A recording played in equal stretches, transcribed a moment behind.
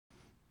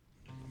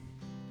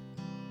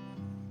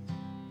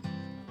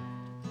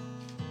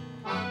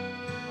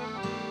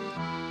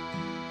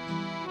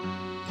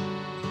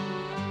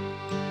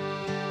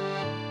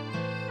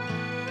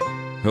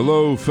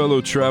Hello,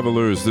 fellow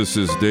travelers. This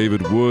is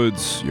David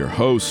Woods, your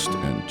host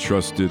and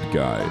trusted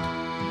guide.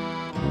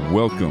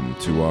 Welcome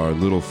to our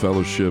little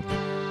fellowship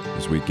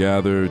as we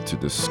gather to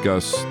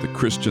discuss the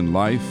Christian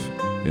life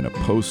in a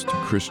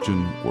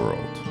post-Christian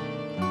world.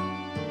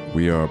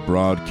 We are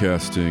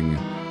broadcasting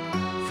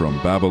from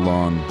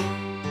Babylon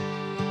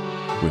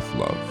with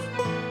love.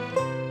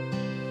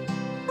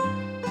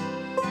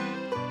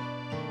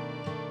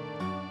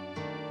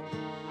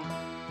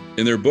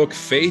 In their book,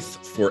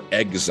 Faith for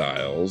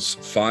Exiles,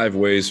 5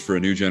 Ways for a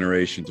New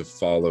Generation to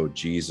Follow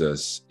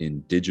Jesus in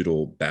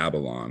Digital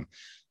Babylon,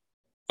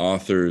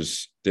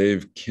 authors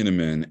Dave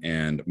Kinnaman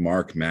and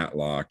Mark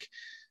Matlock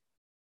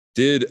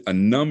did a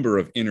number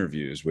of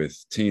interviews with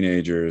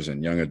teenagers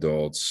and young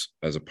adults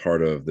as a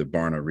part of the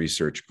Barna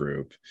Research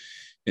Group,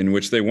 in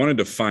which they wanted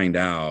to find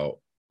out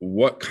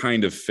what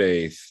kind of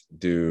faith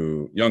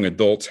do young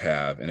adults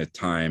have in a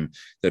time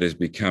that is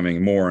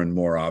becoming more and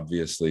more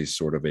obviously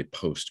sort of a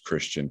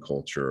post-Christian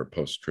culture or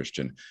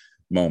post-Christian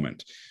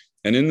moment.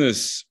 And in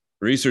this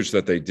research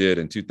that they did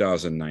in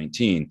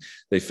 2019,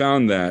 they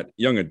found that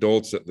young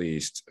adults at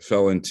least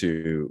fell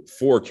into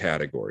 4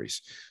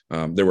 categories.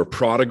 There were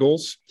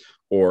prodigals,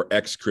 or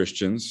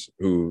ex-Christians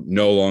who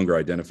no longer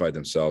identified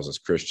themselves as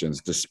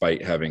Christians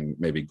despite having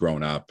maybe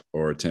grown up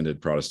or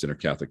attended Protestant or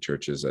Catholic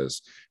churches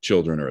as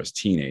children or as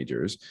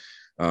teenagers.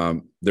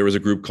 There was a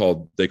group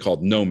they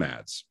called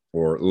nomads,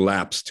 or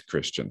lapsed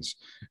Christians.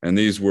 And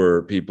these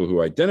were people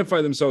who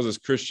identify themselves as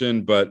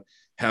Christian but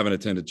haven't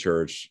attended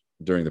church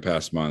during the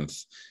past month.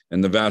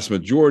 And the vast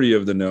majority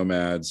of the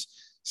nomads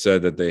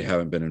said that they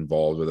haven't been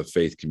involved with a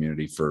faith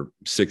community for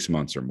 6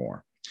 months or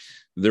more.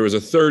 There was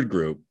a third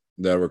group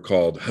that were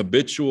called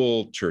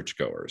habitual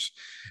churchgoers.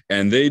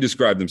 And they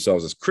describe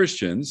themselves as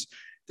Christians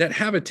that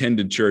have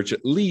attended church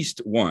at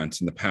least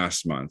once in the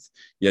past month,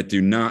 yet do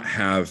not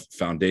have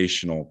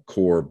foundational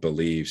core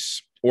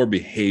beliefs or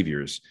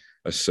behaviors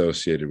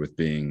associated with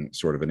being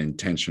sort of an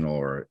intentional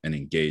or an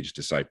engaged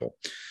disciple.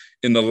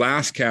 In the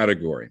last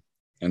category,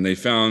 and they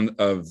found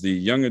of the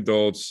young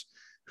adults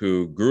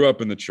who grew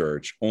up in the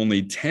church,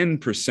 only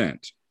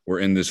 10% were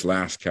in this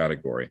last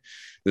category.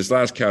 This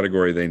last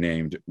category they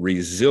named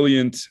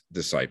resilient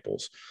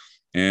disciples.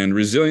 And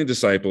resilient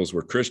disciples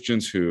were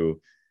Christians who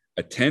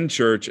attend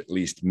church at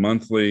least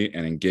monthly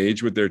and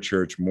engage with their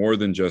church more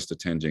than just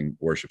attending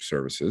worship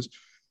services,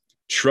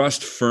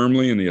 trust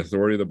firmly in the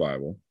authority of the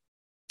Bible,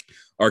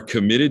 are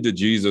committed to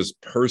Jesus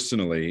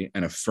personally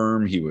and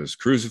affirm he was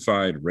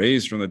crucified,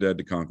 raised from the dead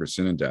to conquer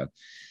sin and death,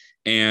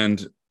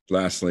 and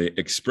lastly,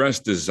 express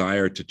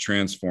desire to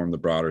transform the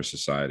broader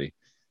society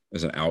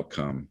as an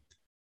outcome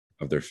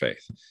of their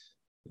faith.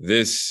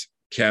 This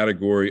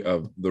category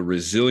of the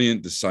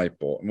resilient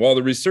disciple, while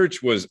the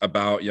research was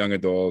about young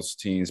adults,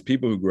 teens,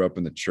 people who grew up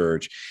in the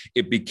church,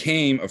 it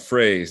became a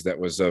phrase that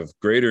was of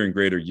greater and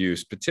greater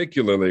use,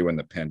 particularly when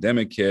the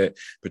pandemic hit,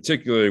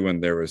 particularly when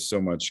there was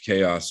so much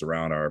chaos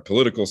around our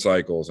political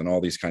cycles and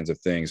all these kinds of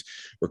things,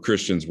 where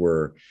Christians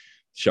were,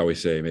 shall we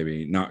say,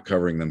 maybe not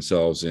covering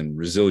themselves in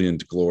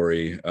resilient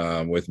glory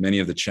with many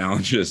of the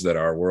challenges that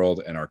our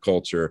world and our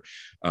culture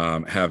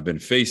have been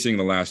facing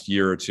the last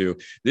year or two.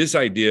 This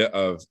idea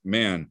of,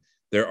 man,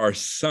 there are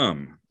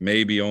some,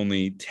 maybe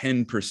only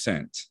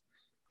 10%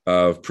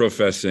 of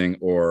professing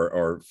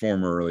or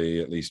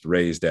formerly at least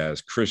raised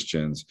as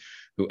Christians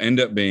who end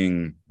up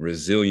being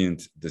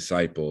resilient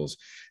disciples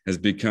has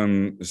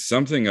become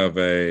something of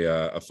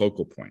a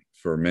focal point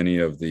for many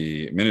of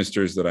the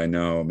ministers that I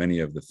know, many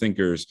of the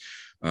thinkers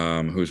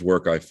whose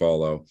work I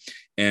follow.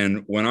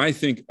 And when I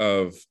think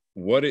of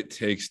what it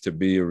takes to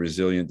be a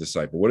resilient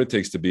disciple, what it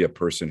takes to be a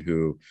person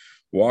who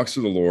walks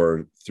with the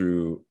Lord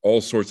through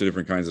all sorts of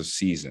different kinds of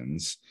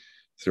seasons,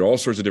 through all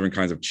sorts of different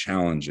kinds of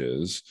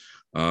challenges,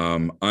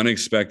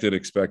 unexpected,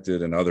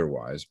 expected, and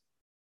otherwise,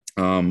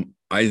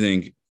 I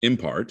think in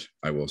part,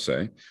 I will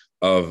say,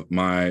 of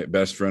my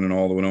best friend in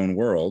all the known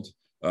world,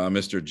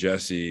 Mr.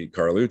 Jess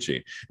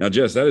Carlucci. Now,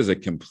 Jess, that is a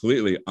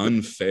completely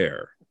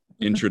unfair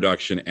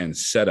introduction and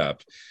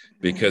setup,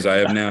 because I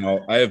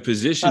have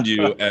positioned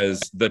you as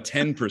the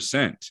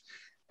 10%,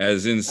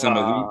 as in some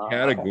elite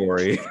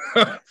category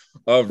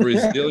of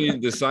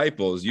resilient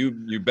disciples.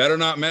 You better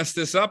not mess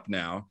this up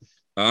now.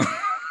 All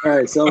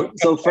right. So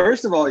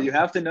first of all, you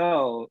have to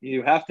know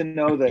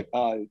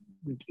that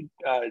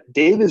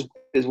Dave is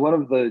one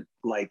of the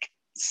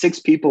 6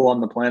 people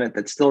on the planet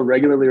that still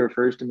regularly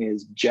refers to me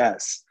as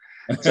Jess.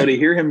 So to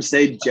hear him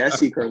say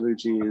Jess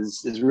Carlucci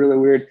is really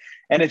weird.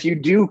 And if you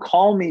do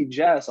call me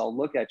Jess, I'll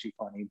look at you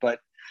funny. But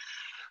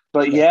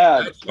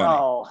yeah,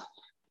 I've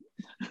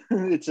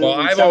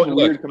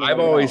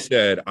always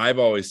said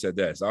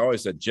this. I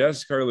always said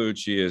Jess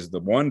Carlucci is the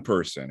one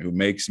person who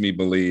makes me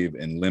believe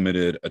in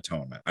limited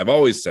atonement. I've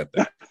always said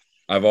that.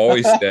 I've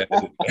always said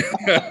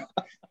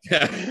right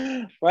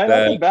off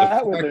that the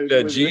bat the fact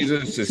that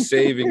Jesus is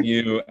saving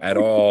you at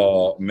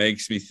all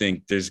makes me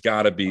think there's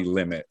got to be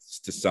limits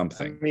to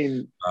something.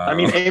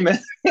 Amen,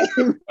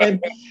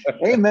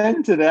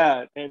 amen to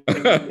that. And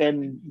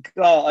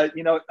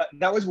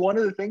that was one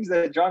of the things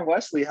that John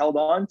Wesley held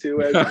on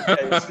to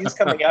as he's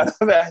coming out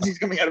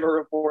of a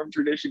Reformed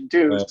tradition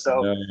too.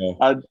 So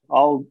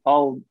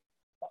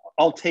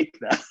I'll take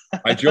that.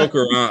 I joke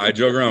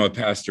around with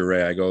Pastor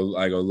Ray. I go,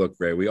 look,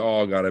 Ray, we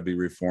all got to be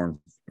reformed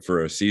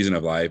for a season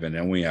of life, and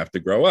then we have to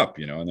grow up,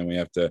 and then we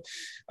have to.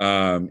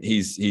 He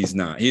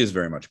is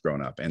very much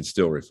grown up and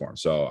still reformed.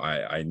 So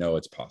I know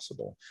it's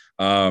possible.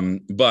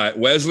 But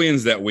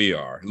Wesleyans that we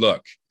are,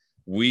 look,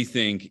 we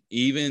think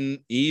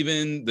even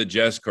the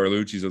Jess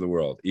Carlucci's of the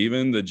world,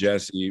 even the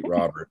Jesse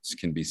Roberts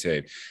can be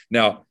saved.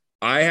 Now,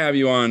 I have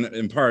you on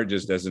in part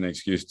just as an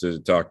excuse to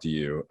talk to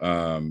you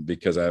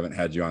because I haven't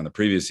had you on the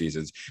previous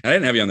seasons. And I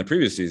didn't have you on the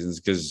previous seasons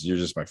because you're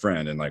just my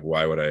friend. And like,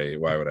 why would I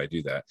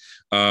do that?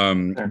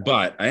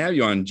 But I have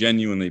you on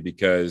genuinely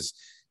because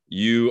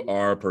you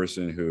are a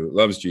person who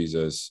loves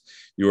Jesus.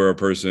 You are a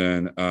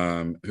person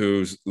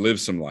who's lived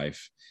some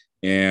life.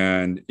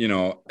 And,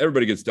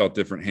 everybody gets dealt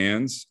different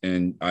hands.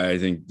 And I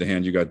think the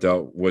hand you got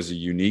dealt was a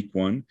unique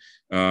one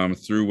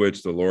through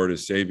which the Lord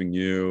is saving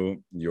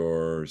you,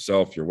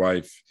 yourself, your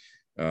wife,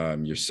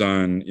 your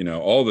son,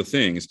 all the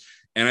things.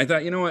 And I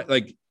thought, what,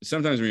 like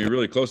sometimes when you're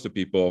really close to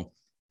people,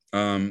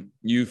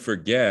 you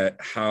forget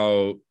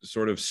how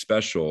sort of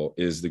special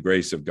is the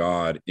grace of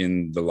God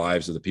in the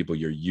lives of the people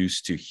you're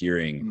used to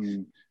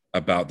hearing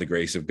about the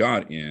grace of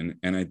God in.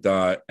 And I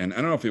thought, and I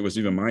don't know if it was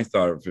even my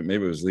thought, or if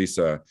maybe it was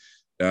Lisa,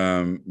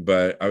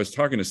 but I was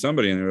talking to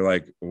somebody and they were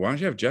like, why don't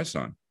you have Jess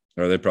on?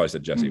 Or they probably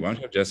said, Jesse, why don't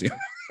you have Jesse on?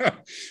 Why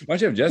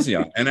don't you have Jesse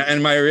on?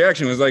 And my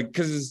reaction was like,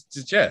 because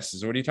it's Jess.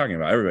 So what are you talking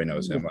about? Everybody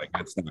knows him. Like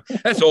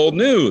that's old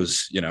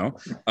news,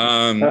 And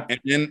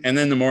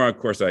then the more, of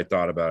course, I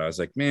thought about it, I was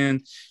like,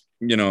 man,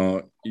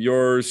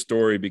 your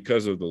story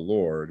because of the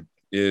Lord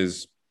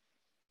is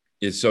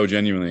so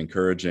genuinely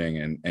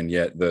encouraging, and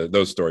yet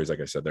those stories,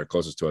 like I said, they're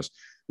closest to us.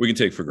 We can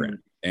take for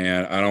granted,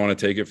 and I don't want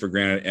to take it for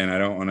granted, and I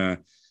don't want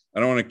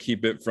to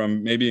keep it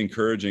from maybe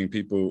encouraging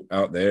people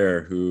out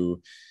there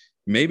who.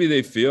 Maybe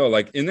they feel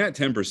like in that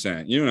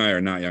 10%, you and I are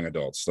not young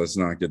adults. Let's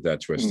not get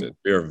that twisted.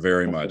 We are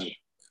very much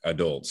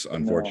adults,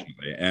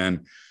 unfortunately.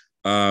 And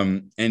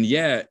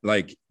yet,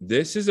 like,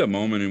 this is a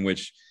moment in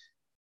which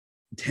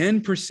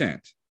 10%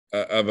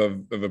 of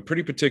a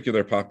pretty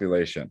particular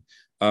population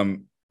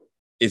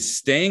is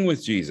staying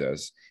with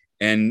Jesus,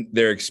 and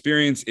their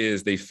experience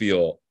is they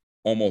feel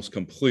almost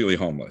completely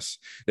homeless.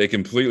 They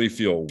completely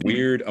feel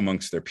weird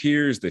amongst their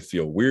peers. They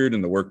feel weird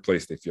in the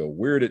workplace. They feel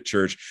weird at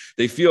church.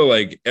 They feel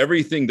like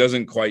everything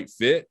doesn't quite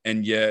fit.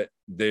 And yet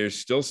they're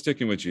still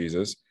sticking with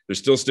Jesus. They're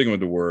still sticking with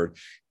the word.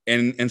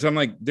 And so I'm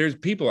like, there's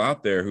people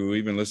out there who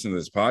even listen to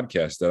this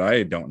podcast that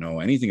I don't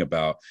know anything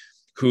about,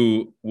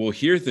 who will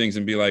hear things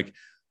and be like,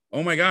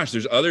 oh my gosh,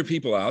 there's other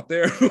people out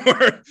there who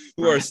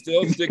are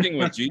still sticking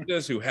with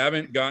Jesus, who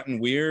haven't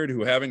gotten weird,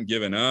 who haven't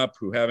given up,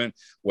 who haven't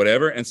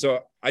whatever. And so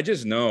I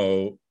just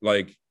know,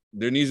 like,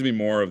 there needs to be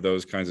more of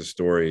those kinds of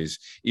stories,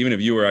 even if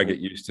you or I get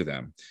used to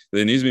them.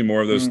 There needs to be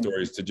more of those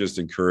stories to just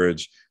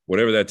encourage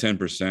whatever that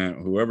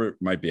 10%, whoever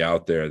might be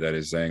out there that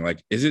is saying,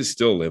 like, is it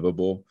still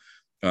livable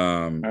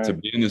to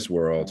be in this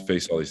world,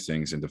 face all these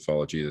things, and to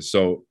follow Jesus?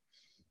 So,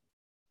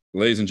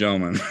 ladies and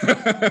gentlemen,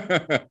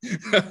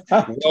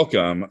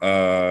 welcome,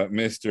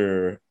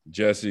 Mr.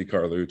 Jesse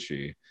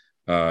Carlucci,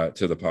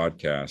 to the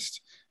podcast.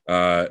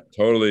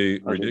 Totally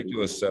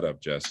ridiculous setup,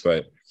 Jess,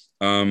 but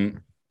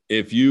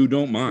if you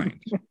don't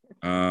mind,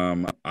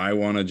 I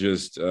want to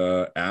just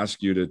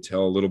ask you to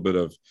tell a little bit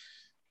of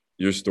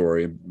your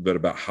story, a bit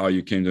about how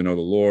you came to know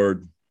the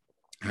Lord,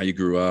 how you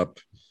grew up,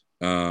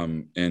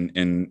 and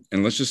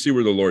let's just see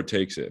where the Lord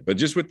takes it. But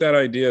just with that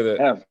idea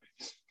that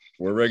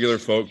we're regular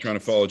folk trying to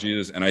follow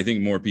Jesus, and I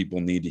think more people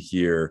need to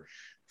hear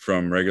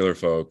from regular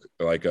folk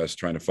like us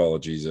trying to follow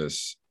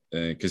Jesus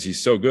because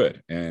he's so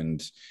good,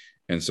 and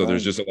so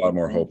there's just a lot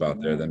more hope out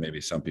there than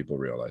maybe some people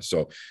realize.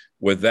 So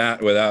with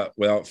that,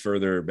 without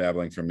further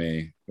babbling from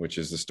me, which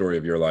is the story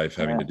of your life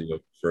having to do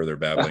with further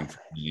babbling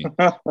from me.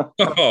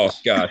 Oh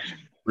gosh,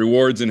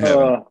 rewards in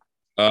heaven.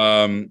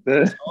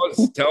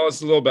 Tell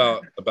us a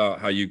little about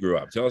how you grew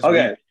up. Tell us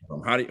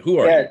who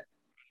are you?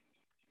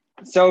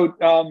 So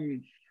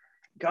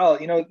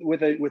God,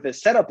 with a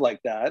setup like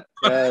that,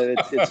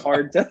 it's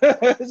hard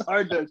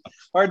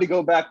to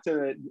go back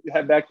to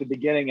the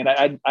beginning.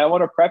 And I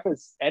want to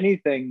preface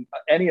any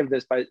of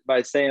this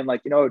by saying,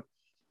 like,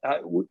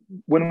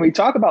 when we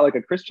talk about like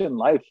a Christian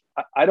life,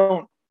 I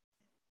don't.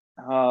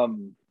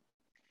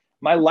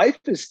 My life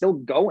is still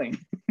going.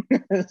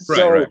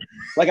 Right.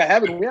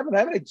 Like we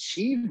haven't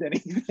achieved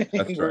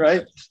anything,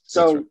 right?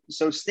 So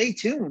stay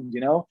tuned,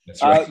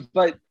 That's right.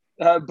 But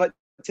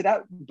to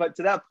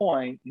that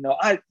point,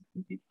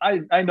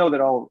 I know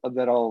that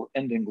I'll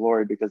end in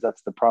glory because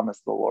that's the promise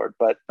of the Lord.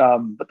 But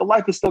the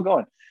life is still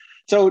going.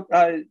 So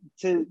to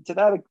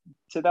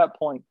that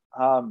point,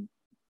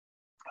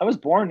 I was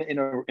born in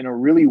a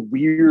really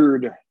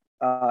weird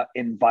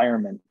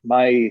environment.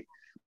 My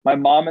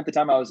mom at the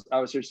time, I was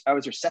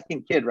her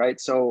second kid, right?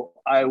 So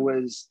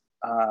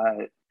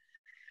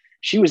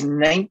she was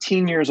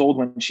 19 years old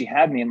when she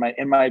had me,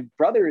 and my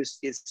brother is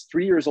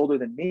 3 years older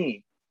than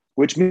me,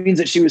 which means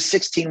that she was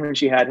 16 when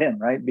she had him,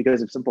 right?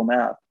 Because of simple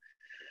math.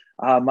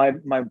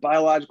 My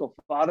biological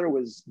father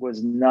was a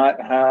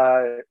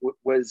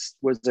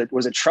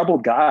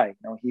troubled guy.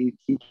 You know, he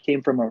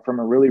came from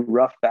a really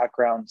rough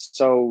background.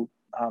 So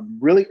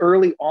really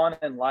early on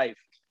in life,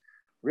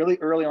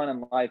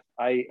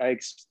 I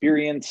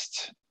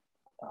experienced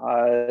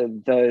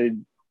the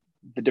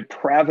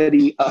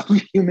depravity of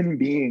human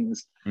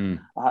beings, and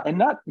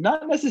not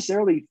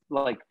necessarily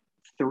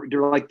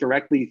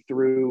directly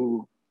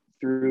through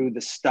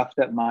the stuff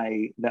that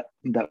my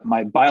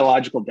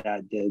biological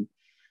dad did.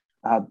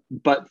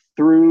 But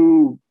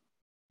through,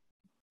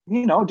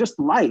 just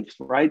life,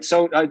 right?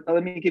 So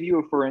let me give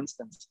you for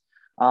instance.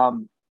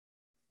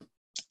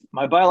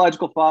 My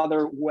biological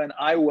father, when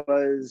I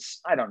was,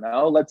 I don't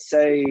know, let's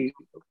say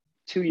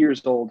 2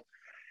 years old,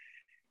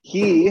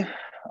 he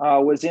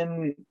was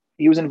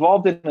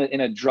involved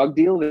in a drug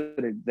deal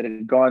that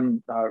had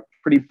gone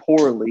pretty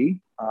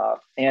poorly,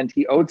 and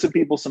he owed some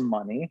people some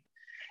money.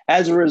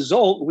 As a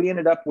result, we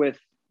ended up with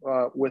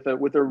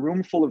a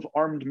room full of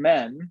armed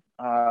men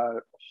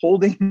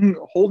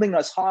holding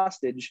us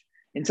hostage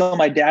until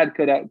my dad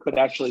could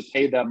actually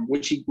pay them,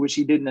 which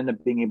he didn't end up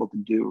being able to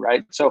do,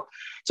 right? So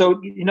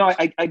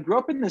I grew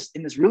up in this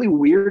really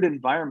weird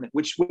environment,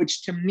 which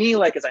to me,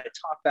 like, as I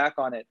talk back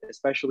on it,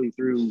 especially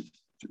through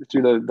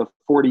the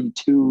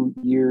 42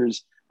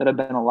 years that I've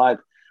been alive,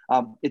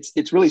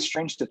 it's really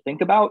strange to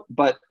think about.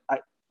 But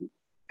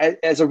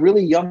as a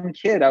really young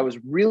kid, I was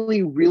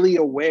really, really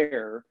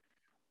aware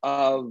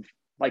of,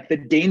 like, the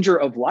danger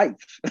of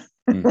life.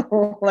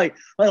 Like,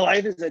 my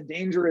life is a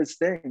dangerous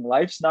thing.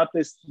 Life's not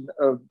this,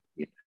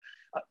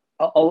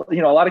 a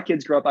lot of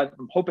kids grow up.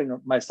 I'm hoping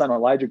my son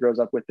Elijah grows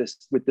up with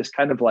this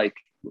kind of, like,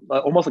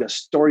 almost like a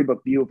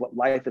storybook view of what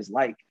life is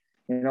like,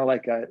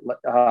 like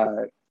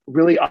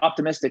really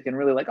optimistic and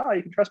really like, oh,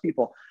 you can trust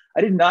people.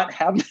 I did not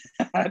have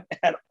that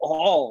at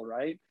all.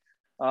 Right.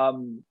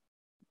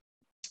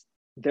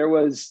 There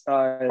was,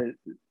 as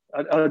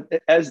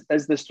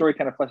the story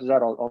kind of fleshes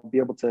out, I'll be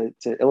able to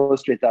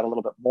illustrate that a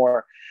little bit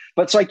more.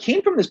 But so I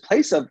came from this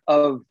place of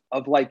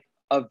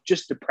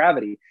just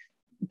depravity.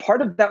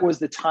 Part of that was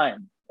the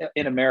time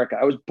in America.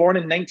 I was born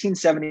in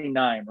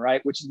 1979,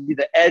 right, which is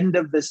the end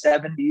of the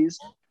 70s,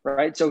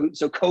 right? So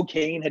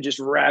cocaine had just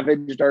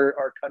ravaged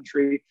our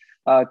country.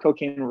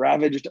 Cocaine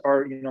ravaged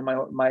our,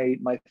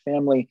 my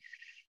family,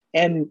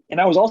 and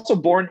I was also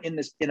born in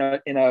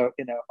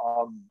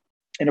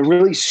a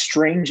really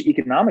strange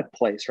economic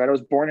place, right? I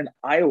was born in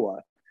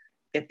Iowa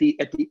at the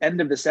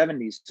end of the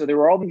 70s. So there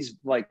were all these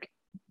like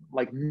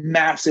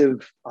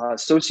massive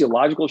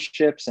sociological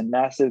shifts and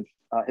massive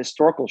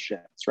historical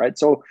shifts, right?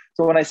 So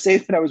when I say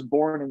that I was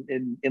born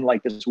in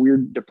like this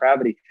weird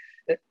depravity,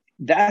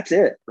 that's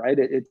it, right?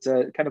 It's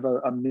a kind of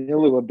a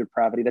milieu of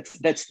depravity.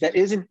 That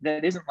isn't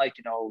like,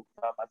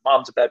 my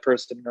mom's a bad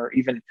person, or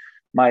even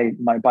my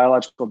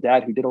biological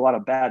dad, who did a lot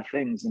of bad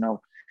things.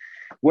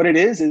 What it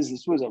is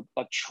this was a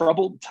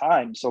troubled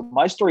time. So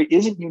my story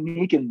isn't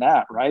unique in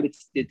that, right?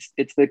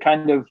 It's the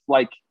kind of,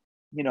 like,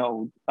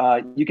 you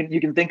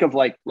can think of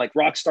like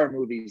rock star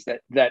movies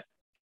that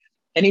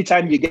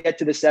anytime you get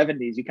to the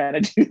 70s, you kind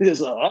of do this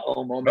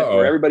moment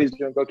where everybody's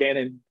doing cocaine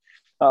and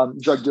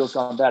drug deals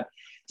gone bad.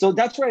 So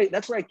that's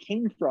where I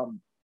came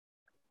from.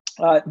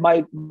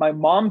 My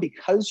mom,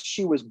 because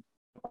she was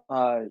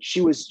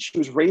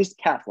raised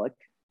Catholic,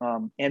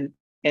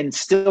 and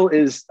still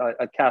is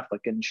a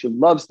Catholic, and she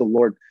loves the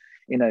Lord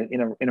in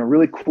a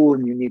really cool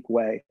and unique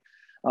way.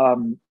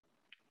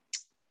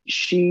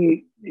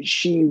 She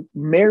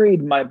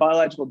married my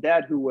biological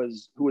dad, who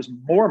was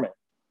Mormon,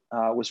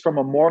 was from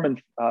a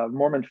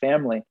Mormon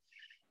family.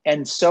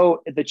 And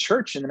so the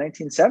church in the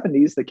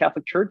 1970s, the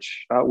Catholic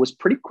Church, was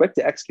pretty quick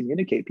to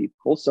excommunicate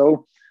people.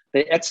 So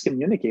they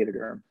excommunicated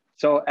her.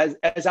 So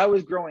as I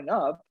was growing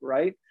up,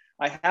 right,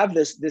 I have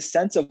this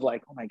sense of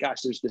like, oh my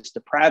gosh, there's this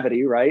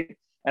depravity, right?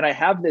 And I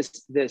have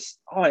this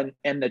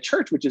and the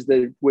church, which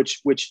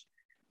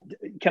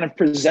kind of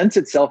presents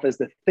itself as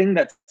the thing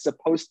that's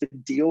supposed to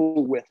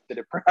deal with the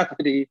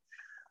depravity,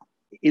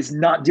 is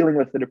not dealing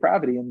with the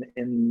depravity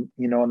in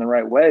the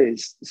right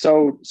ways.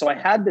 So I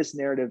had this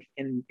narrative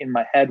in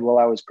my head while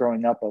I was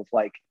growing up of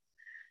like,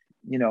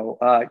 kind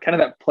of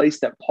that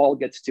place that Paul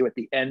gets to at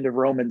the end of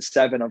Romans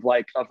 7 of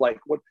like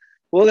what.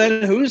 Well,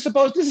 then who's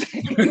supposed to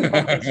save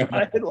us?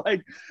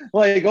 Right?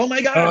 Like, oh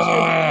my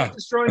gosh, it's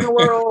destroying the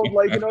world.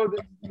 Like,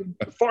 the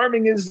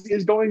farming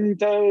is going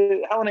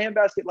to hell in a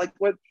handbasket. Like,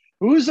 what?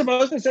 Who's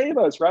supposed to save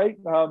us, right?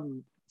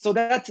 So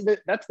that's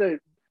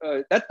the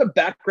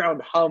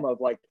background hum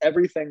of like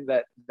everything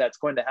that's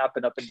going to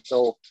happen up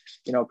until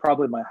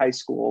probably my high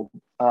school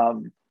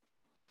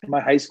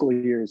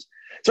years.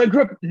 So I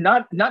grew up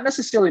not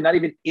necessarily not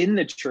even in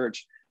the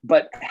church,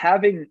 but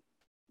having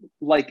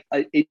like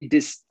a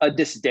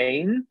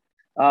disdain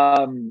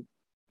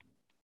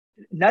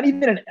not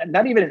even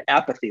an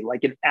apathy,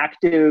 like an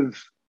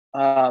active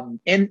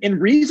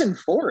and reason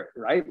for it,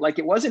 right? Like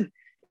it wasn't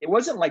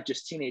like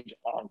just teenage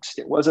angst.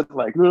 It wasn't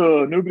like,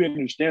 oh, nobody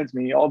understands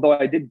me, although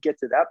I did get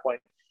to that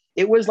point.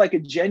 It was like a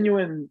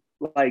genuine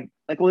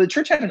well, the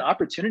church had an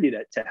opportunity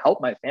to help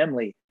my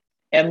family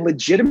and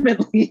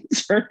legitimately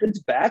turned its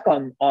back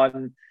on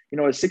a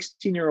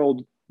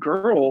 16-year-old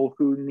girl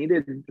who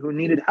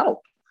needed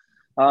help.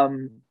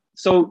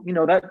 So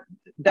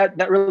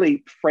that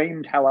really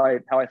framed how I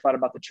thought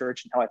about the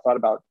church and how I thought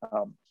about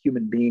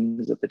human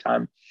beings at the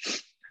time.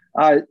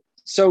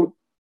 So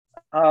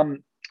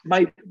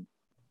my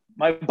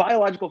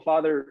biological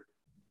father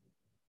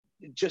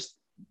just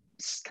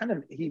kind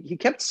of he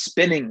kept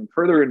spinning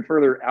further and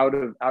further out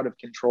of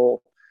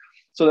control,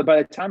 so that by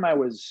the time I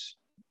was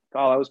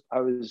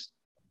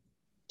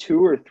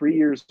 2 or 3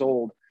 years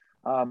old,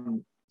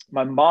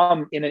 my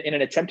mom, in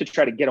an attempt to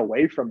try to get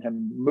away from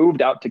him,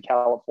 moved out to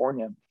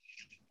California,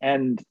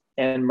 and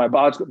my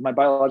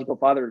biological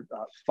father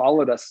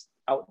followed us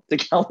out to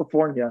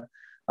California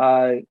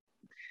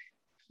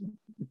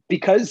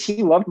because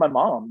he loved my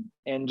mom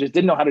and just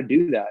didn't know how to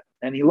do that,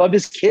 and he loved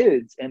his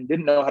kids and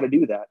didn't know how to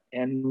do that,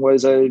 and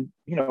was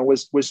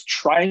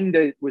trying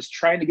to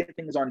get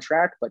things on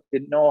track but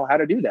didn't know how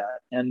to do that,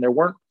 and there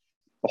weren't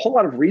a whole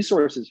lot of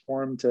resources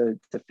for him to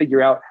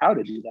figure out how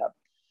to do that.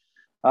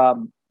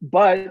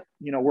 But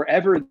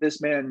wherever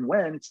this man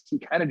went, he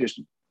kind of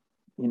just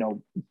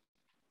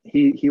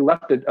he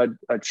left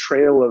a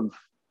trail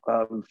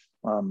of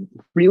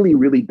really,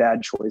 really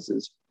bad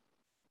choices.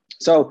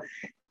 So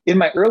in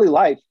my early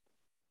life,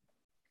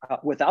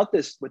 without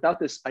this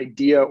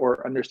idea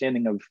or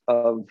understanding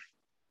of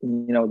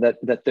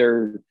that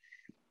there,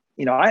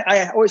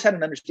 I always had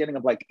an understanding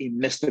of like a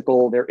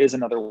mystical, there is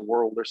another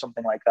world or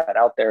something like that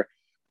out there.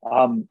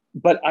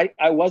 But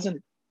I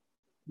wasn't,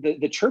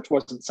 the church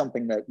wasn't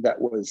something that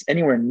was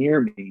anywhere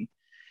near me.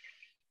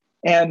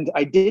 And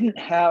I didn't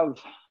have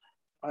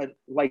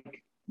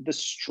like the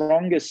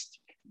strongest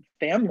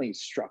family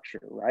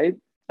structure, right?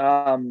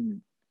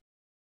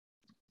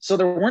 So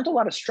there weren't a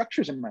lot of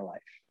structures in my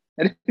life.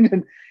 I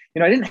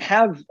didn't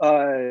have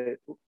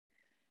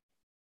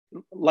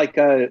like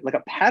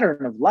a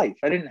pattern of life.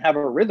 I didn't have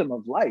a rhythm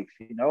of life.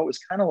 It was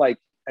kind of like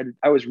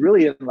I was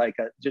really in like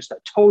just a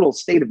total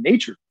state of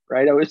nature,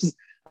 right? I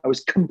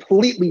was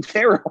completely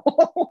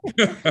feral,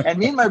 and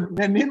me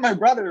and my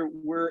brother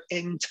were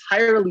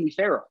entirely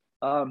feral,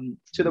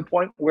 to the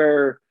point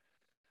where,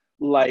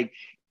 like,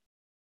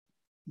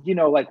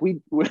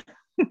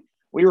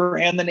 we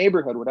ran the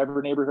neighborhood,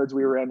 whatever neighborhoods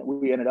we were in,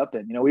 we ended up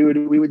in.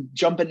 We would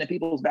jump into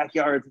people's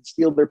backyards and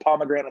steal their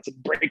pomegranates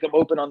and break them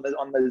open on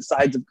the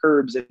sides of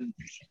curbs, and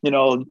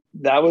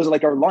that was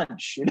like our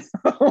lunch.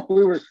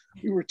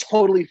 we were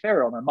totally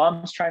feral. My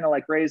mom's trying to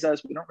like raise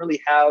us. We don't really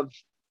have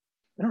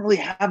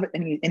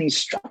any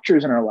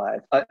structures in our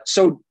life.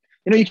 So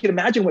you can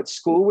imagine what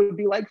school would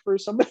be like for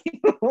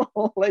somebody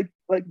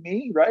like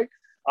me, right?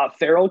 A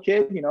feral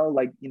kid,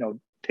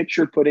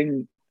 picture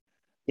putting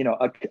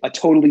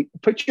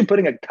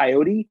putting a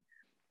coyote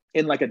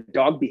in like a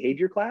dog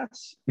behavior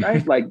class,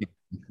 right? Like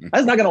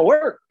that's not going to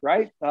work,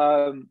 right?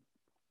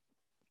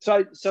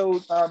 So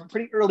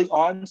pretty early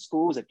on,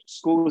 school was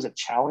a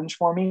challenge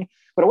for me,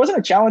 but it wasn't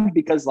a challenge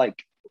because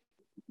like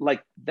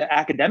the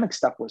academic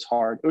stuff was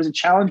hard. It was a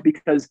challenge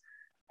because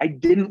I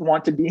didn't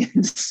want to be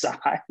inside.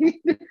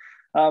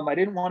 I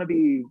didn't want to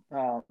be,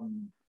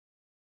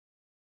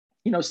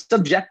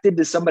 subjected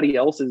to somebody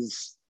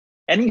else's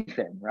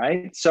anything,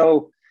 right?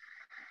 So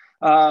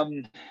I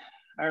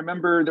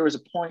remember there was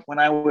a point when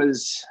I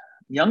was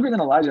younger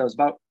than Elijah.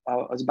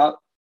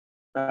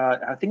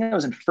 I think I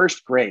was in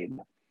first grade.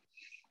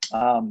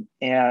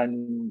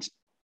 And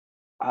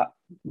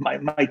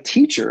my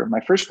teacher, my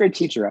first grade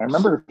teacher, I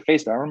remember her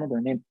face, but I don't remember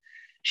her name.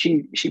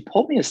 She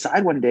pulled me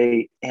aside one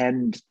day,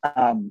 and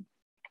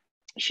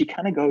she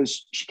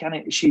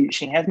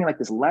hands me like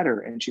this letter,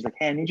 and she's like,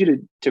 "Hey, I need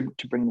you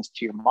to bring this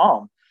to your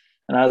mom."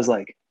 And I was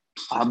like,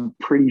 I'm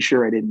pretty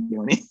sure I didn't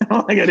do anything.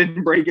 Like I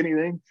didn't break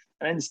anything.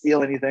 I didn't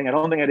steal anything. I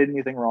don't think I did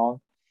anything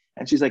wrong.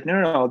 And she's like,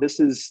 no,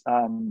 this is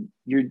I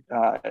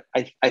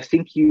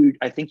think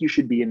you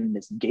should be in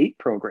this GATE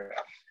program.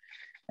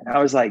 And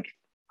I was like,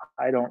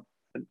 I don't,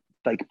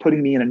 like,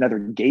 putting me in another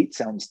GATE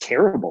sounds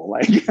terrible.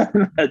 Like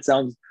that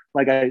sounds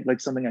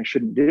like something I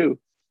shouldn't do.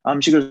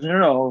 She goes,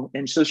 no.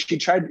 And so she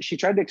tried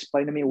to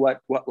explain to me what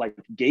like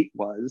GATE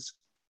was.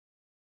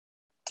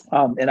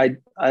 And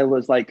I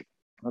was like,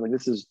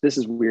 this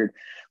is weird.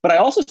 But I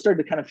also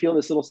started to kind of feel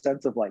this little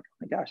sense of like, oh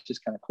my gosh,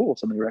 just kind of cool.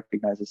 Somebody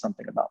recognizes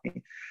something about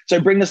me. So I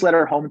bring this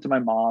letter home to my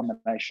mom and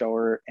I show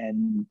her,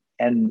 and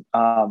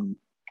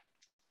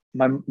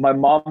my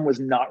mom was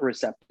not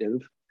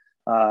receptive.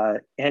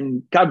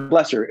 And God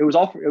bless her. It was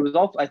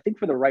all, I think,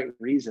 for the right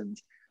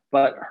reasons.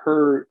 But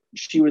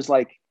she was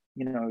like,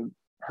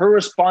 her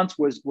response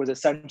was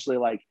essentially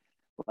like,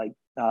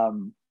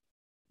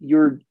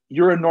 you're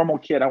a normal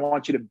kid. I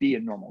want you to be a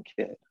normal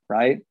kid.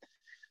 Right.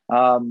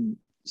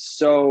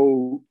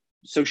 So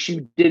so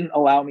she didn't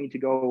allow me to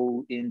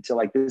go into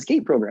like this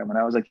gate program when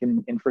I was like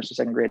in first or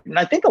second grade. And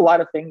I think a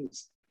lot of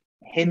things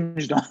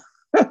hinged on,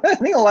 I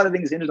think a lot of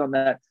things hinged on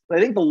that. But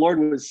I think the Lord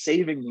was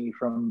saving me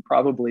from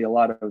probably a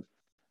lot of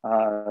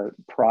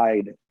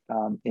pride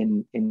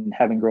in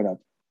having grown up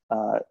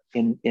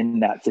in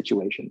that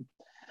situation.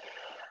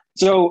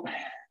 So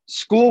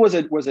school was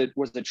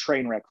a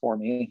train wreck for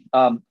me,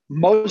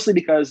 mostly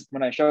because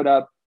when I showed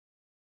up,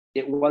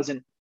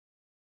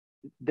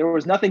 there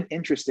was nothing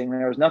interesting.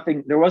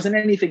 There wasn't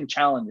anything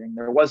challenging.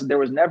 There was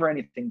never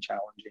anything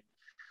challenging.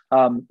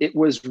 It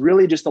was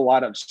really just a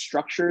lot of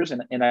structures,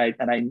 and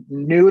I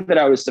knew that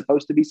I was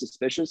supposed to be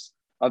suspicious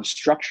of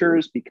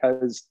structures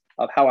because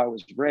of how I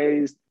was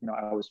raised.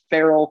 I was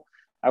feral.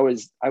 I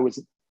was, I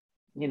wasn't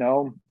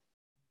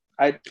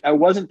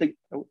the.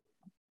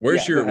 Where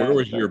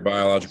was your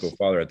biological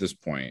father at this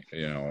point?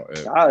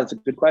 That's a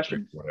good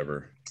question.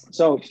 Whatever.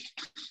 So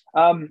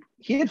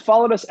he had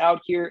followed us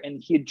out here,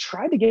 and he had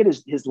tried to get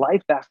his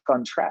life back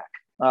on track.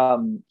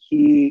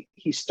 He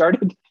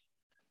started,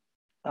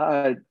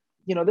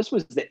 this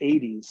was the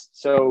 80s.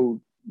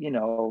 So,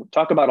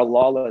 talk about a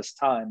lawless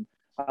time.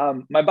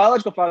 My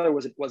biological father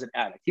was an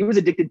addict. He was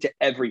addicted to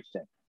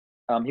everything.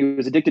 He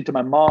was addicted to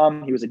my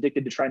mom. He was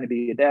addicted to trying to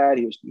be a dad.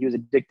 He was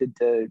addicted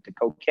to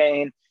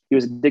cocaine. He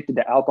was addicted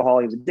to alcohol.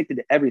 He was addicted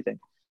to everything.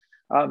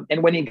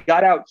 And when he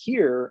got out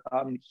here,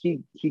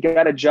 he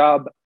got a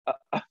job,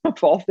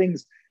 of all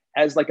things,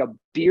 as like a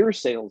beer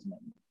salesman,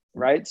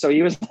 right? So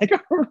he was like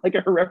a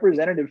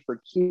representative for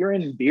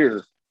Kieran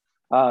Beer.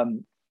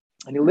 And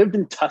he lived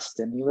in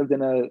Tustin. He lived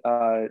in an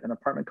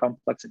apartment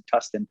complex in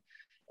Tustin.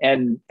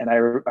 And I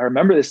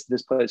remember this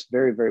place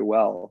very, very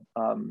well.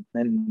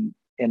 And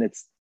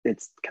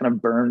it's kind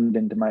of burned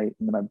into my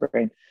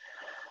brain.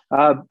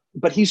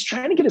 But he's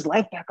trying to get his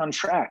life back on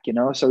track,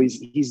 so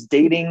he's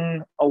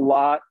dating a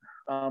lot.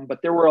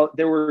 But there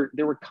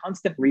were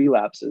constant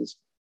relapses.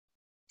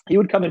 He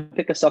would come and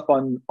pick us up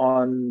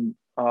on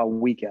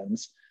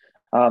weekends.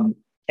 And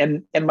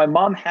my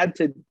mom had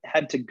to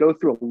go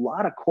through a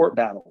lot of court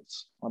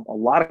battles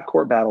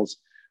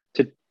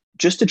to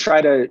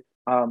try to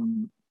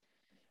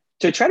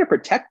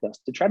protect us,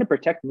 to try to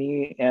protect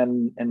me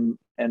and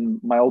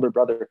my older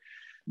brother,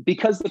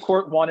 because the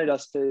court wanted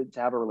us to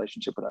have a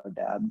relationship with our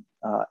dad.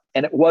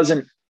 And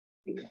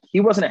he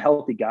wasn't a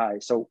healthy guy.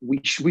 So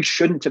we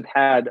shouldn't have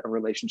had a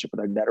relationship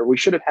with our dad, or we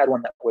should have had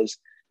one that was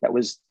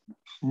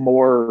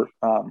more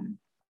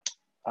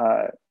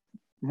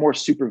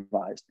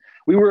supervised.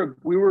 We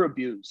were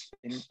abused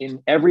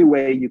in every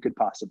way you could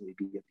possibly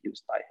be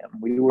abused by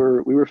him. We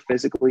were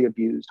physically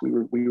abused.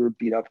 We were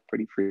beat up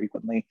pretty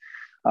frequently.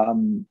 I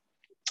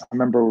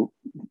remember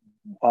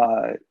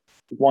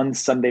one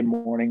Sunday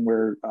morning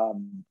where I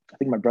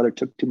think my brother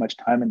took too much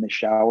time in the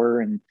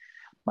shower, and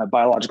my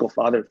biological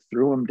father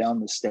threw him down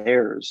the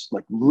stairs,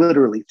 like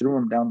literally threw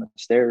him down the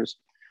stairs.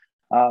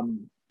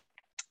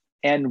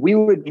 And we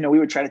would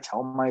try to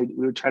tell my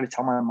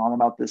mom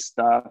about this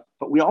stuff,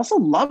 but we also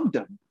loved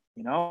him.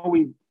 He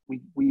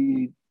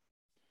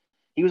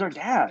was our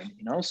dad,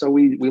 so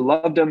we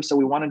loved him. So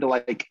we wanted to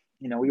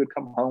we would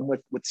come home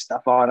with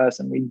stuff on us,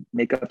 and we'd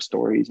make up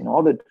stories,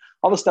 all the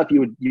stuff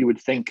you would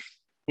think,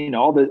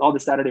 all the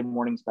Saturday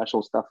morning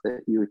special stuff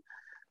that you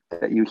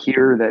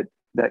hear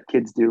that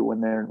kids do when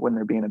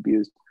they're being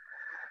abused.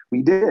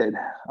 We did,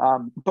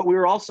 but we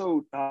were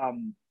also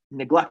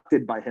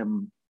neglected by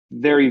him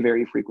very,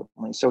 very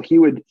frequently. So he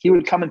would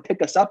come and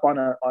pick us up on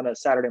a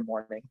Saturday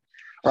morning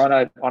or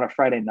on a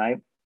Friday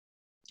night,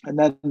 and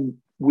then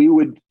we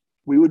would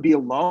be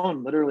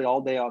alone literally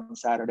all day on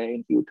Saturday,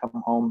 and he would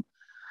come home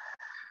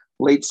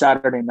late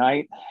Saturday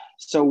night.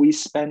 So we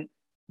spent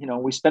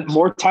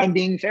more time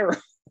being feral,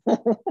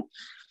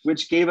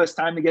 which gave us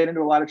time to get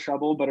into a lot of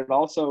trouble, but it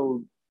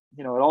also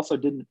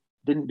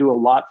didn't do a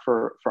lot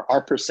for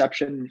our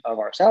perception of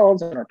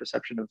ourselves and our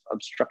perception of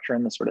structure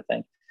and this sort of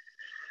thing.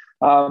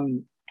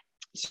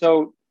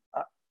 So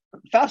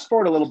fast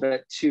forward a little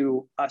bit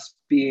to us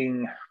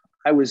being,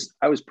 I was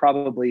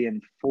probably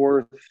in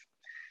fourth.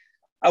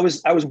 I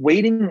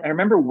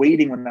remember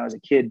waiting when I was a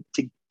kid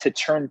to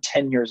turn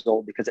 10 years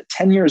old, because at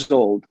 10 years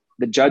old,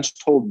 the judge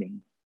told me,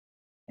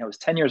 I was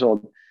 10 years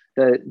old.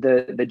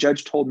 The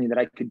judge told me that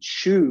I could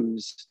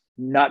choose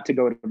not to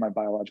go to my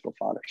biological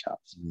father's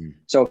house. Mm.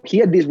 So he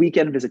had these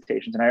weekend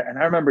visitations, and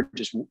I remember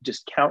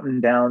just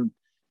counting down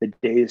the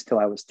days till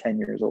I was 10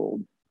 years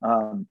old.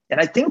 And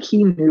I think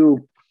he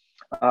knew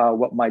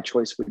what my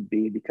choice would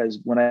be, because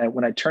when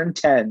I turned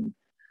 10,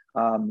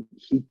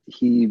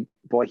 he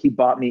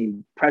bought me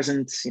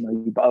presents. He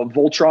bought a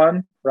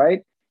Voltron,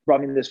 right?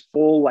 Brought me this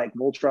full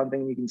Voltron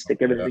thing. You can stick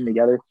everything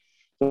together.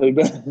 So he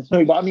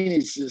bought me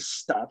this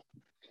stuff.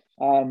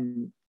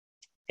 And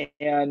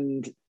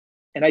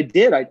I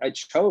did. I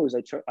chose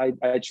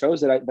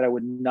that I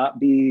would not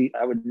be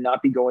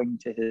going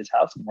to his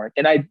house anymore.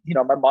 And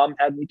my mom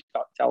had me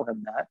tell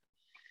him that,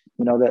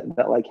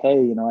 that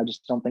hey, I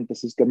just don't think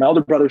this is good. My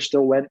older brother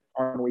still went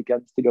on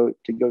weekends to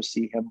go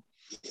see him.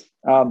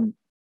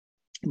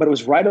 But it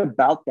was right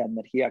about then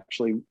that he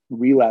actually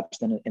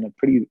relapsed in a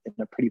pretty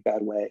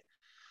bad way.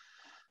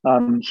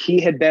 He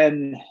had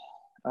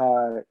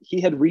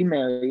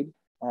remarried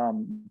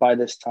by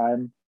this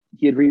time.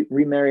 He had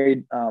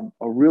remarried a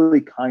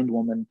really kind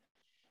woman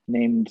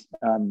named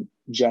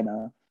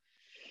Jenna,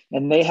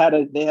 and they had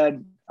a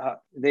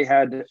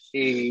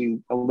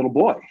little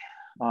boy,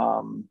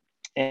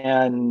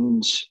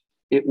 and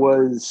it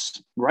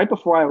was right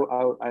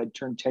before I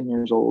turned 10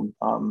 years old.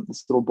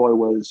 This little boy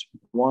was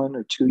 1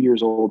 or 2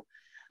 years old,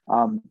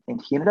 and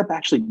he ended up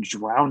actually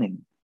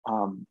drowning.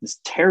 This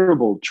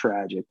terrible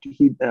tragic.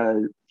 He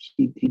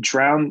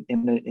drowned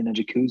in a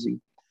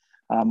jacuzzi.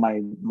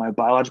 My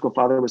biological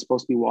father was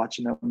supposed to be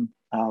watching him.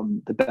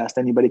 The best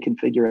anybody can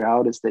figure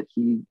out is that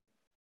he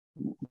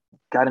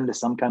got into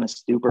some kind of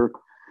stupor,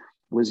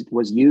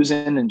 was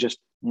using, and just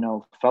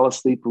fell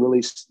asleep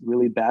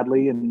really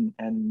badly,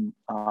 and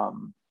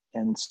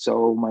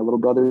so my little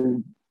brother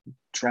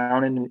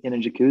drowned in a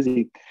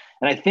jacuzzi.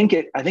 And I think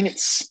it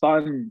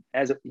spun,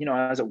 as it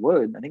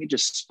would. I think it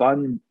just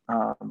spun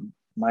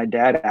my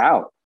dad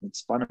out. It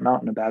spun him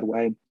out in a bad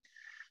way.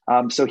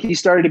 So he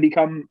started to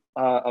become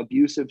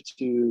abusive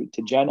to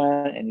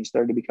Jenna, and he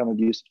started to become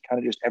abusive to kind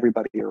of just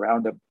everybody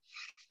around him,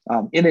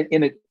 in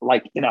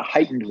a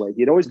heightened way.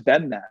 He'd always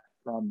been that.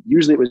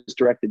 Usually it was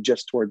directed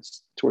just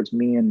towards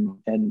me and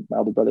my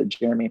older brother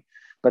Jeremy,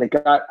 but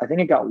I think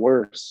it got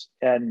worse.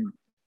 And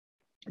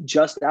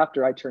just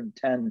after I turned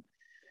 10,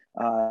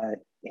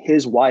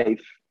 his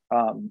wife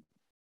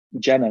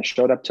Jenna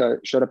showed up to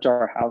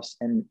our house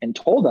and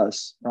told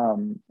us,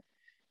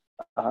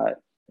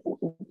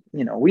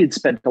 we had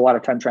spent a lot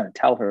of time trying to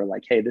tell her,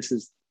 like, hey, this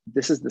is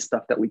the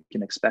stuff that you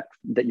can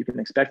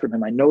expect from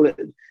him. I know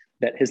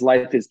that his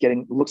life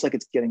looks like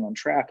it's getting on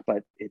track,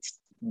 but it's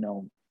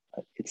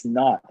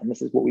not, and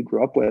this is what we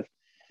grew up with.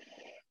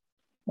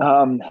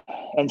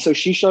 And so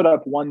she showed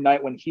up one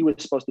night when he was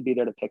supposed to be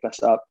there to pick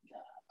us up,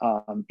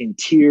 in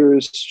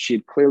tears. She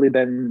had clearly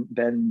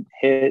been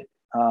hit,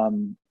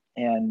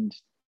 and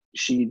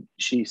she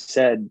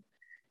said,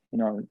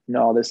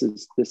 no, this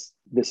is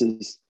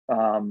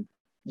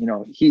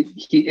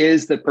he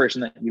is the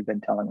person that you've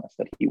been telling us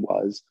that he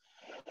was.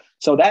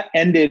 So that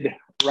ended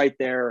right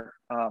there,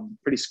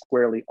 pretty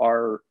squarely,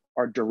 our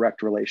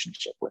direct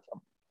relationship with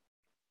him.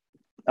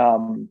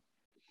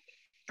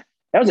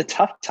 That was a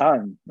tough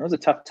time.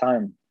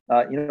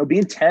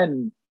 Being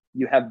 10,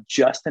 you have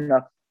just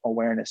enough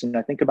awareness. And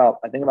I think about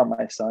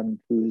my son,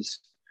 who's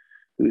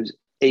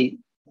 8.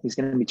 He's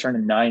going to be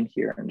turning 9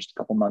 here in just a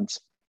couple months,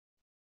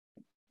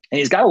 and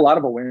he's got a lot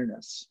of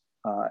awareness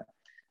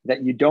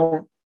that you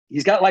don't.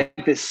 He's got like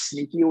this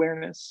sneaky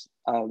awareness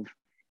of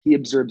he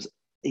observes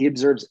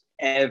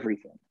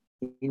everything.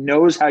 He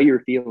knows how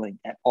you're feeling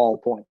at all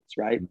points,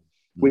 right?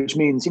 Mm-hmm. Which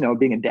means,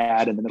 being a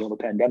dad in the middle of a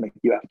pandemic,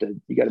 you got to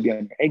be on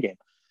your A game.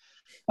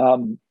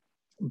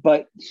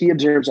 But he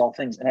observes all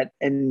things.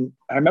 And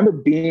I remember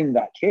being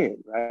that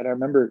kid, right? I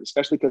remember,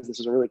 especially because this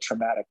is a really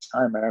traumatic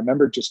time, I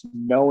remember just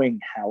knowing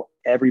how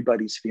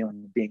everybody's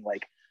feeling, being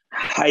like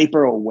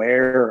hyper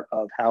aware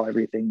of how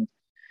everything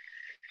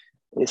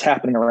is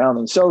happening around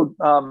them. So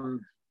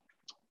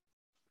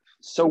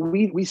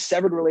we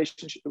severed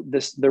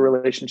the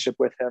relationship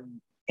with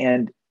him,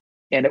 and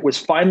it was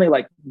finally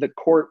like the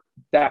court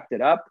backed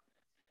it up.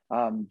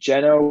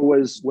 Jenna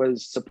was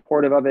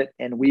supportive of it,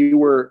 and we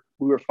were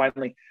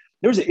finally.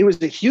 It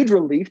was a huge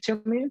relief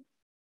to me,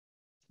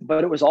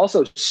 but it was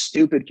also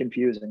stupid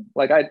confusing.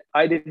 Like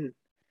I didn't,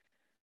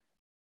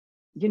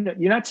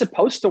 you're not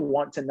supposed to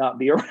want to not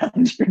be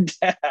around your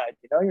dad.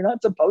 You're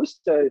not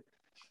supposed to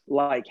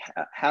like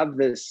have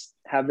that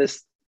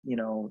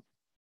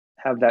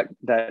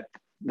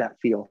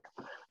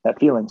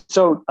feeling.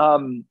 So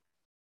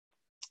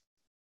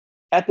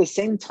at the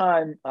same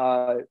time,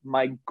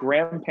 my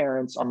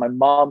grandparents on my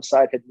mom's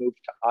side had moved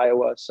to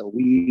Iowa, so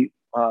we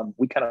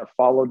kind of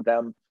followed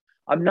them.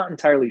 I'm not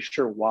entirely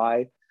sure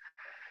why.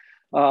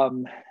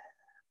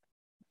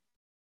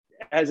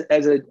 As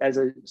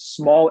a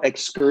small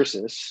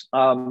excursus,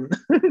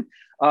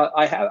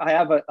 I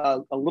have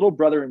a little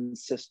brother and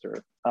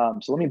sister.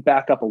 So let me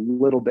back up a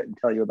little bit and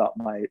tell you about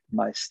my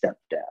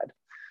stepdad.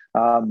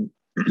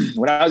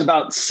 When I was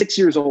about 6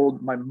 years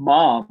old, my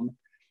mom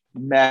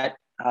met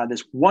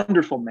this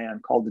wonderful man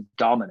called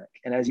Dominic.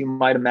 And as you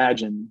might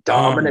imagine,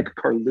 Dominic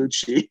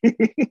Carlucci,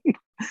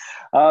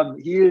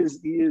 he is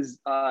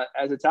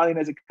as Italian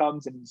as it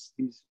comes, and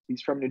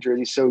he's from New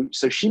Jersey. So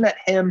she met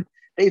him,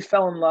 they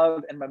fell in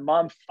love, and my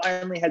mom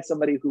finally had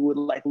somebody who would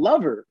like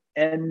love her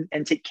and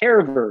take care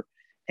of her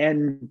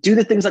and do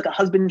the things like a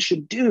husband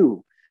should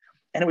do.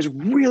 And it was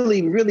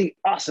really, really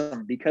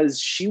awesome because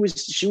she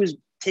was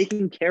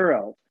taken care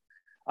of.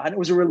 And it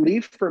was a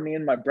relief for me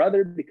and my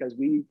brother because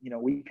we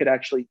could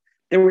actually,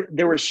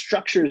 there were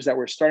structures that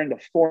were starting to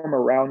form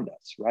around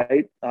us,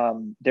 right?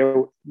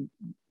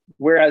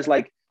 Whereas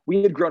like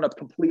we had grown up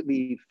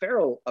completely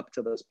feral up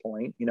to this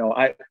point.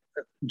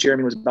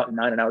 Jeremy was about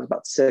 9 and I was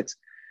about 6.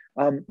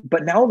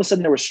 But now all of a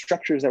sudden there were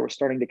structures that were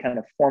starting to kind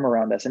of form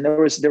around us, and there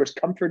was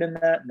comfort in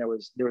that, and there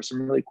were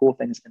some really cool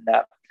things in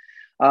that.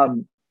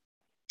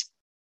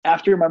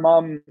 after my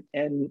mom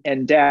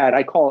and dad,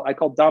 I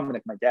call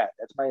Dominic my dad.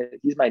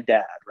 He's my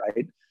dad,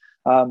 right?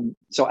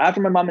 So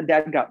after my mom and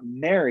dad got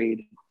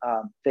married,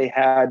 they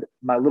had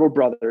my little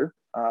brother,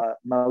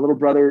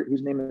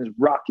 whose name is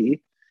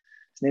Rocky.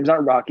 His name's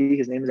not Rocky.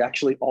 His name is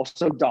actually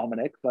also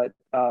Dominic, but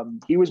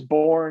he was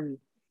born.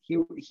 He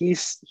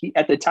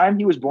at the time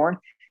he was born,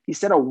 he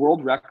set a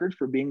world record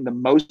for being the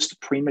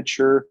most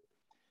premature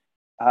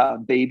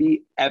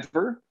baby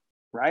ever.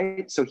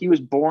 Right. So he was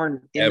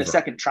born in the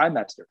second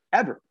trimester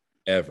ever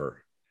to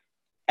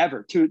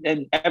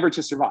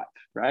survive.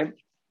 Right.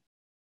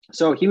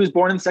 So he was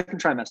born in the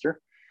second trimester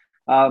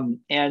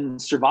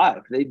and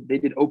survived. They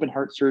did open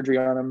heart surgery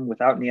on him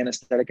without any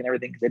anesthetic and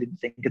everything, because they didn't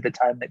think at the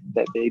time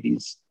that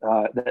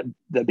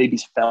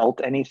babies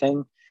felt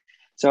anything.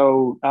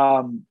 So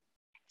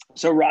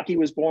Rocky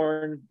was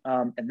born,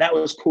 and that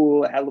was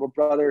cool. I had a little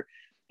brother.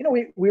 You know,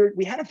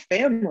 we had a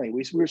family.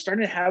 We were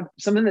starting to have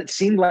something that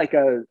seemed like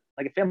a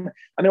family.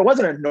 I mean, it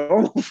wasn't a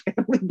normal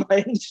family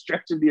by any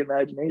stretch of the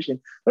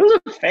imagination, but it was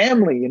a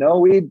family. You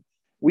know, if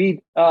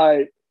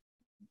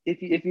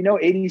you know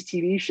 80s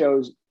TV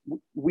shows,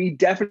 we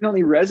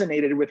definitely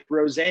resonated with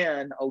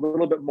Roseanne a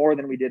little bit more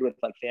than we did with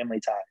like Family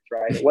Ties,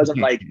 right? It wasn't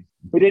like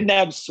we didn't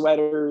have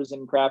sweaters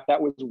and crap.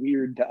 That was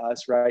weird to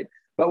us, right?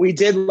 But we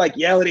did like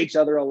yell at each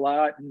other a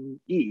lot and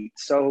eat.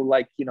 So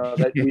like, you know,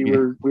 that we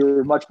were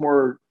much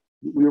more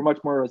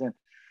Roseanne.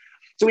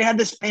 So we had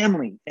this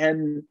family,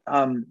 and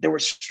there were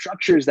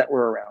structures that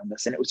were around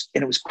us, and it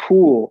was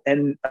cool.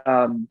 And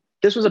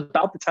this was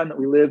about the time that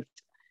we lived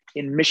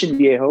in Mission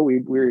Viejo.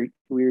 We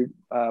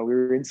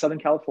were in Southern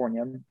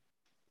California,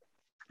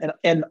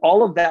 and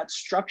all of that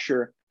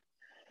structure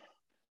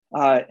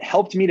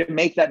helped me to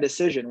make that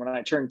decision when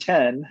I turned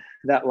 10.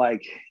 That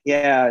like,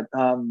 yeah,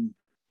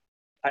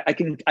 I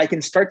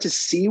can start to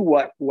see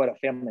what a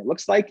family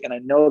looks like, and I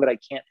know that I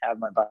can't have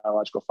my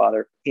biological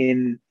father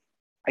in.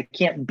 I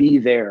can't be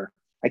there.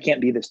 I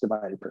can't be this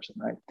divided person,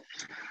 right?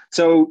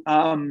 So,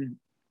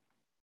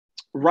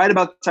 right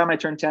about the time I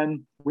turned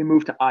 10, we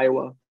moved to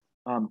Iowa.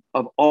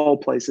 Of all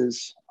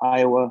places,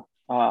 Iowa.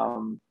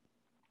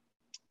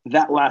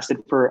 That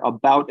lasted for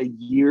about a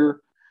year.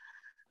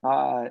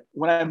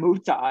 When I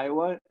moved to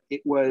Iowa,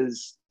 it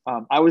was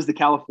I was the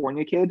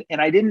California kid,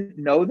 and I didn't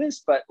know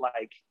this, but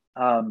like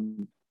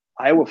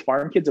Iowa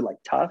farm kids are like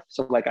tough.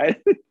 So like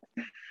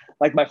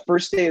like my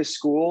first day of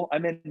school,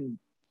 I'm in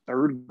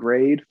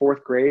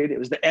fourth grade. It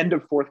was the end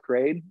of fourth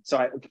grade. So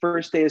the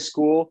first day of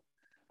school,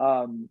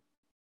 I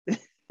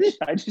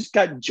just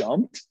got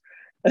jumped.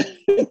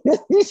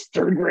 These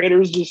third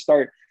graders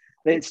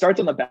it starts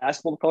on the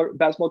basketball court.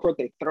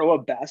 They throw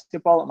a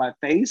basketball at my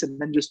face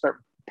and then just start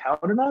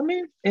pounding on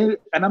me. And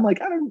I'm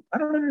like, I don't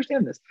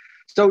understand this.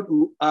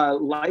 So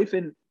life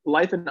in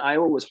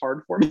Iowa was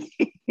hard for me.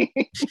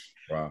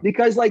 Wow.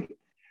 because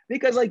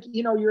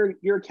you know,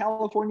 you're a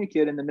California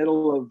kid in the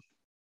middle of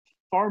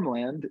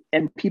farmland,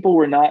 and people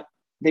weren't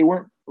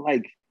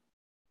like,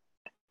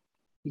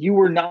 you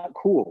were not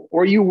cool,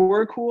 or you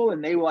were cool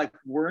and they like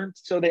weren't.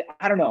 So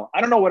I don't know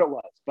what it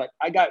was, but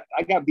I got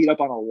beat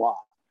up on a lot.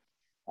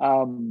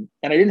 And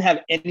I didn't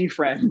have any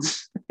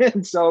friends.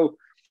 And so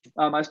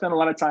I spent a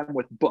lot of time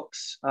with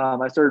books.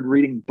 I started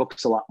reading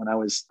books a lot when I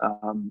was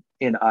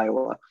in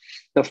Iowa.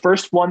 The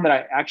first one that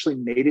I actually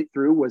made it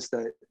through was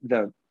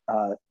the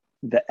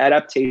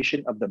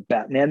adaptation of the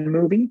Batman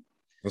movie.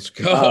 Let's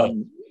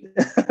go.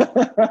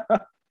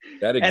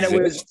 That exists. And it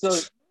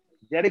was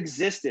that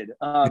existed.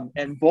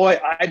 And boy,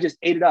 I just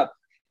ate it up.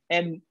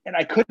 And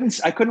I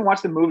couldn't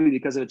watch the movie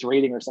because of its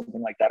rating or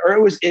something like that. Or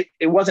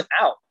it wasn't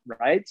out,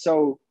 right?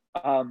 So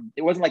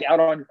it wasn't like out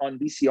on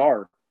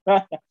VCR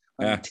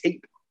on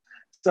tape.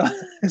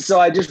 So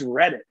I just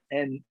read it,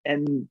 and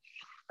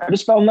I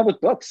just fell in love with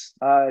books.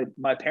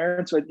 My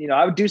parents would,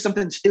 I would do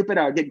something stupid.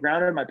 I would get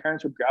grounded. My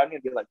parents would ground me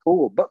and be like,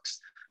 cool, books.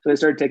 So they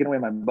started taking away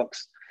my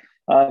books.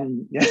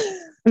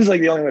 It was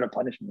like the only way to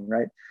punish me,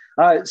 right?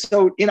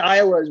 So in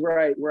Iowa is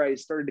where I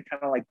started to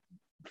kind of like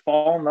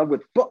fall in love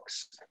with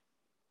books.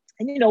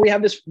 And, we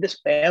have this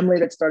family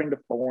that's starting to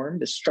form,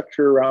 this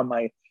structure around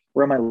my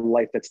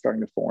life that's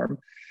starting to form.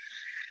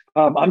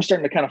 I'm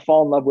starting to kind of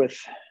fall in love with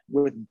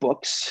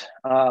books,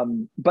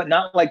 but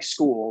not like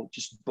school,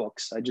 just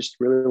books. I just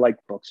really like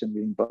books and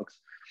reading books.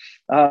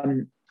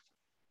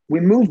 We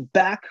moved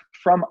back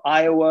from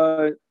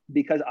Iowa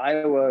because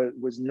Iowa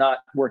was not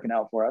working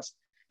out for us.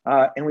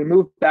 And we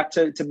moved back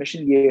to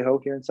Mission Viejo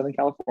here in Southern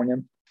California.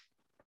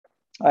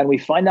 And we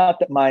find out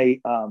that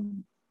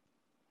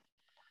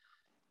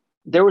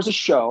there was a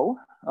show.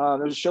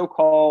 There's a show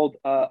called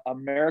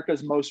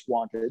America's Most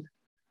Wanted.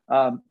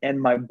 And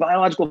my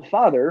biological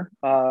father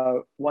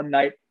one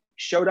night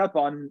showed up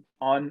on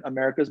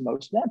America's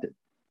Most Wanted.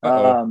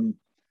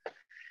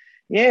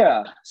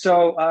 Yeah.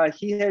 So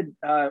he had,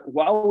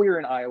 while we were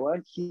in Iowa,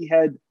 he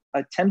had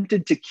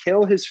attempted to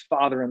kill his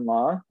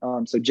father-in-law.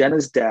 So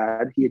Jenna's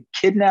dad. He had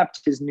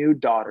kidnapped his new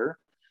daughter.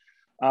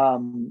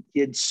 He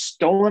had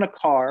stolen a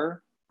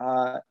car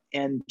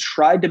and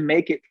tried to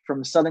make it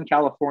from Southern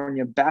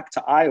California back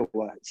to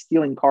Iowa,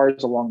 stealing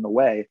cars along the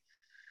way.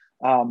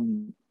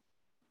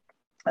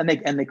 and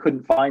they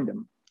couldn't find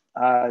him.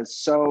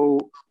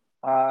 So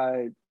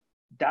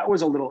that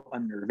was a little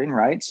unnerving,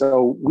 right?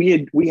 So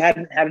we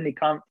hadn't had any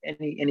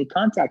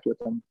contact with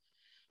him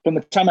from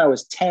the time I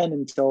was 10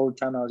 until the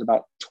time I was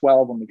about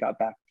 12 when we got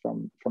back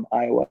from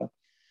Iowa.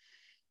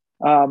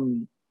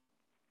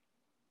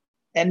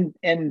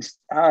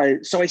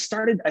 So I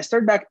started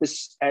back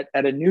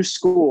at a new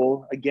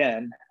school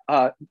again.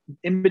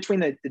 In between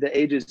the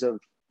ages of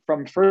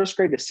from first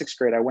grade to sixth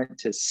grade, I went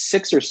to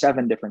 6 or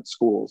 7 different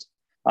schools.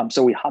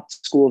 So we hopped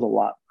schools a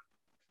lot.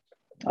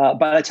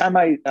 By the time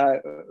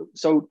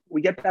so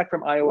we get back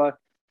from Iowa,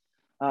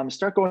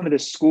 start going to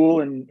this school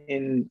in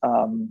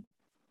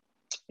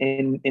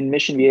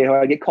Mission Viejo.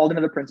 I get called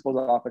into the principal's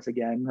office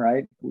again,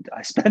 right?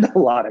 I spend a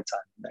lot of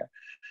time there.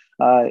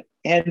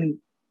 And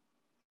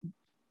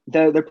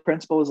the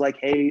principal was like,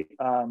 "Hey,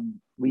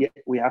 we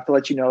have to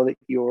let you know that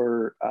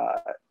your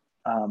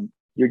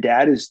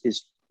dad is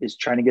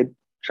trying to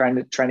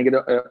get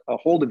a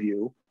hold of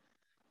you.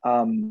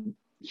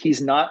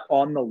 He's not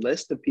on the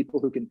list of people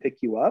who can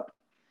pick you up,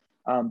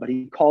 but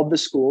he called the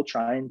school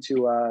trying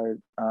to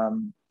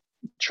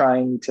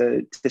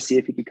see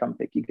if he could come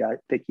pick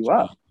you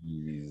up."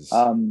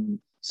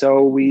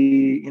 So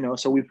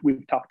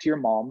we've talked to your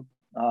mom.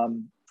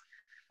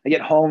 I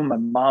get home, my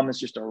mom is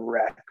just a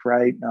wreck,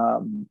 right?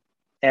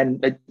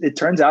 And it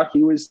turns out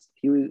he was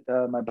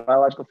my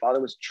biological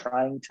father was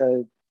trying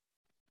to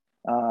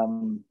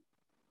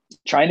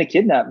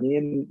kidnap me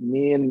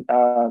and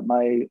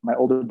my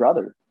older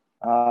brother.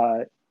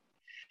 It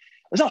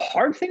was a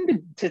hard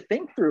thing to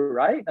think through,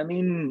 right? I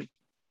mean,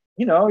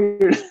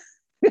 you're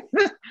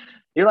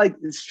you're like,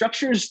 the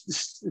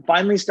structure's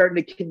finally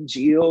starting to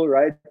congeal,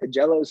 right? The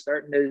jello is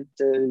starting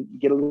to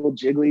get a little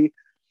jiggly.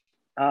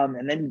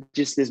 And then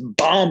just this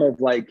bomb of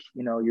like,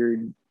 your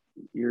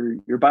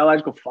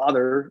biological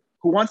father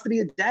who wants to be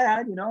a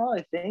dad,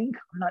 I think,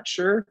 I'm not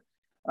sure.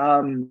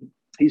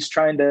 He's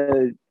trying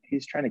to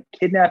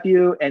kidnap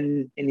you,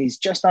 and he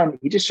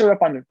just showed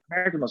up on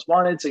American Most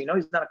Wanted. So, he's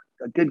not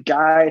a good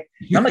guy.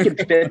 I'm like in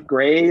 5th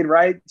grade,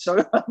 right?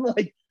 So I'm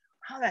like,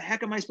 how the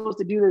heck am I supposed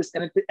to do this?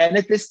 And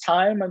at this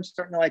time, I'm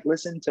starting to like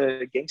listen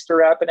to gangster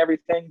rap and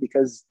everything,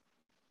 because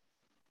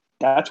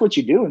that's what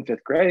you do in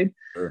 5th grade.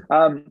 Sure.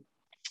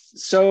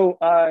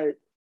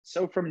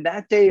 So from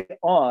that day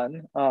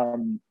on,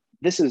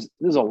 this is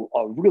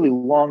a really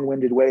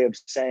long-winded way of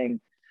saying,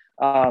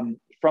 from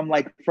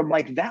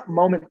that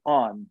moment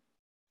on,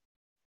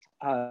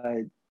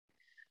 I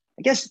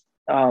guess,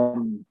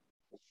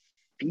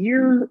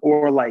 fear,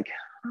 or like,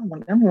 I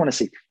don't want to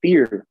say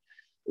fear,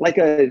 like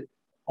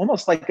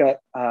almost like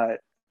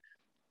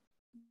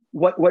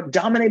what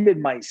dominated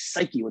my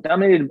psyche, what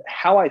dominated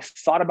how I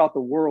thought about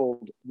the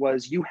world,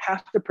 was you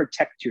have to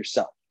protect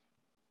yourself.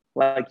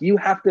 Like, you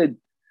have to,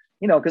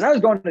 because I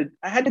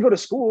had to go to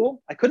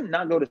school. I couldn't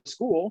not go to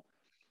school.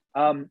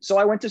 So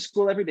I went to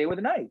school every day with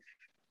a knife.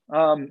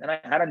 And I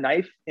had a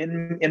knife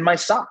in my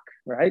sock,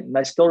 right? And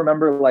I still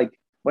remember like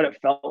what it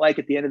felt like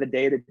at the end of the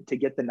day to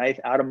get the knife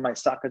out of my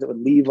sock, because it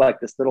would leave like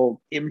this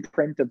little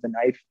imprint of the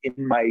knife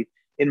in my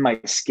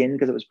skin,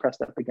 because it was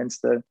pressed up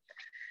against the,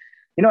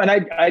 and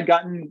I'd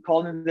gotten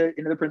called into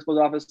the principal's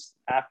office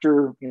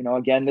after,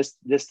 again,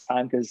 this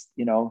time, because,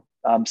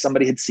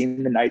 somebody had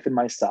seen the knife in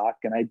my sock,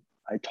 and I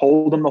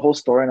told them the whole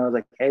story, and I was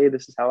like, "Hey,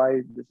 this is how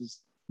I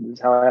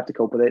have to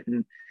cope with it."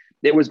 And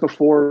it was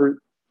before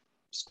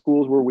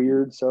schools were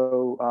weird.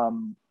 So,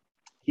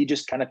 he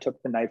just kind of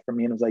took the knife from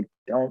me and was like,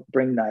 "Don't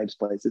bring knives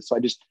places." So I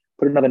just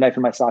put another knife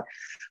in my sock.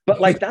 But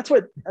like, that's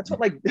what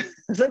like,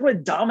 it's like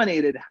what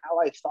dominated how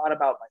I thought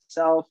about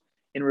myself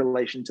in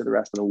relation to the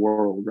rest of the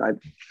world. Right.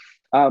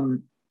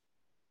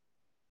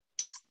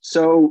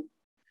 So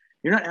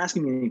you're not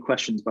asking me any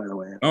questions, by the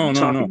way. I'm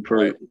talking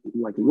for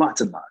like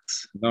lots and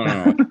lots.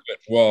 No.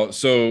 Well,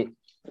 so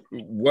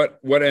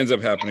what ends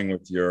up happening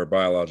with your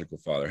biological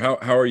father?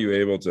 How are you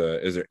able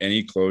to, is there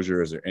any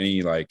closure? Is there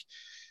any like,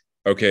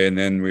 okay, and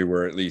then we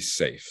were at least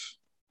safe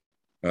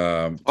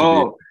to be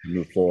able to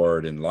move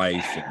forward in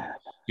life?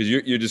 Because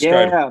you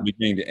described from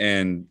beginning to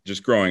end,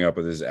 just growing up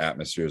with these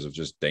atmospheres of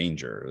just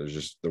danger. There's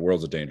just, the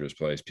world's a dangerous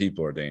place.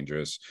 People are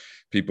dangerous.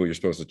 People you're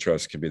supposed to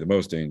trust can be the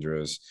most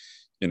dangerous.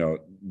 Are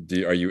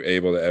you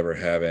able to ever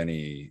have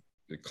any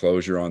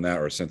closure on that,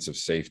 or a sense of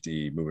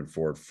safety moving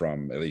forward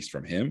from, at least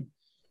from him?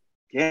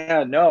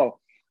 Yeah, no.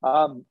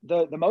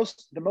 The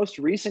most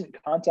recent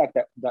contact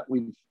that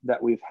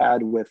we've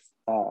had with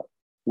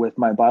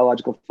my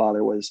biological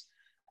father was,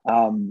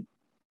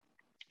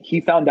 he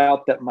found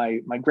out that my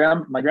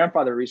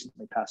grandfather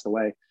recently passed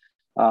away,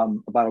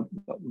 about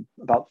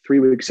 3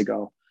 weeks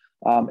ago,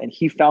 and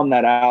he found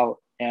that out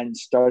and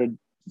started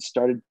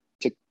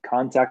to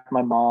contact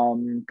my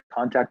mom,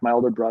 contact my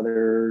older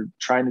brother,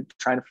 trying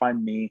to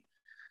find me.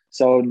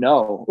 So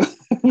no,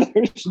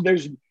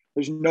 there's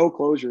no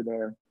closure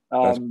there.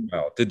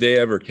 Did they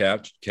ever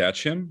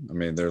catch him? I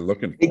mean, they're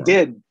looking for they him.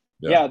 Did.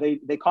 Yeah,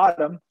 they caught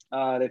him.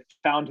 They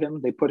found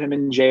him. They put him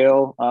in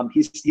jail.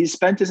 He's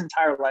spent his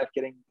entire life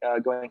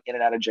going in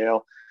and out of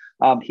jail.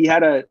 He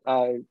had to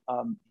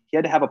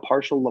have a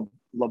partial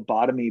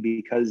lobotomy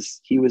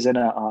because he was in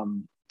a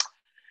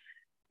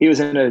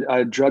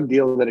drug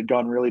deal that had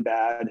gone really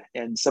bad,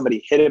 and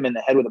somebody hit him in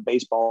the head with a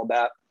baseball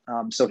bat.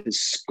 So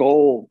his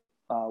skull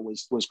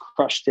was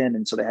crushed in,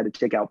 and so they had to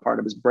take out part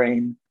of his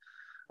brain.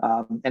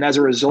 And as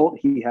a result,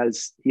 he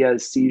has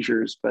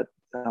seizures. But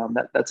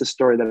that's a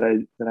story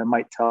that I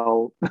might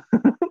tell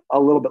a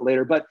little bit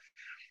later. But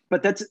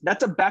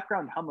that's a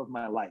background hum of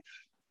my life.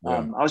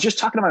 Yeah. I was just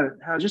talking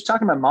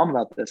to my mom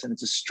about this, and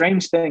it's a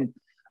strange thing.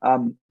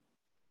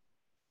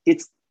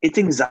 It's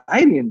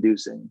anxiety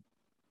inducing.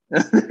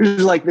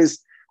 There's like this,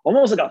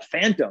 almost like a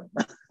phantom,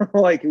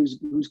 like who's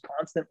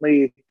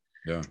constantly,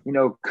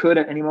 could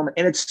at any moment.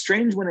 And it's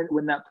strange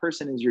when that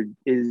person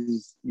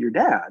is your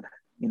dad.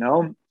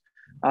 The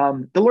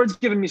Lord's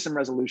given me some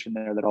resolution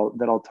there that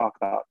I'll talk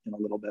about in a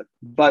little bit.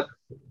 But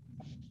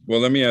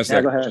well, let me ask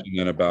that question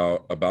then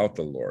about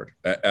the Lord.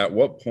 At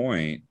what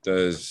point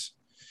does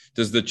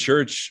the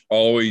church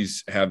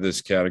always have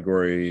this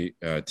category,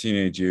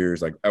 teenage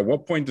years? Like, at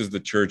what point does the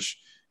church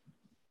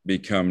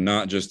become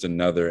not just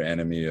another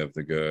enemy of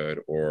the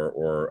good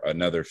or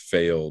another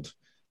failed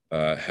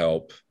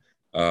help,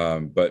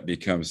 but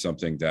become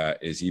something that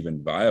is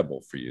even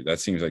viable for you? That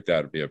seems like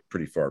that would be a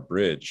pretty far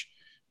bridge.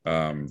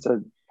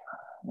 So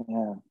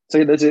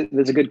that's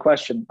a good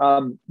question.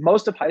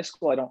 Most of high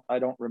school I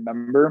don't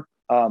remember,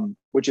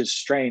 which is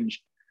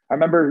strange. I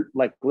remember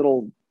like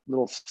little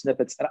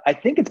snippets, and I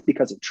think it's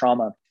because of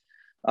trauma,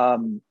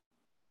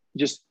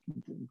 just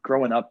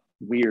growing up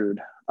weird.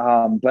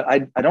 But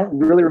I don't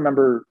really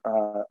remember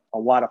a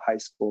lot of high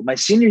school. My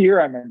senior year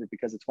I remember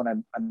because it's when I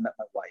met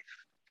my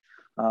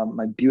wife,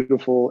 my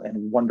beautiful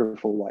and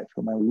wonderful wife,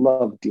 whom I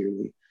love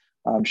dearly.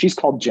 She's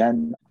called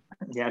Jen.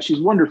 Yeah, she's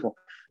wonderful.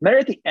 Met her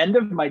at the end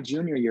of my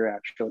junior year.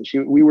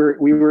 Actually, we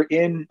were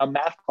in a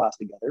math class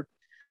together.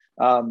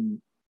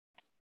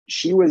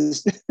 She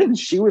was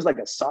she was like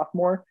a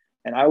sophomore,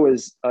 and I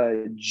was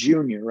a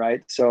junior,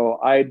 right? So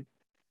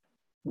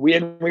we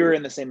were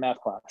in the same math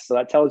class. So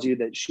that tells you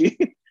that she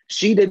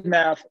did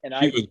math, and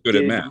she was good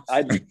at math.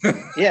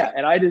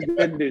 And I just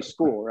didn't do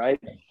school, right?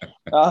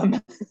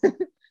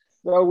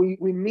 So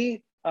we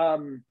meet,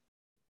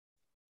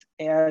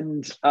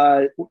 and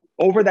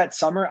over that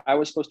summer, I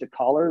was supposed to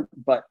call her,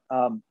 but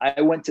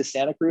I went to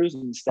Santa Cruz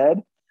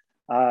instead.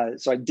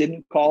 So I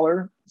didn't call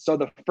her. So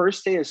the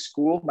first day of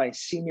school, my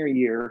senior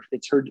year,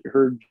 it's her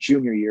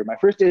junior year. My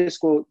first day of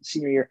school,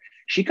 senior year,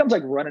 she comes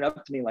like running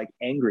up to me like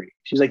angry.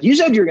 She's like, "You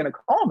said you were going to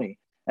call me."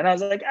 And I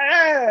was like,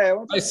 I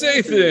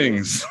say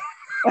things.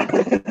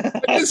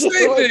 I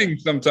say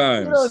things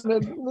sometimes.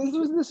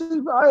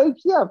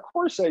 Yeah, of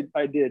course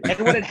I did. And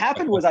what had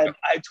happened was I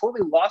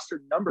totally lost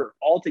her number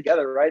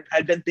altogether, right?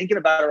 I'd been thinking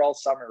about her all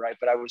summer, right?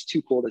 But I was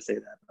too cool to say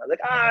that. I was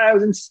like, I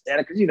was in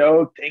Santa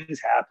because,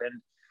 things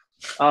happen.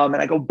 And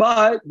I go,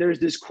 but there's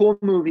this cool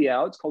movie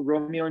out. It's called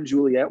Romeo and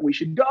Juliet. We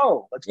should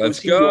go. Let's go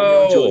see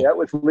Romeo and Juliet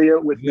with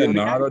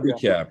Leonardo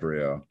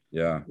DiCaprio.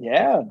 Yeah.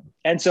 Yeah.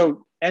 And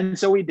so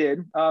we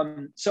did.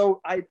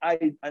 So I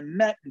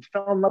met and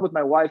fell in love with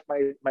my wife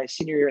my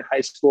senior year in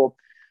high school.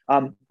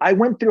 I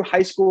went through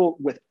high school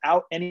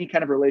without any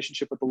kind of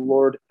relationship with the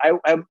Lord. I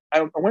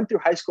went through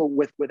high school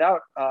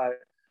without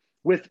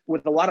with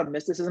a lot of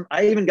mysticism.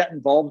 I even got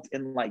involved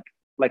in like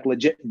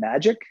legit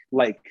magic,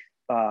 like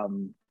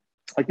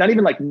not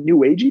even like new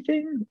agey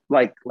thing,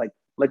 like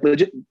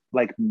legit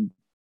like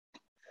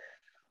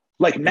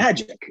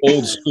magic,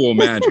 old school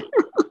magic.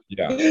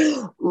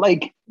 Yeah,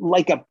 like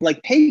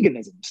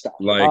paganism stuff,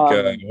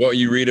 like what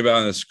you read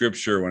about in the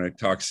scripture when it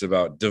talks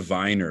about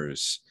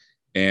diviners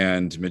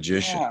and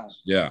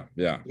magicians. Yeah.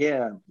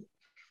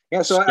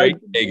 So straight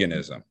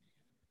paganism,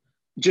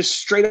 just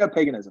straight up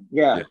paganism.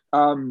 Yeah.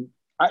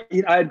 I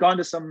had gone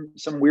to some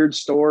weird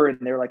store, and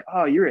they were like,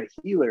 "Oh, you're a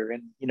healer,"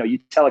 and you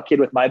tell a kid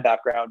with my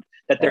background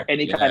that they're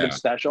any kind of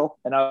special,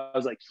 and I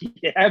was like,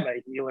 "Yeah, I'm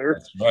a healer."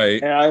 That's right.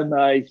 And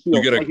I heal.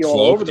 You get a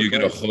cloak. Do you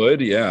get a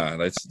hood? Yeah,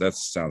 that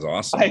sounds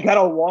awesome. I got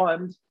a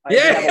wand.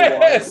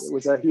 Yes, it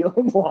was a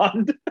healing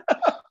wand.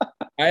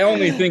 I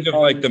only think of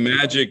like the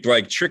magic,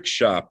 like trick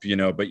shop,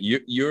 but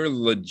you're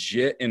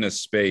legit in a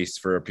space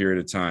for a period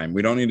of time.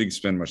 We don't need to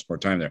spend much more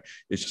time there.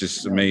 It's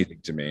just amazing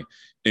to me,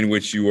 in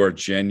which you are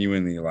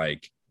genuinely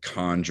like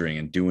conjuring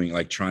and doing,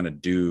 like trying to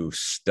do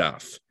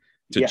stuff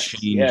to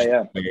change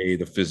the way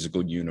the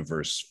physical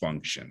universe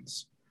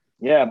functions.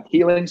 Yeah,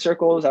 healing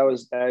circles.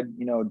 I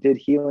did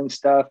healing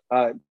stuff,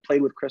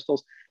 played with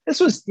crystals. This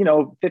was,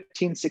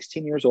 15,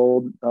 16 years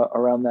old,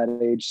 around that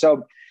age.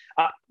 So,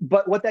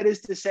 but what that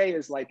is to say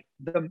is like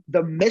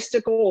the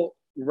mystical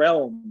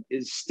realm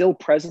is still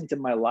present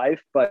in my life,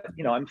 but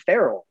I'm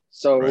feral.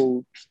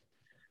 So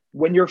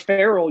when you're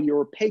feral,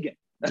 you're pagan.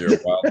 You're a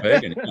wild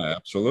pagan. Yeah,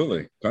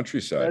 absolutely.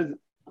 Countryside.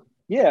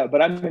 Yeah,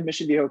 but I'm in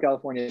Mission Viejo,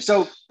 California.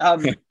 So,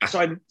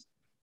 so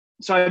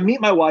I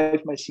meet my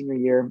wife my senior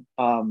year.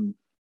 Or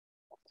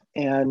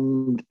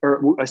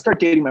I start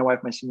dating my wife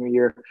my senior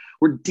year.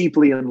 We're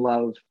deeply in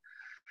love.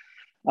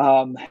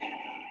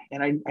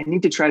 And I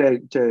need to try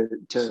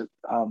to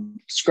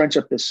scrunch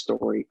up this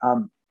story.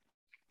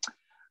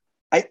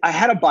 I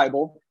had a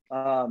Bible,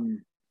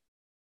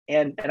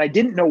 and I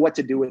didn't know what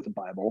to do with the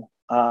Bible.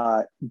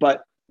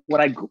 But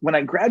when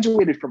I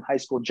graduated from high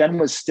school, Jen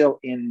was still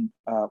in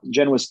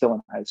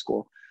high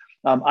school.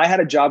 I had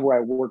a job where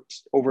I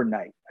worked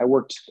overnight. I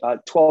worked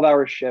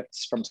 12-hour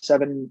shifts from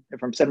 7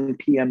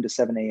 p.m. to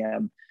 7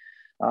 a.m.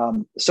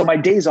 So my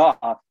days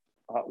off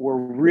were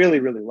really,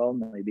 really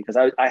lonely because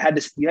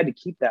you had to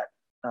keep that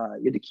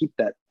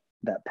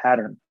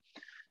pattern.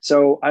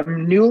 So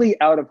I'm newly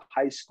out of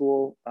high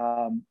school.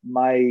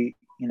 My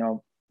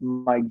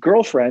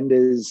girlfriend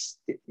is,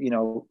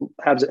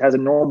 has a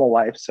normal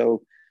life.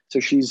 So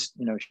she's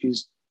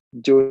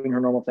doing her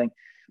normal thing.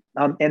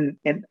 And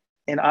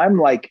I'm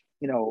like,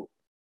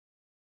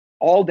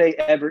 all day,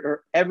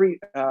 every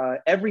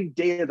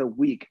day of the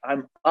week,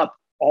 I'm up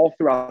all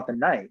throughout the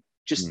night,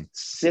 just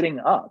sitting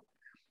up.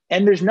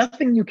 And there's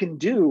nothing you can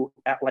do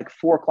at like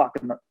 4 o'clock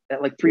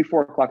at like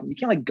 3-4 o'clock. You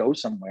can't like go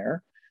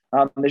somewhere.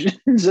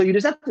 So you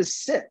just have to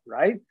sit,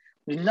 right?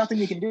 There's nothing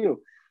you can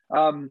do.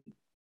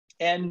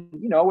 And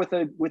with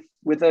a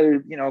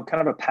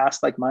kind of a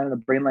past like mine and a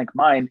brain like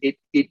mine,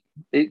 it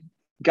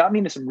got me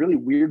into some really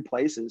weird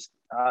places.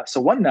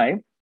 So one night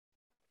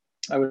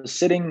I was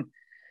sitting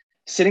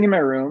in my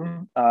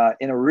room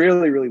in a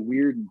really, really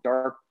weird and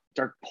dark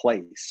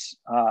place,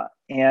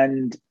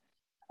 and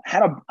I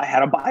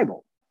had a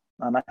Bible.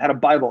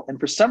 And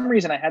for some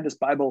reason I had this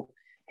Bible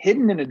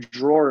hidden in a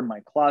drawer in my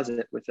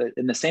closet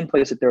in the same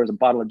place that there was a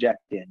bottle of Jack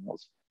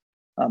Daniels.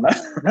 I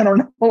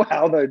don't know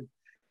how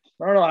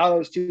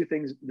those two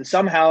things,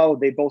 somehow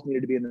they both needed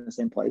to be in the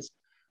same place.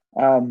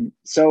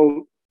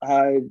 So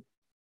I'm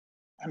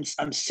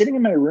sitting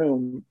in my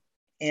room,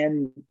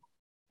 and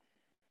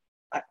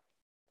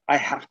I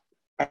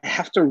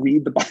have to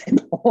read the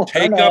Bible.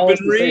 Take up and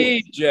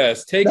read,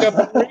 Jess. Take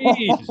up and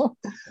read.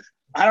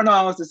 I don't know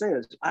how else to say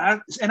this.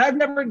 And I've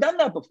never done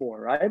that before,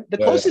 right? The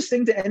closest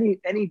thing to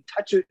any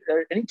touch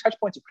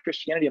points of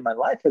Christianity in my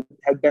life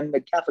have been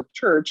the Catholic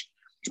Church,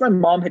 which my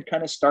mom had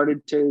kind of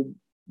started to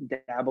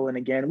dabble in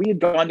again. We had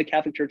gone to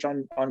Catholic Church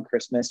on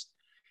Christmas,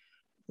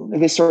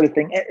 this sort of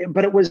thing.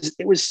 But it was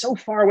so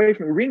far away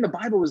from me. Reading the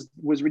Bible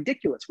was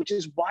ridiculous, which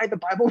is why the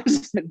Bible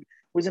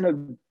was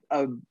in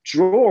a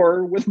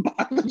drawer with a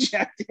bottle of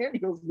Jack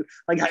Daniels,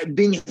 like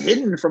being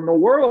hidden from the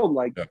world.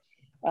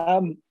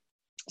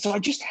 So I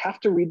just have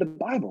to read the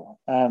Bible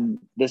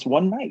this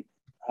one night.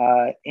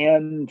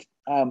 And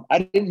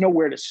I didn't know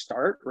where to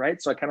start,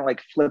 right? So I kind of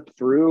like flipped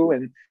through,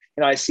 and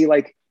I see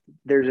like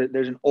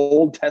there's an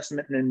Old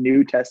Testament and a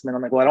New Testament.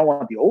 I'm like, well, I don't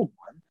want the old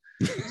one.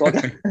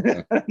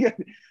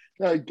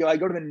 So I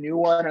go to the new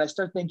one, and I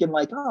start thinking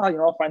like,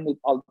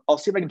 I'll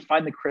see if I can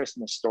find the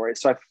Christmas story.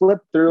 So I flip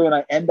through, and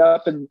I end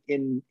up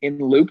in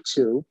Luke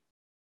 2.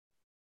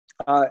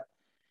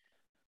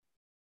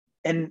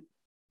 And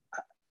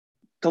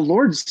the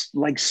Lord's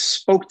like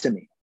spoke to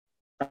me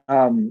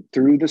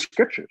through the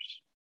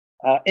scriptures,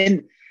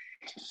 and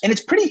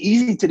it's pretty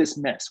easy to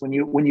dismiss when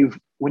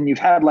you've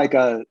had like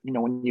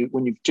when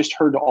you've just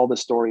heard all the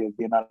story of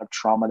the amount of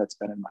trauma that's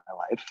been in my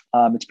life.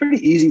 It's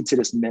pretty easy to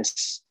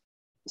dismiss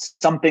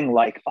something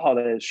like, oh,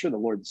 that is sure the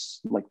Lord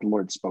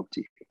spoke to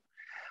you,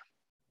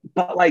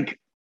 but like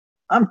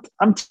I'm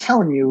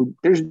telling you,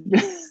 there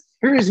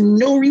is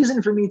no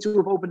reason for me to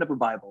have opened up a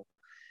Bible.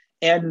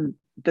 And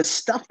the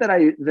stuff that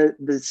I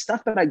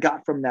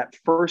got from that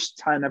first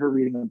time ever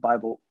reading the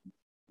Bible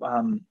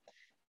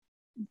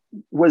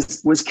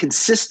was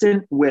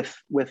consistent with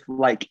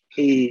like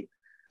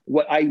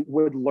what I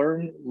would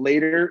learn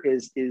later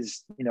is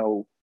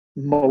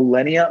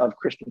millennia of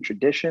Christian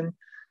tradition,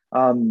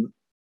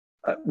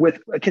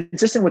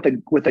 consistent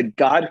with a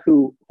God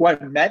who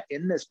I've met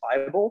in this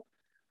Bible,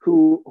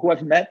 who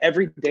I've met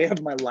every day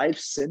of my life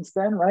since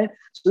then, right?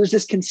 So there's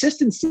this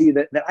consistency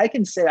that I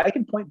can say, I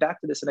can point back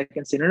to this and I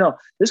can say, no,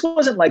 this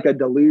wasn't like a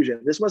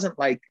delusion. This wasn't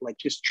like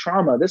just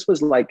trauma. This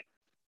was like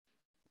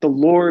the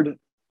Lord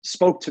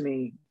spoke to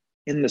me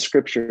in the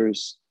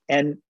scriptures,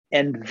 and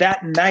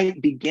that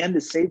night began to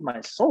save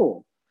my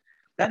soul.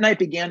 That night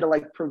began to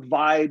like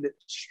provide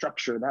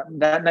structure.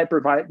 That night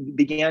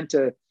began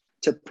to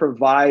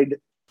provide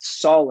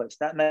solace.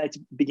 That night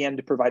began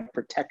to provide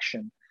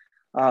protection.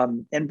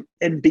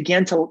 And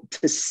began to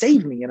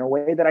save me in a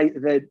way that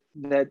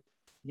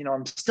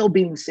I'm still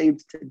being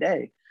saved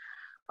today.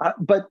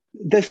 But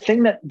the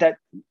thing that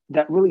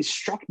really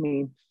struck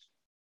me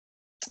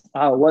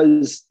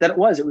was that it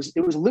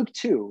was Luke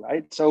 2,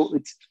 right? So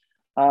it's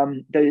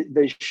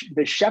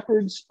the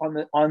shepherds on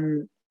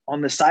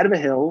the side of a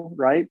hill,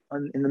 right,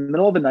 in the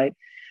middle of the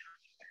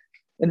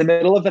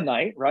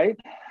night, right?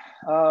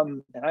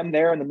 And I'm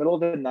there in the middle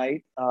of the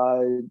night,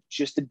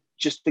 just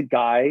a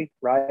guy,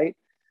 right?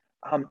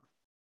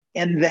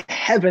 And the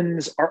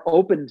heavens are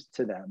opened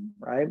to them,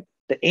 right?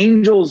 The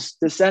angels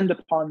descend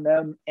upon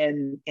them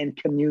and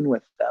commune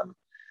with them.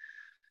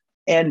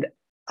 And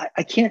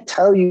I can't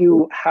tell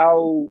you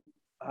how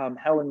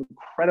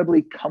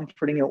incredibly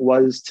comforting it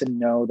was to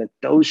know that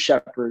those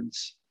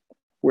shepherds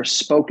were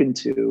spoken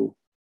to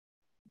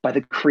by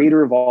the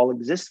creator of all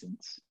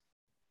existence.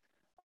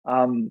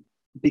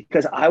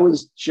 Because I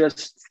was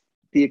just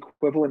the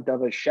equivalent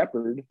of a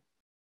shepherd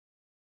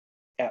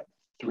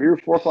 3 or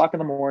 4 o'clock in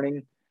the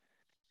morning,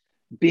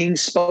 being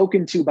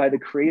spoken to by the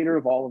creator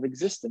of all of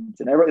existence,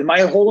 and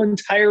my whole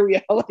entire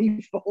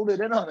reality folded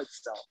in on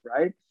itself,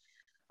 right?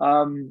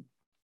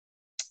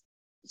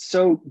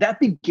 So that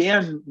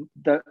began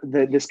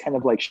this kind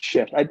of like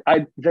shift.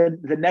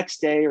 The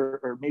next day,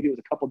 or maybe it was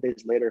a couple of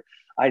days later,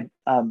 I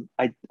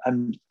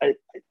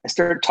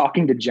started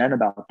talking to Jen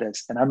about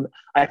this, and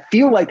I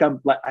felt like I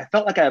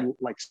had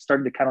like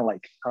started to kind of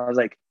like, I was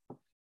like,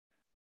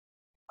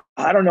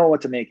 I don't know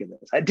what to make of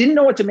this. I didn't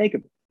know what to make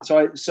of it.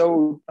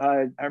 So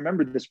I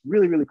remember this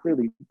really, really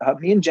clearly.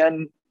 Me and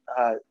Jen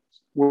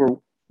we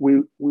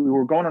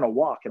were going on a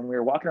walk, and we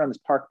were walking around this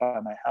park by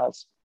my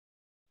house.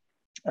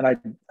 And I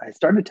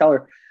started to tell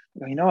her,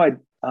 I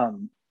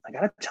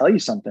got to tell you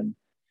something.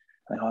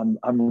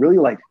 I'm really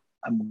like,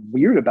 I'm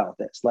weird about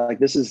this. Like,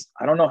 this is,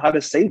 I don't know how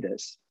to say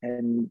this.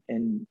 And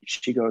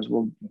she goes,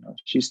 well,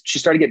 she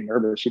started getting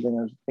nervous. She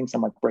thinks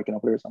I'm like breaking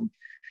up with her or something.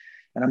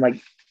 And I'm like,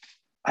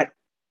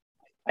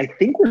 I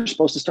think we're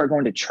supposed to start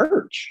going to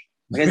church.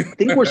 Like, I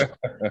think we're,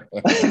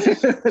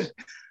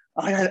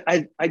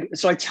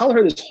 so I tell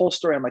her this whole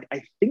story. I'm like,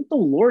 I think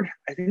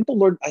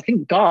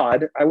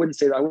God, I wouldn't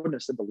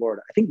have said the Lord.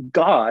 I think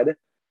God,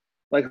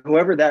 like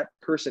whoever that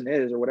person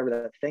is or whatever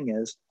that thing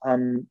is,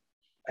 I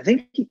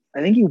think he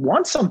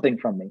wants something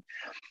from me.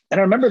 And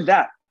I remember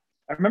that.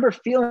 I remember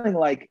feeling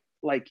like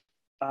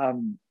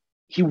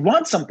he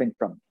wants something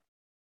from me.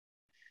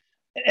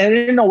 And I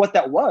didn't know what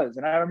that was.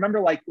 And I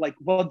remember like,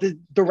 well,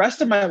 the rest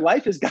of my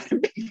life has got to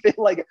be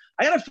like,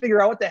 I got to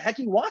figure out what the heck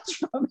he wants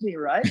from me.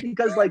 Right.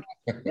 Because like,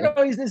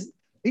 he's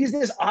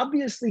this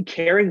obviously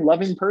caring,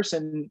 loving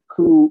person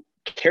who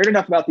cared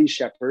enough about these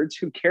shepherds,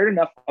 who cared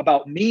enough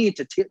about me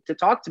to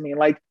talk to me. And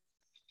like,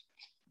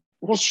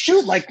 well,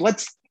 shoot, like,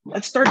 let's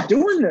start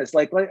doing this.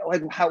 Like what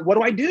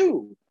do I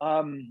do?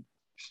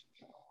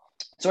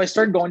 So we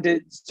started going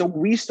to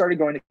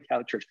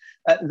Catholic church.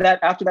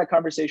 After that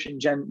conversation,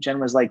 Jen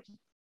was like,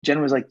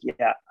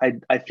 yeah,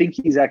 I think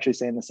he's actually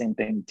saying the same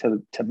thing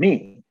to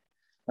me,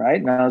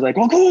 right? And I was like,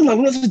 oh, cool,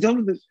 let's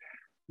do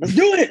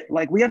it.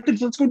 Like,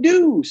 let's go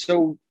do.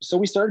 So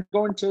we started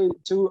going to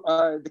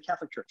the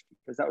Catholic church,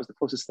 because that was the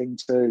closest thing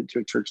to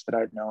a church that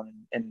I'd known,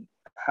 and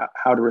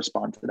how to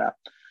respond to that.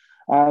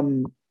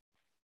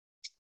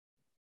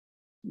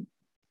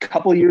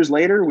 Couple of years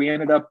later, we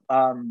ended up,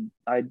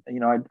 I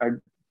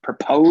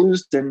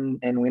proposed, and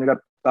we ended up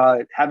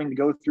having to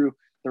go through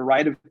the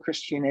rite of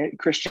Christian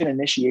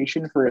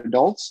initiation for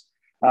adults.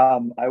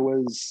 I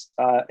was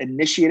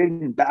initiated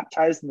and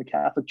baptized in the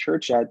Catholic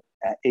Church at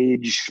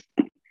age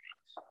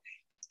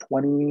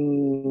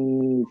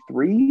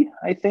 23,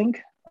 I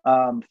think.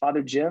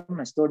 Father Jim,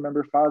 I still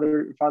remember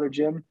Father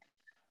Jim,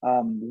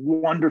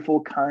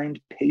 wonderful, kind,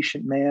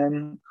 patient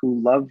man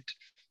who loved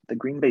the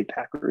Green Bay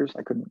Packers.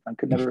 I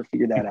could never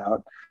figure that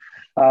out.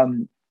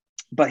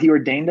 But he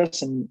ordained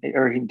us,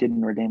 or he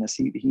didn't ordain us.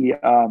 He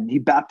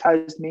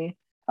baptized me,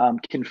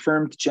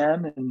 confirmed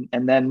Jen,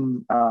 and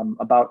then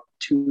about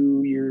a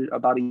year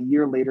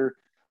later,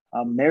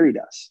 married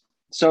us.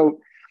 So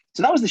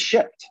that was the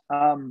shift.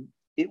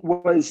 It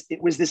was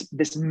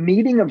this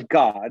meeting of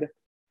God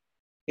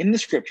in the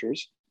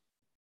scriptures,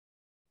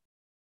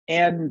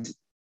 and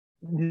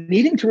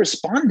needing to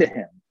respond to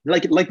him,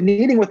 like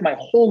needing with my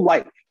whole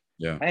life.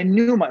 Yeah, I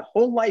knew my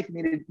whole life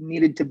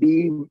needed to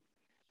be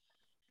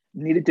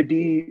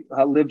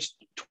lived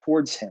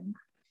towards him.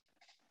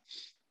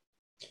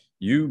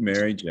 you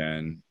married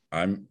Jen.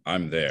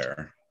 I'm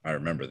there. I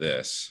remember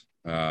this.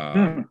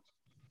 I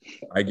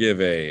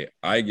give a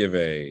I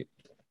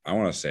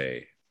want to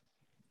say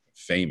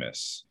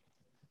famous,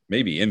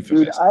 maybe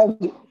infamous.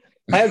 Dude,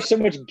 I have so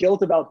much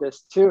guilt about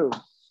this too.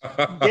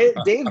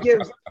 Dave gave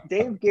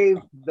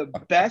the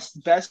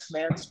best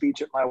man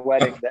speech at my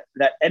wedding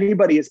that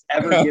anybody has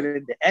ever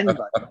given to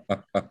anybody.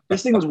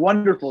 This thing was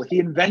wonderful. He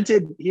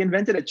invented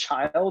a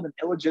child, an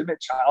illegitimate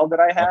child that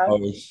I had. Oh,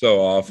 it was so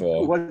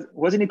awful.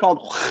 Wasn't he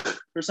called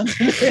or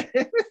something?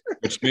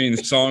 Which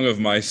means "Song of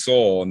My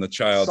Soul," and the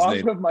child's Song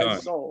name. of My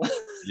Soul.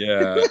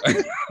 Yeah.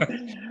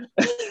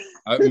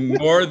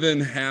 More than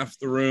half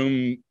the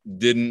room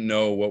didn't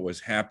know what was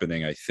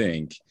happening, I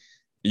think.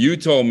 You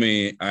told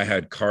me I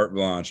had carte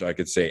blanche. I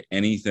could say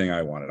anything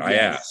I wanted. Yes. I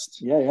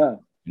asked. Yeah.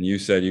 And you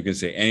said you can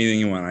say anything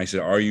you want. I said,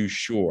 are you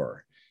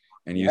sure?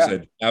 And you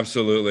said,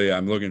 absolutely.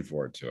 I'm looking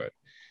forward to it.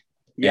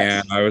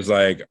 Yes. And I was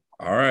like,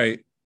 all right.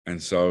 And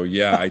so,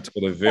 I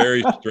told a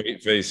very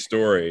straight-faced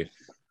story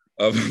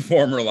of a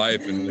former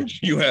life in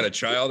which you had a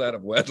child out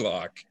of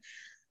wedlock.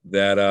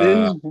 That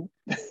it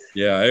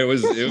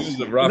was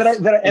a rough.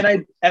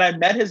 And I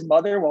met his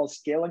mother while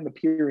scaling the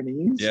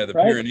Pyrenees. Yeah, the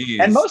Pyrenees.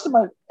 And most of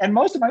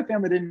my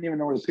family didn't even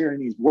know where the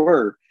Pyrenees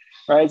were.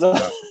 Right. So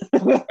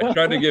I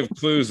tried to give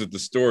clues that the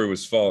story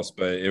was false,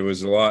 but it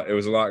was a lot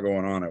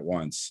going on at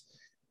once.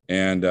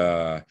 And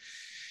and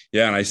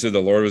I said the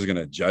Lord was going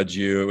to judge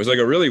you. It was like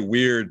a really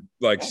weird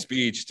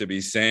speech to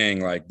be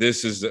saying, like,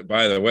 this is,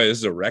 by the way, this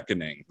is a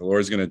reckoning. The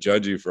Lord's going to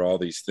judge you for all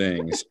these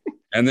things.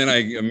 And then I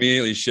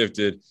immediately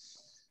shifted.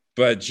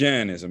 but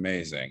Jen is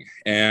amazing.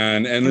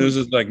 And there's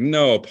just like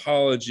no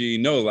apology,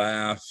 no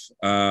laugh.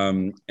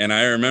 And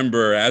I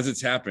remember as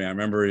it's happening, I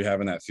remember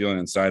having that feeling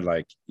inside,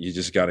 like you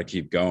just got to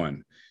keep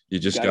going. You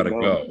just got to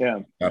go. Yeah.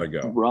 Got to go.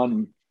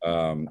 Run.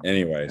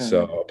 Anyway,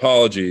 so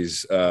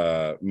apologies,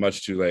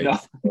 much too late. No.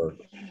 For,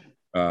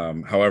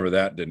 however,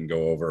 that didn't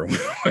go over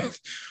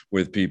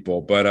with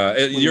people,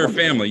 but your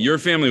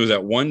family was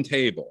at one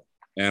table.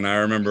 And I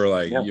remember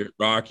like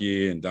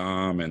Rocky and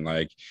Dom and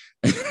like,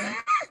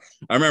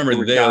 I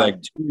remember they like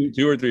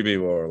two or three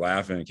people were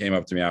laughing and came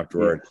up to me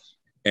afterward.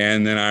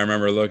 And then I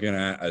remember looking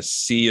at a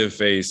sea of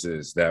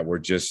faces that were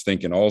just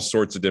thinking all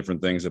sorts of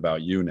different things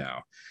about you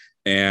now.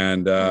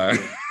 And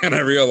and I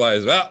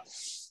realized, well,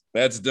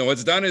 that's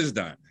what's done is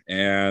done.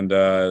 And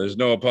there's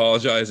no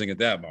apologizing at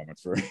that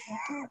moment for.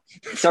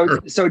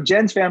 So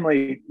Jen's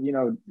family, you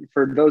know,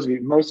 for those of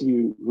you, most of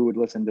you who would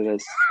listen to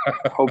this,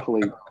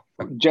 hopefully,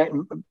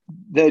 Jen,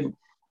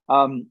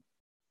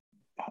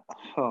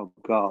 oh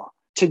God,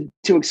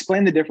 to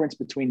explain the difference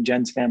between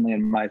Jen's family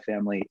and my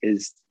family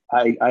is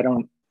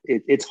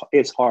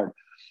it's hard.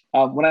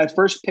 When I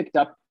first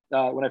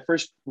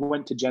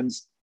went to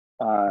Jen's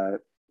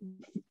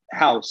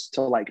house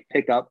to like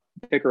pick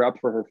her up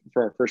for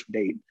her first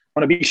date. I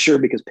want to be sure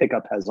because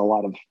pickup has a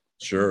lot of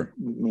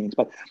meanings.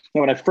 But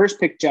when I first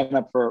picked Jen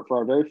up for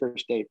our very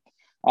first date,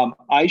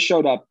 I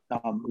showed up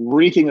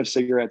reeking of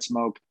cigarette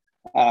smoke,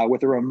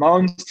 with a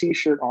Ramones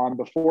t-shirt on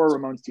before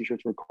Ramones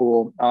t-shirts were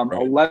cool, a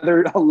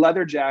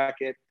leather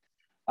jacket,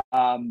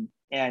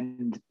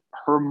 and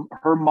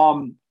her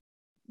mom,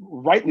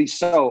 rightly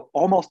so,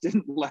 almost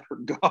didn't let her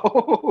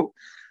go.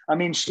 I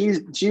mean,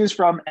 she's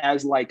from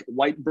as like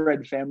white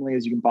bread family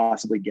as you can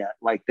possibly get.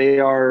 Like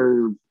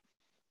our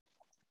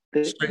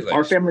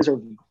families are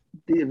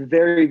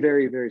very,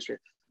 very, very straight.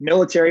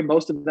 Military,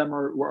 most of them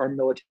are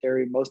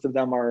military. Most of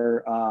them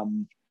are,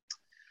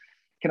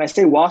 can I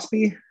say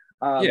waspy?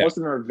 Most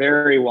of them are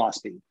very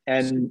waspy,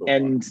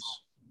 and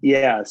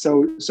yeah.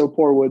 So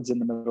poor Wood's in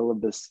the middle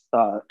of this.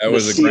 It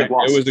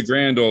was a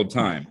grand old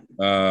time.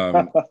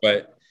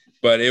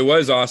 But it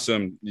was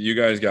awesome. You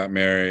guys got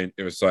married.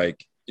 It was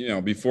like, you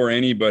know, before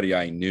anybody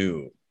I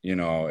knew, you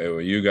know,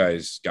 you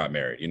guys got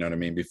married. You know what I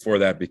mean? Before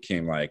that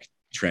became like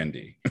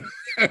trendy.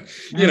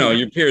 You know,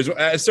 your peers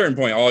at a certain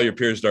point, all your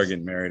peers start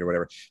getting married or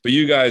whatever. But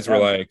you guys were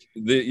like,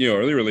 they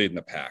were leading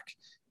the pack.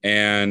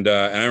 And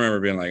I remember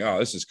being like, oh,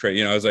 this is crazy.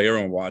 You know, it was like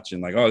everyone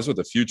watching, like, oh, this is what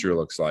the future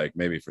looks like,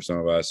 maybe for some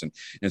of us.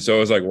 And so it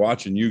was like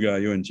watching you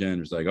and Jen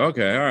was like,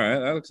 okay, all right,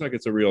 that looks like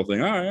it's a real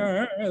thing. All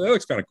right, that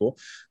looks kind of cool.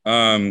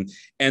 And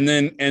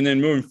then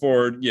moving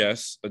forward,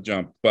 yes, a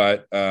jump.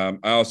 But I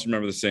also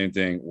remember the same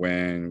thing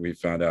when we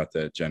found out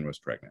that Jen was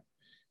pregnant.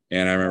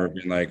 And I remember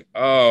being like,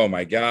 oh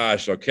my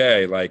gosh,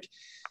 okay, like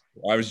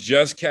I was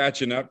just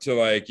catching up to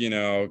like, you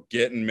know,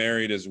 getting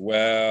married as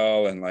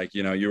well. And like,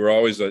 you know, you were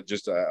always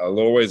just a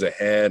little ways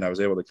ahead. And I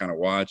was able to kind of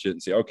watch it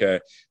and say, okay,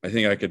 I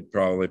think I could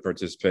probably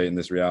participate in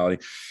this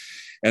reality.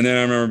 And then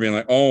I remember being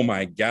like, oh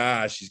my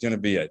gosh, he's going to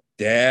be a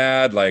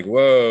dad. Like,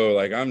 whoa,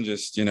 like I'm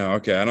just, you know,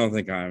 okay, I don't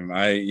think I'm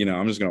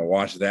just going to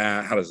watch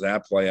that. How does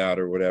that play out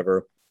or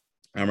whatever?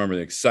 I remember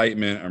the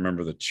excitement. I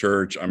remember the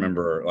church. I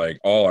remember like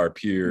all our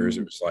peers.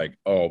 It was like,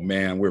 oh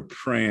man, we're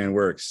praying.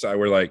 We're excited.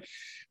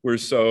 We're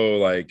so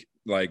like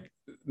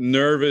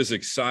nervous,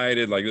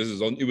 excited. Like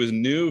it was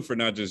new for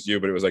not just you,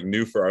 but it was like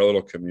new for our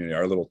little community,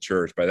 our little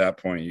church. By that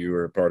point, you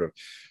were a part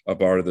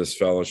of this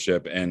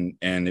fellowship. And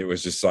it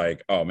was just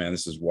like, oh man,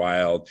 this is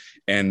wild.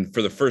 And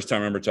for the first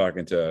time, I remember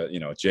talking to, you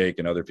know, Jake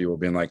and other people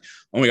being like,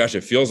 oh my gosh,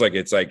 it feels like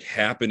it's like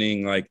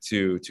happening like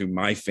to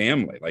my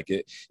family. Like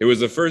it was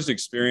the first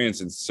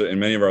experience in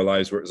many of our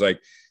lives where it was like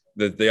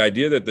the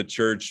idea that the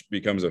church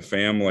becomes a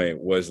family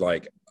was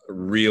like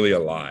really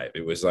alive.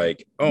 It was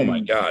like, oh my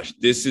gosh,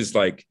 this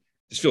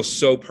feels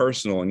so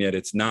personal, and yet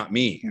it's not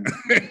me.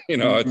 You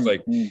know, it's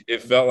like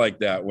it felt like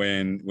that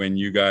when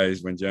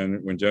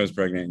Jen was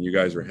pregnant and you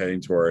guys were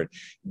heading toward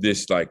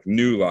this like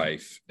new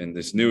life and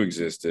this new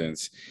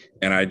existence.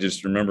 And I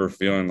just remember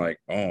feeling like,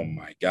 oh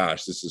my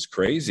gosh, this is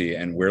crazy.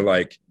 And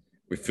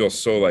we feel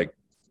so like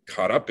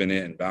caught up in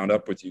it and bound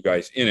up with you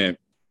guys in it.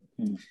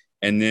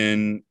 And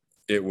then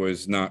it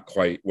was not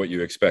quite what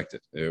you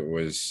expected. It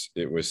was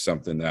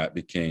something that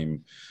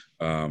became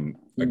a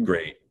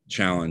great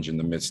challenge in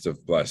the midst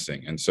of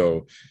blessing. And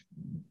so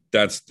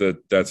that's the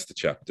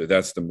chapter.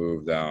 That's the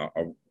move. Now,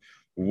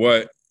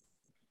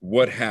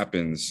 what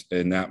happens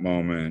in that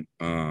moment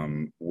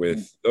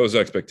with those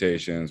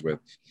expectations, with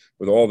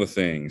all the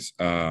things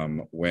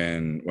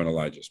when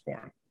Elijah's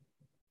born?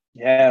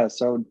 Yeah.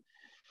 So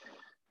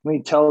let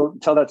me tell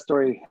that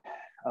story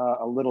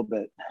a little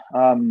bit.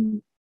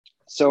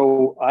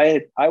 So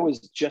I was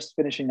just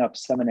finishing up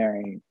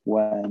seminary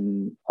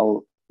when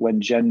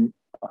Jen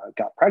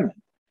got pregnant.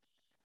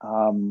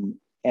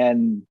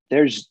 And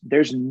there's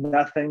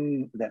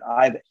nothing that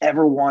I've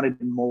ever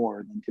wanted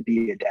more than to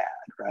be a dad,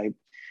 right?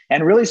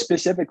 And really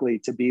specifically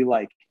to be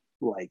like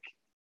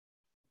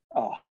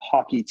a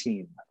hockey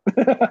team.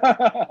 Like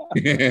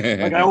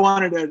I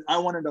wanted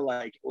to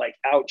like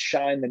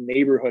outshine the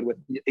neighborhood, with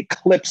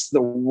eclipse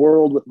the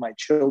world with my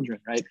children,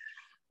 right?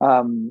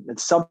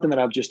 It's something that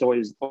I've just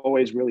always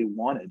really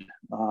wanted.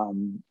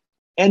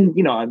 And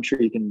I'm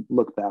sure you can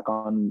look back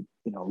on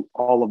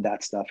all of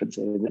that stuff and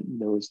say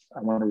that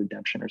I want a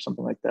redemption or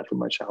something like that from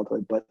my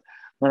childhood, but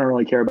I don't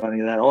really care about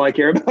any of that. All I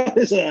care about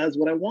is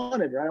what I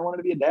wanted, right? I wanted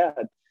to be a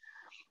dad.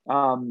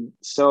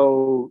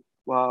 So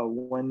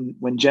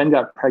when Jen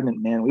got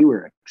pregnant, man, we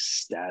were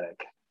ecstatic.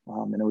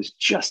 And it was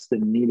just the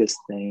neatest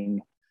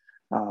thing.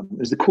 It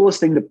was the coolest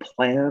thing to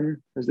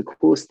plan. It was the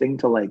coolest thing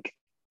to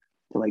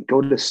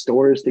go to the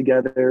stores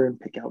together and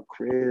pick out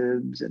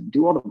cribs and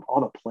do all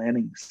the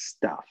planning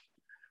stuff.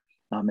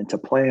 And to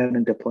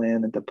plan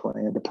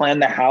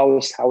the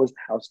house. How is the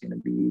house going to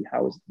be?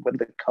 What are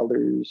the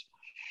colors?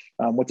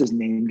 What's his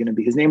name going to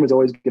be? His name was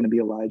always going to be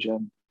Elijah.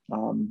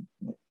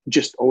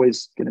 Just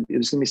always going to be. It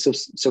was going to be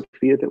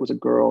Sophia if it was a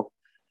girl,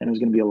 and it was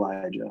going to be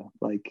Elijah.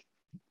 Like,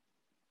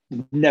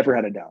 never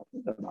had a doubt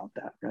about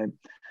that, right?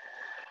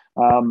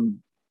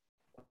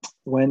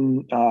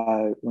 When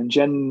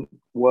Jen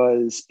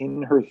was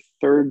in her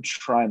third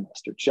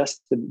trimester,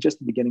 just the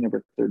beginning of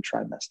her third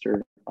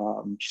trimester,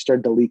 she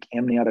started to leak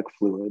amniotic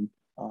fluid,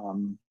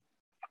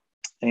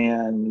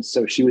 and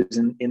so she was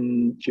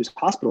she was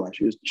hospitalized.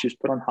 She was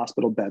put on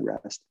hospital bed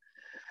rest,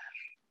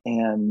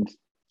 and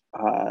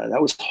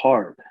that was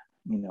hard.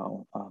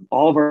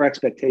 All of our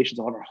expectations,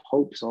 all of our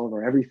hopes, all of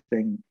our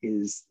everything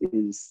is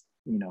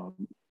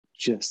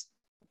just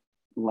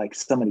like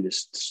somebody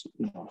just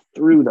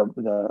threw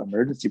the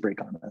emergency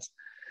brake on us.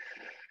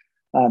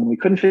 We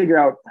couldn't figure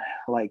out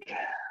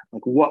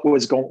what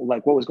was going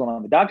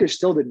on. The doctors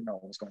still didn't know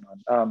what was going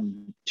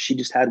on. She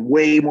just had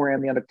way more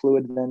amniotic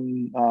fluid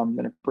than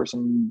a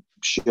person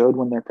should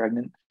when they're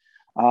pregnant.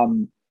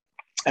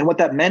 And what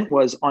that meant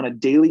was, on a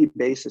daily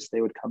basis,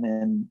 they would come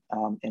in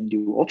and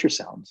do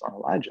ultrasounds on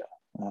Elijah.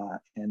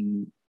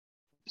 And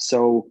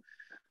so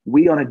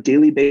we, on a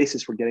daily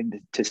basis, were getting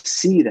to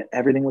see that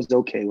everything was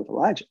okay with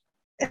Elijah.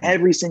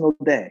 Every single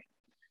day,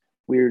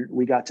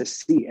 we got to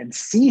see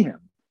him,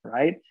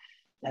 right?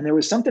 And there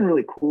was something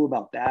really cool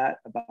about that,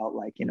 about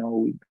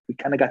we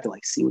kind of got to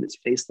see what his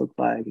face looked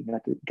like. We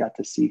got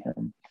to see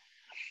him.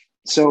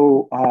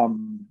 So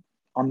on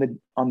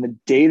the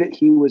day that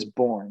he was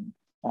born,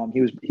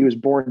 he was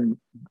born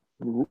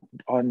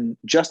on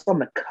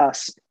the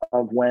cusp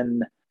of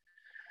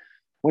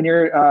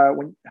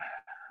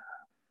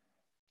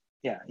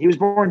he was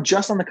born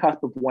just on the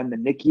cusp of when the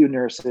NICU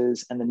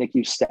nurses and the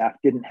NICU staff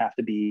didn't have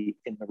to be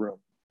in the room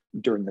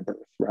during the birth,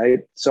 right?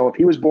 So if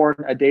he was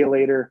born a day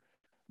later,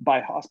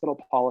 by hospital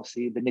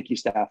policy, the NICU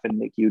staff and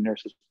NICU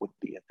nurses wouldn't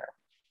be in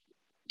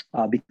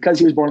there. Because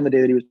he was born on the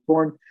day that he was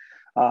born,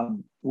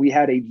 we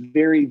had a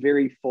very,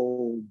 very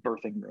full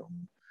birthing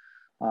room.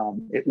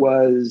 It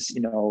was,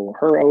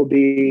 her OB,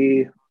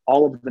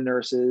 all of the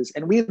nurses,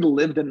 and we had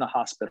lived in the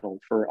hospital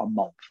for a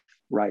month,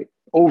 right?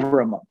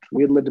 Over a month.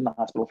 We had lived in the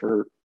hospital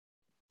for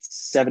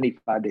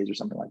 75 days or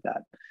something like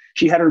that.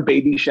 She had her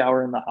baby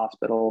shower in the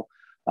hospital.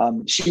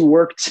 She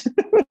worked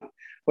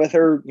with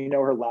her,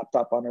 her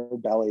laptop on her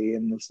belly,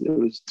 and it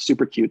was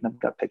super cute. And I've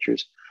got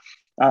pictures.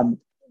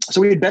 So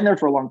we had been there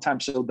for a long time.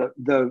 So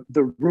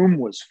the room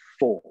was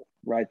full,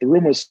 right? The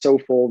room was so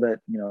full that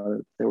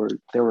there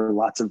were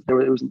lots of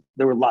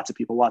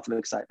people, lots of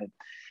excitement,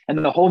 and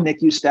the whole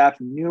NICU staff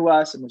knew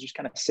us and was just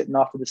kind of sitting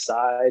off to the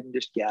side and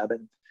just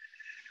gabbing.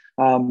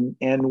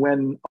 And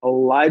when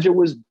Elijah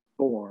was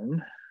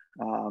born,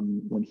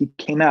 when he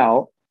came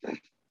out,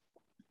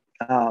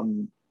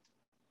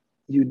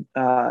 you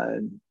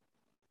kind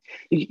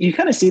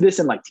of see this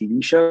in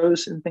TV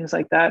shows and things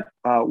like that,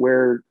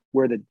 where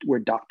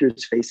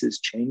doctors' faces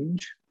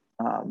change,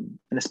 and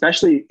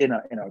especially in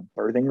a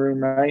birthing room,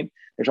 right?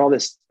 There's all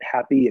this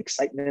happy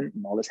excitement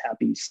and all this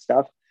happy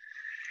stuff,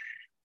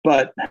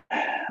 but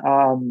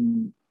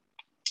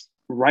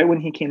right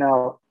when he came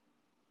out,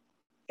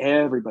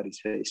 everybody's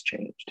face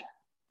changed.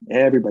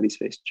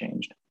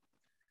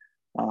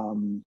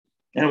 And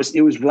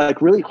it was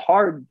really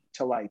hard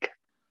to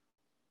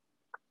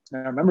I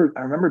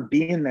remember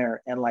being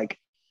there, and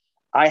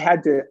I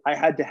had to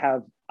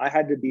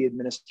be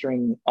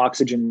administering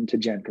oxygen to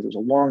Jen, because it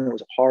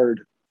was a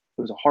hard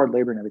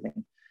labor and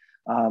everything.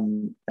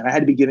 And I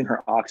had to be giving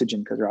her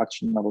oxygen because her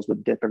oxygen levels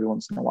would dip every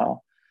once in a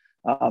while.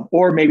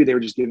 Or maybe they were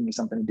just giving me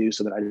something to do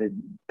so that I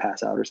didn't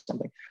pass out or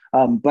something.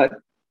 But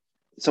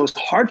so it's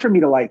hard for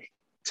me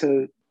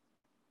to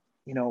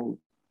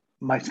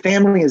my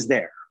family is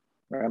there,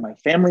 right? My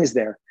family is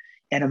there.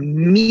 And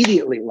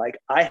immediately,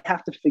 I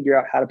have to figure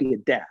out how to be a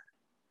dad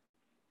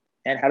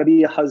and how to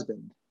be a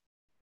husband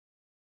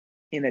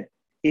in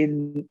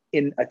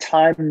a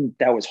time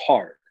that was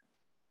hard.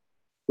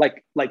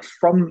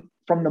 From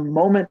the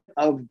moment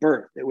of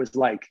birth, it was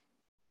and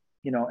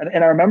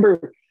I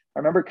remember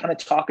kind of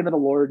talking to the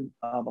Lord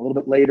a little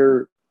bit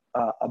later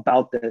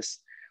about this,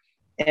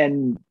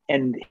 and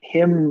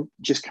him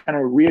just kind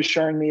of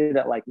reassuring me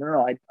that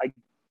no,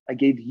 I I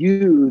gave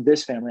you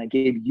this family. I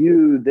gave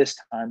you this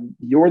time.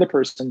 You're the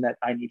person that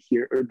I need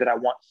here, or that I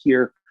want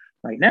here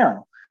right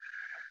now.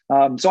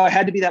 So I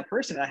had to be that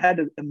person. I had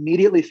to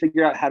immediately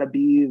figure out how to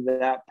be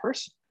that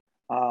person.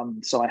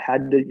 So I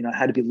had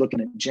to be looking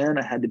at Jen.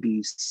 I had to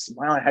be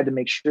smiling. I had to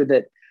make sure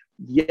that,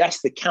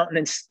 yes, the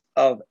countenance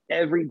of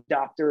every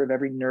doctor, of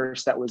every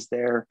nurse that was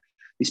there,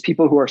 these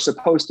people who are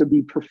supposed to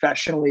be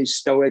professionally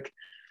stoic,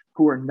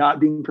 who are not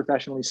being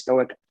professionally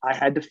stoic, I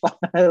had to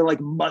like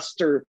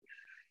muster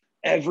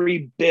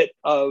every bit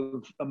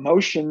of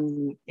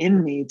emotion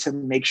in me to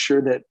make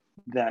sure that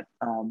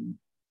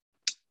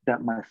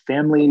my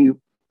family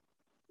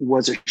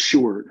was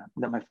assured,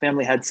 that my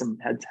family had some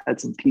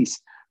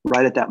peace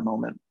right at that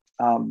moment.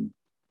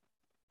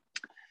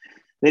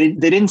 They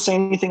didn't say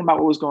anything about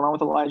what was going on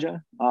with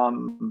Elijah.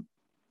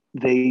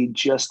 They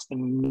just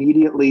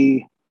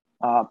immediately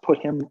put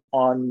him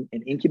on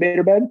an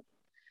incubator bed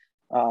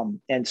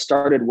and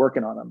started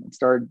working on him and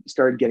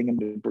started getting him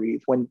to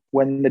breathe.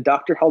 When the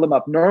doctor held him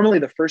up, normally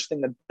the first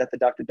thing that the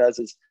doctor does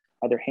is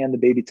either hand the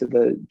baby to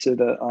the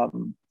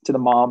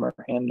mom, or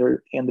hand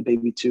the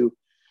baby to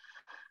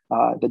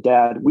the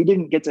dad. We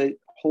didn't get to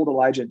hold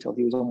Elijah until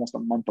he was almost a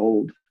month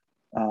old.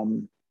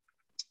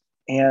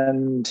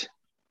 And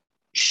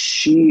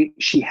she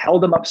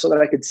held him up so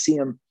that I could see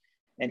him,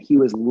 and he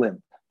was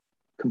limp,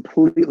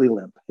 completely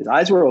limp. His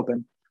eyes were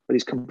open, but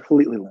he's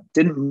completely limp.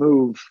 Didn't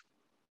move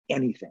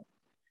anything.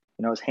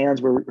 His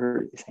hands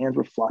were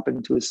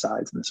flopping to his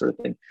sides and this sort of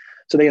thing.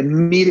 So they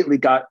immediately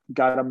got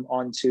him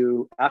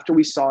onto, after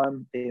we saw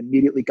him, they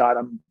immediately got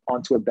him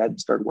onto a bed and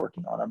started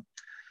working on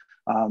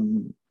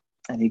him.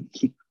 And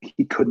he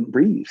couldn't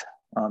breathe.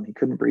 He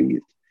couldn't breathe.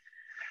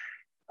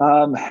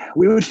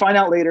 We would find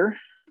out later,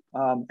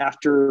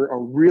 after a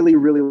really,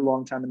 really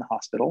long time in the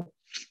hospital,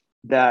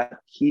 that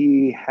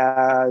he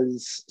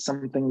has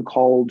something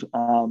called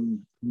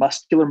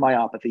muscular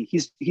myopathy.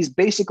 He's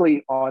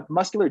basically on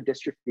muscular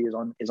dystrophy is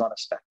on a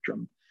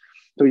spectrum.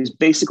 So he's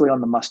basically on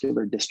the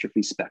muscular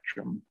dystrophy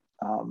spectrum.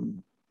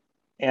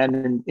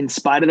 And in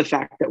spite of the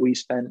fact that we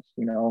spent,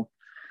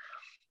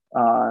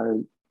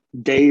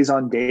 days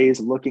on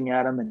days looking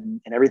at him, and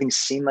everything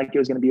seemed like it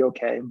was going to be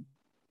okay,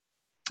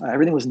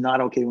 everything was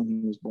not okay when he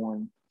was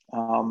born.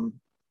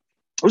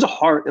 It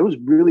was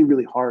really,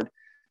 really hard.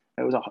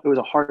 It was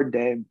a hard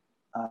day.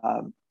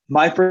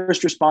 My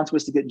first response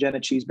was to get Jen a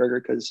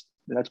cheeseburger because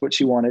that's what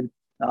she wanted.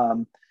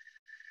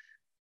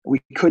 We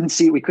couldn't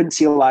see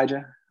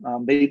Elijah.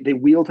 They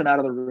wheeled him out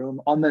of the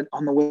room on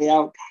the way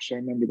out. Gosh, I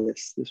remember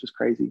this. This was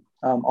crazy.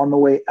 On the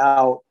way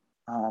out,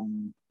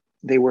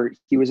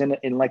 he was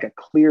in like a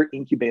clear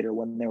incubator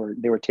when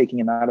they were taking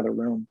him out of the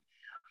room.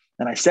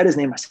 And I said his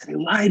name. I said,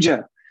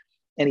 Elijah,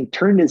 and he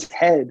turned his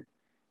head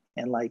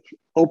and like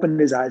opened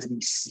his eyes,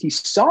 and he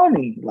saw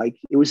me. Like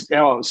it was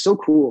so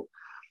cool.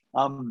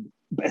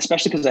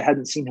 Especially because I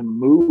hadn't seen him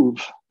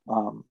move.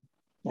 And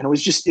it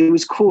was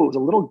cool. It was a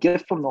little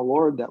gift from the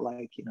Lord that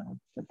that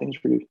things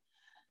are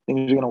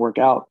going to work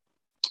out.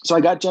 So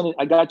I got Jen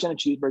a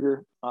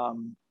cheeseburger.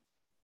 And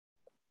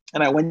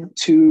I went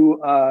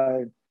to,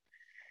 I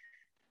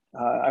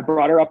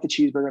brought her up the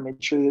cheeseburger,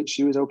 made sure that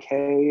she was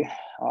okay.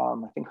 I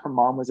think her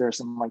mom was there or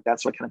something like that.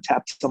 So I kind of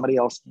tapped somebody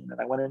else in,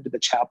 and I went into the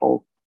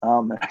chapel.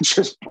 And I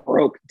just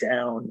broke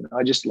down.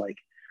 I just was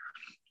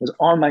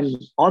on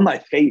my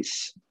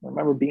face. I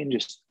remember being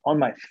just on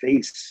my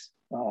face.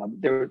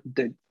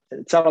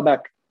 At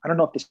Saddleback, I don't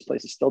know if this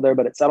place is still there,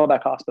 but at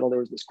Saddleback Hospital, there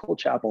was this cool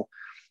chapel.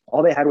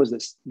 All they had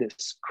was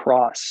this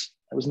cross.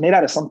 It was made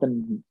out of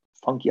something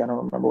funky. I don't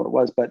remember what it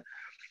was, but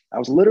I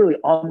was literally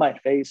on my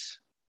face.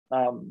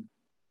 And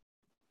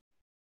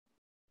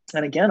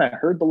again, I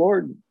heard the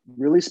Lord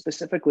really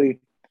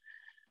specifically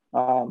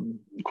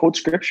quote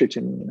scripture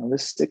to me.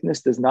 This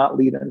sickness does not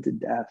lead unto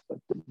death, but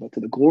to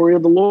the glory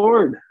of the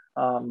Lord.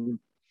 And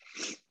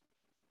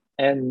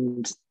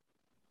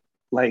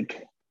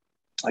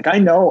I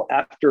know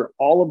after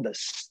all of the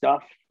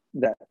stuff,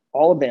 that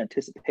all of the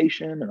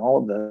anticipation and all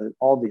of the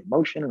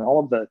emotion and all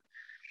of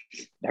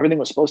everything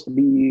was supposed to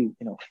be,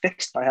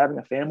 fixed by having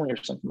a family or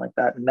something like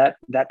that. And that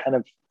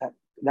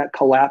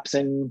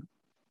collapsing,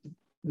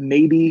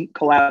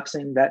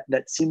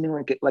 that seeming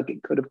like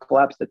it could have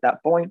collapsed at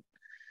that point.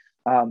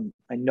 I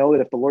know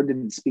that if the Lord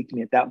didn't speak to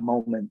me at that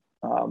moment,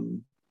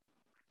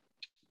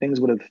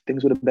 things would have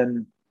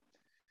been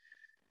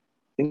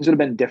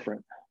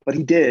different. But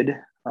he did.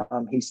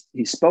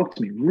 He spoke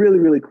to me really,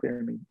 really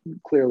clearly.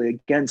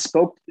 Again,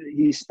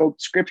 he spoke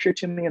scripture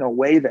to me in a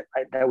way that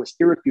was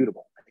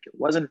irrefutable. Like it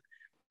wasn't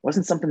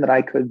something that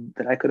I could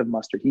have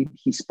mustered.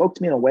 He spoke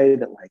to me in a way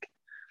that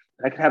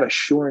I could have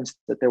assurance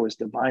that there was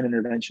divine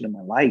intervention in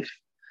my life.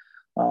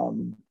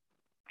 And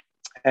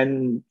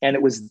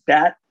it was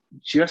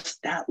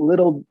just that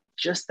little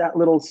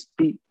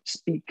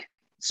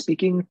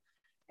speaking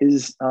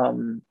his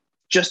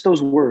just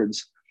those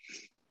words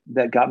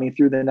that got me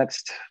through the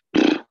next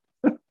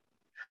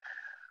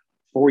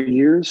 4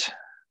 years.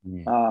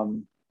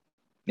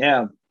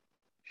 Yeah.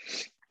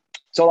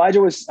 So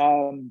Elijah was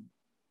the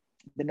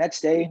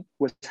next day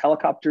was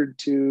helicoptered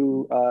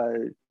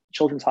to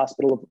Children's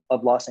Hospital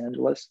of Los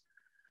Angeles,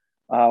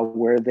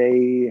 where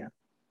they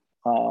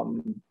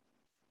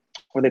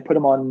put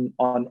him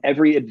on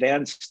every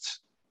advanced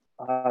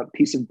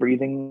piece of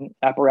breathing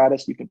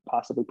apparatus you could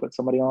possibly put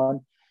somebody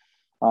on.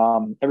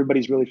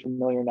 Everybody's really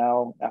familiar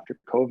now after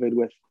COVID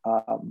with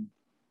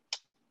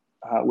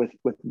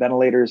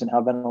ventilators and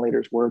how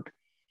ventilators work.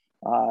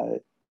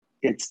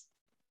 It's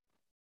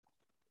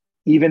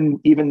even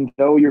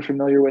though you're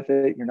familiar with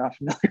it, you're not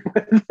familiar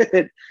with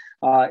it.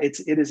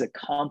 It is a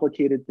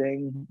complicated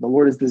thing. The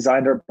Lord has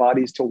designed our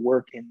bodies to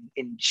work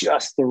in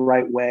just the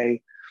right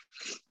way.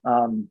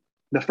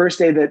 The first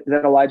day that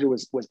Elijah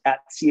was at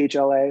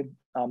CHLA,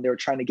 they were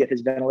trying to get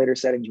his ventilator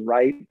settings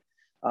right,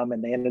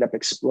 and they ended up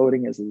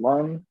exploding his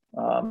lung.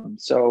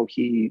 So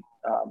he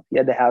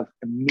had to have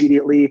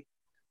immediately,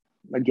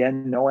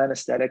 again, no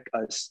anesthetic,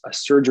 a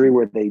surgery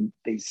where they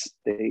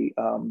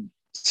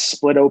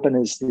split open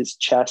his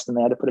chest, and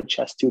they had to put a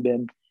chest tube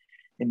in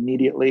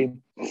immediately.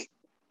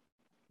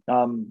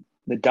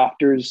 The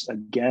doctors,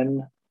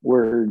 again,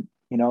 were,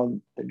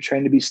 they're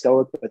trained to be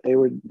stoic, but they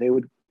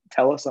would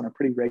tell us on a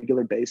pretty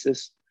regular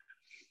basis,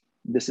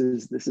 this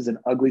is an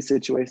ugly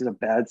situation, a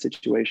bad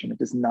situation. It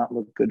does not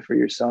look good for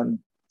your son.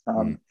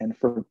 And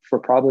for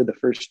probably the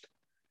first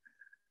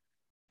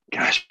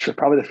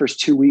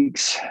 2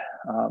 weeks,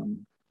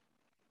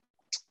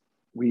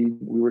 we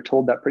were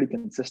told that pretty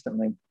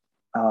consistently.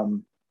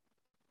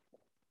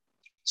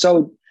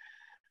 So,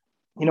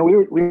 we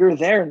were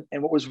there,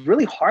 and what was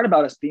really hard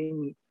about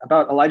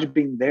Elijah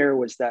being there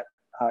was that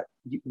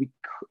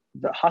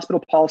the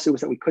hospital policy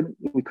was that we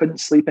couldn't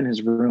sleep in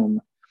his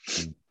room,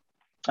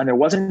 and there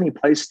wasn't any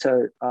place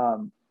to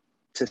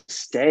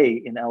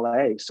stay in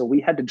LA. So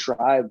we had to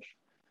drive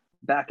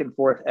back and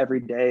forth every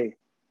day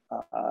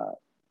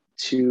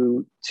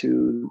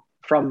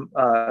from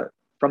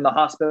the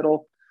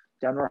hospital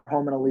down to our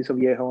home in Aliso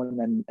Viejo,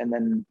 and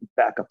then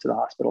back up to the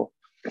hospital.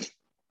 And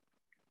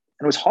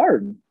it was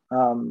hard.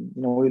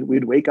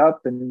 We'd wake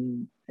up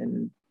and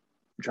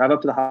drive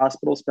up to the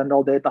hospital, spend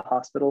all day at the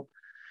hospital,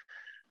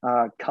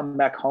 come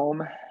back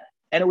home,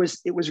 and it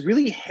was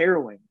really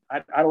harrowing.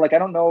 I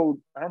don't know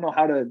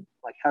how to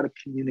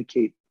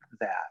communicate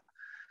that.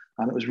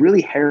 It was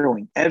really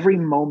harrowing. Every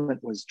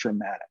moment was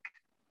dramatic.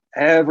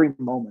 Every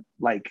moment,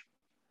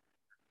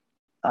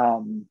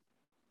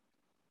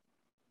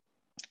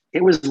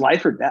 it was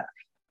life or death,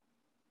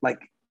 like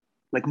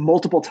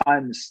multiple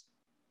times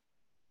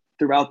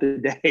throughout the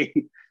day.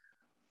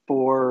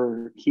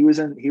 He was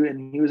in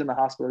the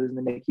hospital. He was in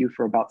the NICU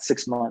for about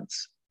 6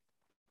 months.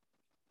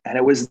 And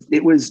it was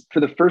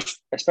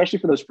especially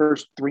for those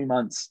first 3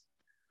 months,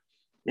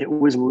 it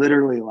was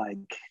literally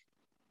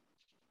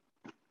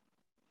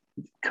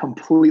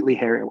completely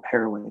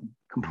harrowing.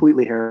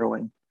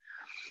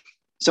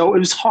 So it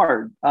was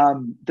hard.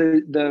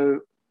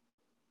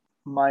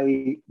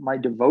 My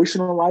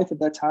devotional life at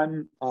that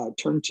time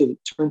turned to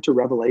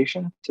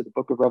Revelation, to the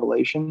book of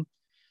Revelation.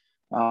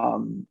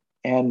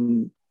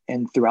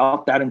 And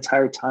throughout that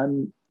entire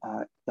time,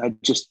 I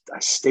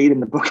stayed in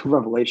the book of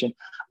Revelation.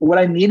 What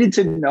I needed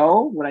to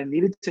know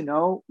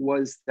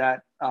was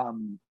that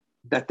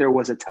there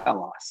was a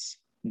telos.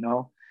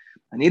 I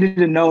needed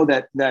to know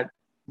that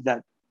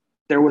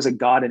there was a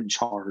God in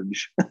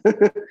charge.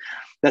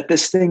 That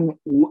this thing,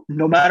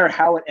 no matter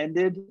how it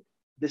ended,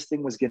 this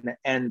thing was going to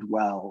end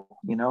well.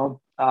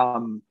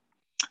 And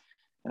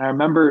I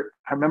remember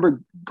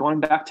going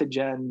back to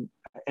Jen,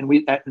 and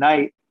we at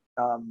night.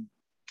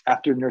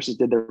 After nurses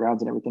did their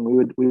rounds and everything,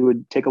 we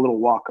would take a little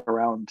walk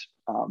around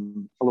a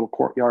little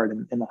courtyard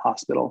in the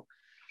hospital.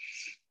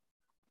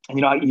 And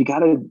you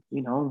gotta,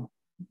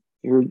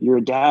 you're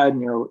a dad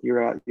and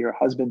you're a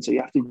husband, so you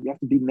have to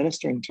be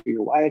ministering to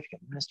your wife, you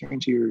gotta be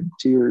ministering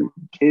to your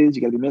kids,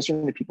 you gotta be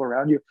ministering to the people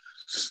around you.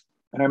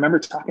 And I remember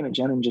talking to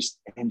Jen and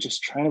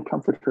just trying to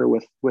comfort her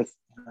with the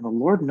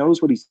Lord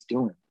knows what He's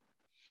doing.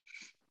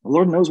 The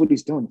Lord knows what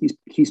He's doing.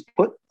 He's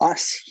put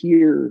us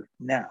here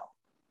now,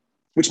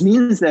 which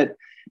means that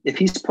if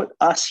He's put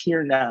us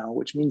here now,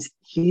 which means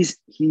he's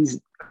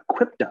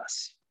equipped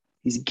us,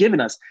 He's given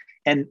us.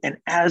 And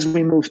as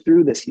we move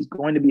through this, He's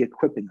going to be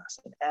equipping us.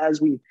 And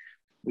as we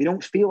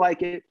don't feel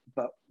like it,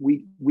 but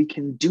we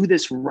can do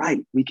this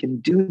right. We can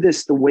do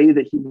this the way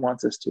that He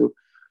wants us to.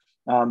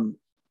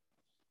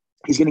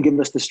 He's going to give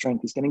us the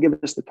strength. He's going to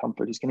give us the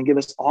comfort. He's going to give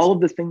us all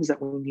of the things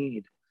that we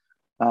need.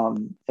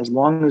 As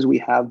long as we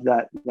have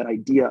that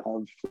idea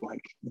of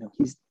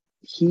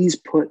He's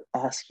put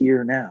us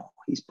here now.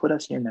 He's put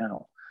us here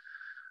now.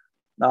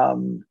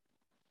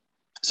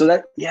 So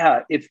that,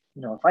 if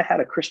I had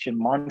a Christian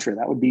mantra,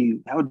 that would be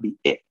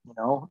it,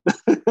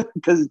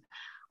 because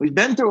we've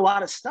been through a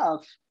lot of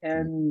stuff,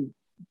 and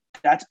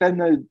that's been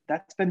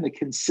the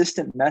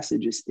consistent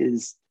message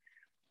is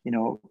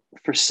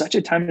for such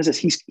a time as this,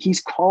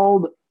 he's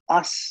called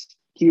us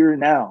here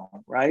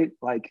now, right?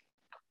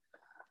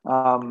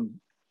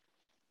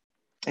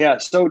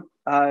 So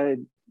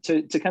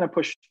to kind of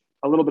push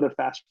a little bit of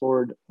fast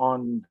forward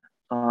on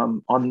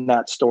on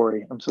that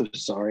story. I'm so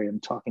sorry. I'm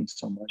talking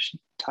so much.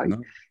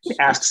 No,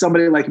 Ask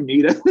somebody like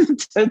me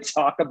to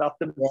talk about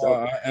them.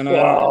 well, and I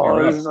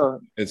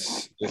don't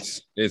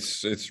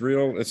it's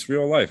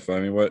real life.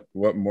 I mean,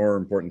 what more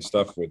important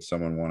stuff would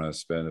someone want to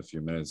spend a few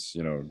minutes,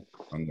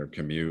 on their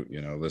commute,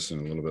 listen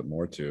a little bit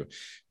more to,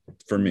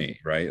 for me,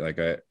 right? Like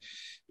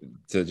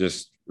to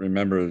just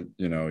remember,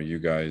 you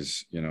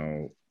guys,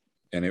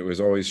 and it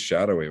was always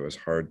shadowy. It was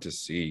hard to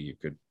see.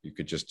 You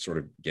could just sort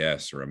of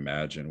guess or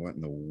imagine what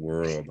in the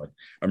world. Like,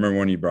 I remember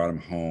when you brought him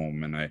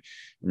home, and I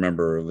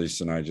remember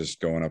Lisa and I just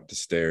going up the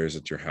stairs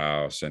at your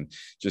house and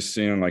just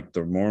seeing like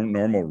the more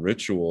normal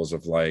rituals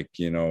of like,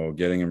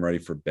 getting him ready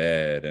for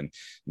bed, and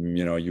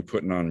you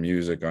putting on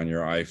music on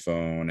your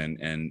iPhone,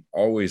 and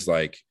always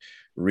like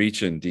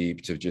reaching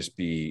deep to just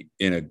be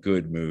in a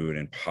good mood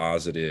and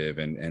positive,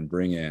 and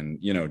bring in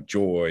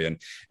joy, and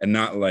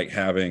not like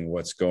having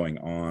what's going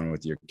on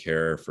with your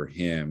care for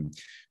him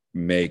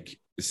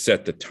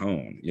set the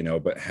tone,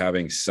 but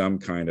having some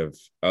kind of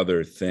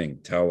other thing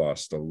tell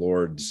us the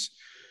Lord's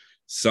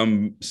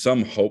some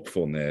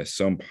hopefulness,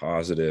 some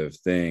positive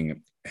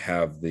thing,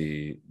 have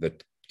the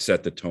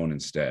set the tone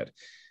instead.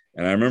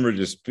 And I remember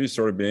just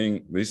Lisa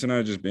and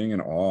I just being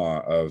in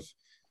awe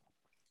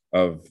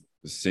of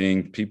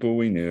seeing people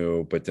we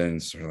knew, but then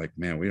sort of like,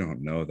 man, we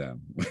don't know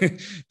them.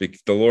 The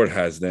Lord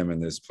has them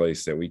in this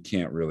place that we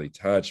can't really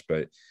touch,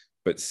 but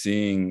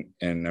seeing.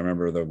 And I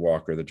remember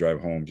the drive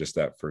home, just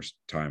that first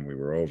time we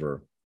were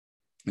over,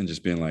 and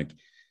just being like,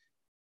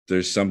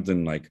 there's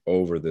something like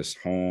over this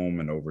home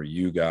and over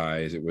you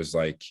guys. It was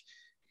like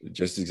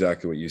just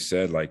exactly what you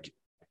said, like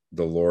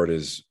the Lord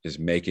is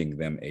making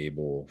them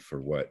able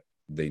for what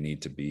they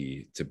need to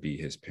be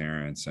his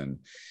parents, and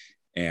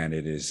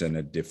it is in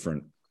a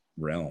different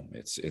realm.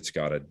 It's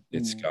got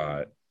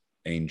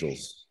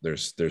angels.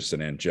 There's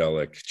an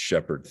angelic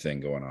shepherd thing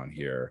going on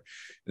here,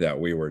 that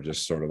we were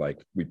just sort of like,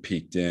 we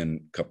peeked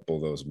in a couple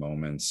of those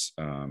moments,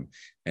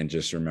 and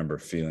just remember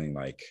feeling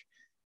like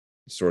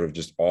sort of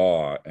just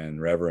awe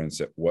and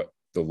reverence at what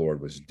the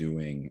Lord was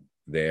doing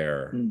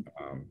there,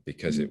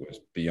 because it was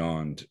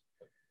beyond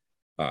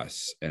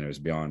us and it was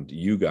beyond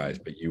you guys,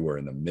 but you were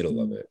in the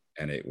middle of it,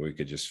 and we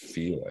could just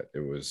feel it. It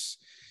was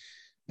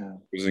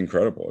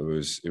incredible.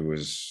 It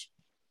was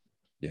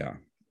yeah.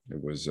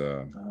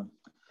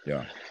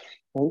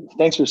 Well,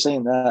 thanks for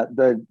saying that.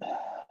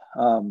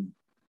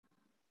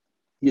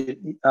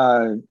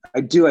 I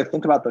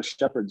think about those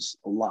shepherds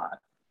a lot,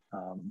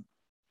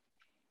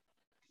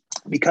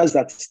 because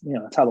that's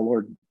how the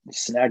Lord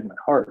snagged my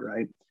heart,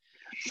 right?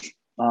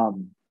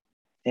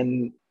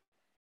 And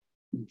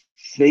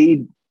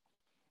they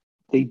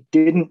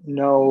didn't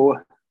know.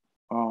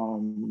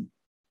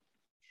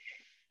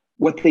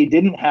 What they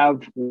didn't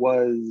have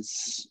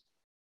was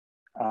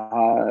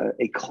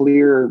a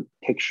clear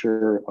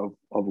picture of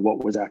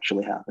what was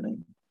actually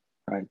happening,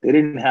 right? They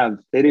didn't have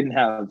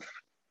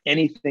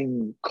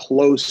anything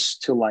close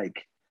to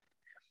like,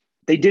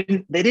 they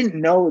didn't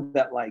know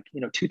that, like,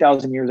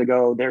 2,000 years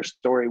ago, their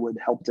story would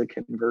help to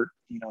convert,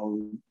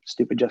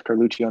 stupid Jess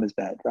Carlucci on his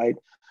bed, right?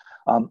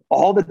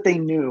 All that they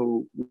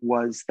knew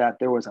was that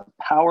there was a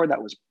power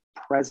that was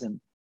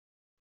present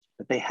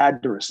that they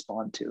had to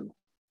respond to.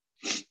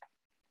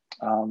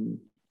 And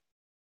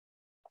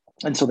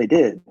so they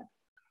did.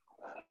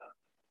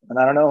 And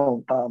I don't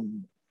know, I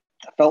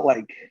felt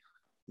like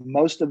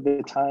most of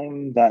the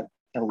time that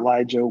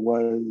Elijah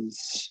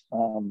was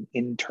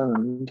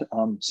interned.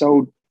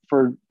 So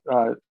for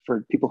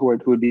people who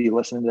would be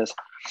listening to this,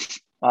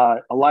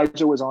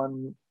 Elijah was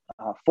on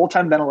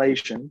full-time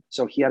ventilation.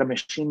 So he had a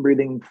machine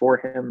breathing for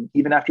him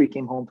even after he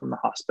came home from the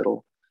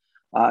hospital,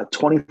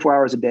 24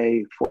 hours a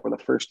day for the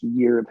first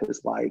year of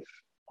his life.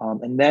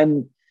 And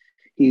then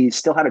he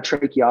still had a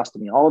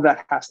tracheostomy. All of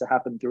that has to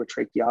happen through a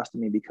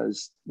tracheostomy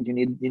because you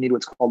need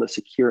what's called a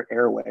secure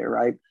airway,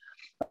 right?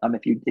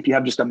 If you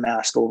have just a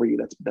mask over you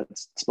that's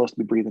supposed to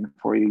be breathing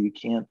for you, you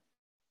can't,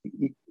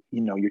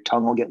 your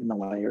tongue will get in the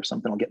way or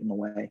something will get in the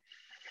way.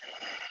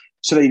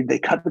 So they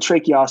cut the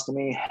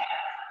tracheostomy.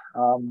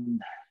 And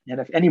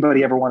if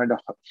anybody ever wanted to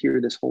hear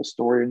this whole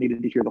story or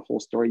needed to hear the whole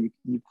story,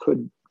 you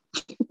could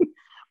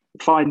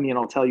find me and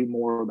I'll tell you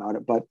more about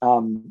it. But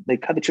they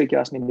cut the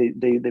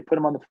tracheostomy. They put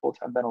him on the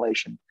full-time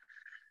ventilation.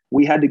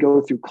 We had to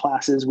go through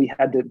classes.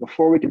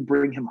 Before we could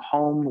bring him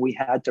home, we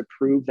had to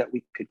prove that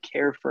we could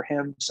care for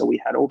him. So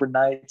we had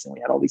overnights and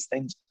we had all these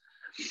things.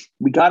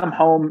 We got him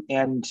home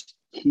and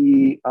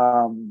it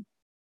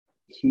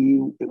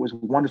was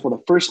wonderful.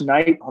 The first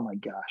night, oh my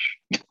gosh.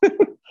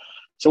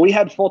 So we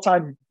had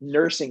full-time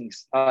nursing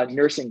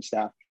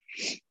staff.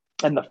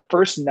 And the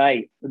first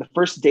day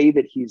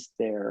that he's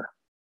there,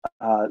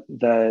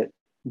 the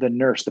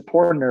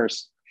poor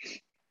nurse,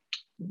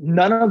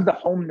 none of the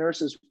home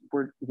nurses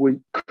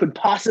could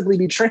possibly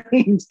be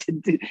trained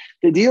to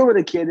deal with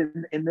a kid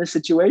in this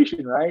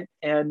situation, right?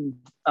 And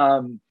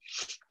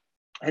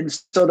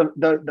so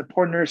the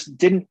poor nurse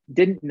didn't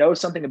know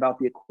something about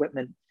the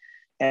equipment,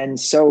 and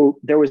so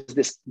there was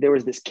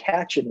this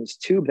catch in his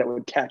tube that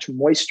would catch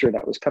moisture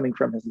that was coming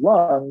from his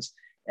lungs,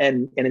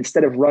 and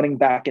instead of running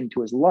back into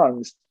his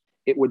lungs,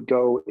 it would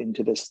go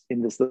into this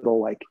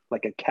little like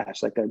a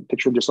catch, like a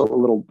picture of just a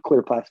little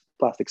clear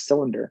plastic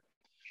cylinder,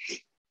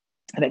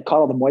 and it caught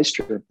all the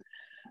moisture.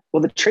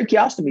 Well, the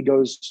tracheostomy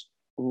goes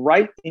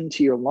right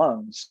into your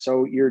lungs,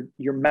 so your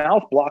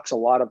mouth blocks a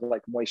lot of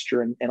like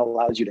moisture and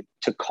allows you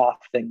to cough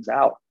things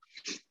out.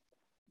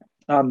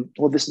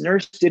 Well, this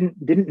nurse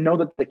didn't know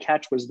that the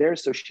catch was there,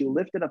 so she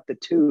lifted up the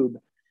tube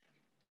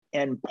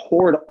and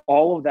poured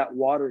all of that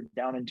water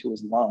down into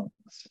his lungs.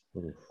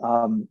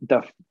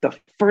 The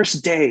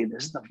first day,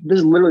 this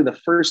is literally the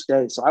first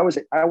day. So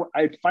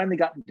I finally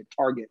got into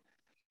Target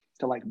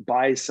to like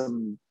buy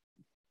some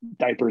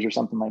diapers or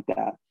something like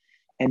that,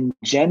 and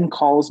Jen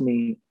calls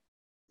me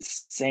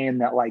saying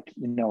that, like,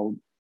 you know,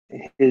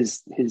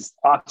 his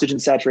oxygen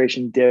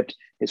saturation dipped,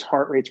 his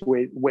heart rate's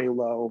way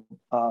low,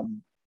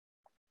 you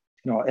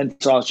know, and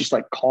so I was just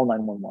like, call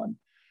 911.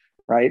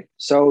 Right.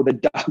 So the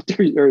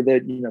doctor, or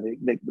they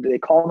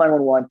call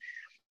 911.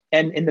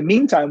 And in the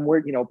meantime,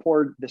 we're, you know,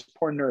 this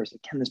poor nurse,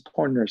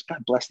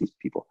 God bless these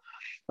people.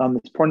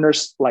 This poor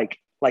nurse, like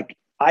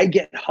I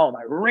get home,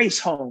 I race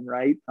home.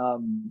 Right. I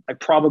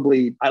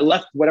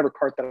left whatever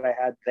cart that I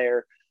had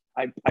there.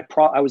 I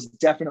was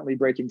definitely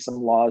breaking some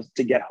laws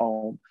to get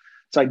home.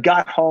 So I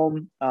got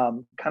home,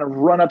 kind of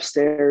run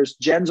upstairs.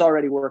 Jen's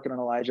already working on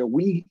Elijah.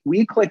 We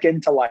click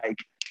into like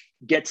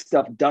get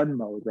stuff done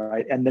mode,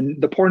 right? And then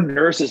the poor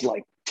nurse is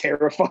like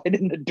terrified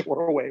in the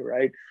doorway,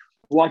 right?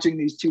 Watching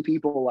these two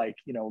people like,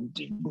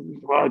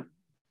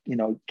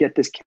 get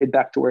this kid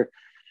back to work.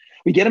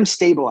 We get him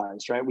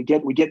stabilized, right? We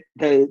get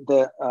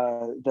the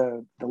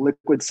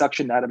liquid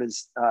suction out of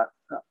his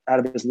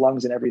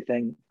lungs and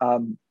everything.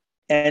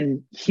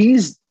 And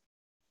he's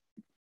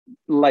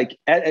like,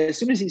 as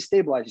soon as he's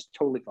stabilized, he's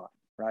totally fine,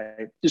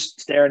 right? Just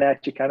staring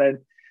at you, kind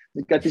of.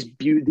 He's got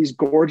these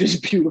gorgeous,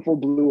 beautiful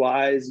blue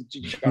eyes,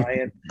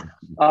 giant.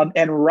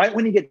 And right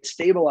when he gets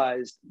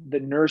stabilized, the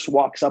nurse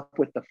walks up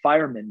with the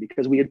firemen,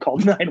 because we had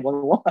called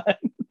 911.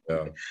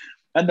 Yeah.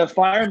 And the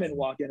firemen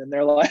walk in, and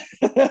they're like,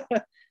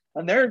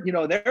 and they're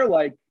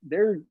like,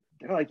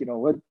 you know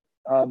what?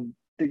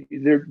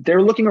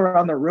 They're looking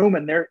around the room,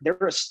 and they're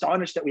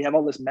astonished that we have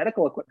all this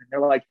medical equipment. They're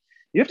like,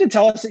 you have to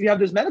tell us that you have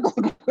this medical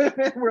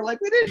equipment. We're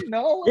like, we didn't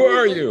know. Who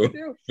are you?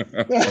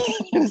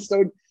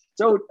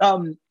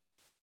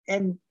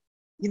 And,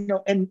 you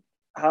know, and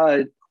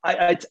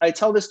I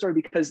tell this story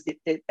because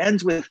it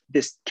ends with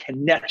this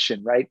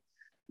connection, right,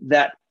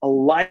 that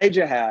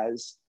Elijah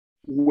has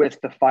with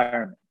the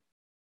firemen,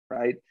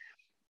 right?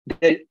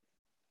 That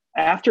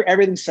after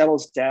everything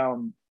settles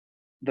down,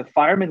 the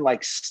firemen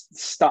like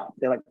stop,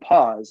 they like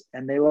pause,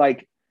 and they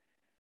like,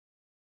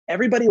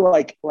 everybody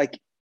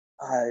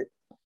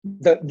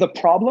the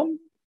problem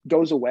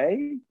goes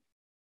away,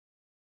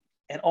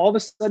 and all of a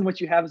sudden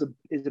what you have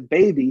is a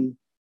baby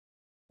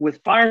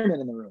with firemen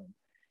in the room.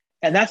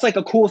 And that's like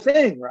a cool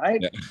thing,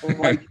 right? Yeah.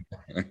 Like,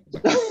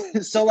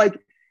 so like,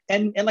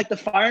 and like the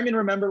firemen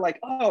remember like,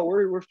 oh,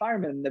 we're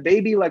firemen. And the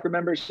baby like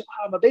remembers,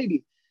 oh, I'm a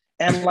baby.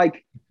 And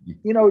like,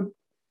 you know,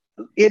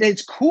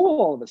 it's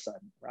cool all of a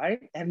sudden,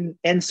 right?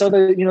 And so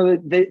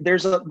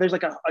there's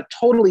like a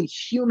totally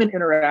human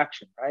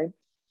interaction, right?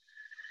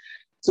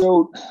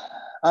 So,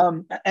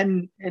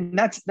 and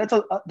that's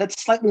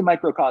slightly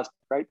microcosmic,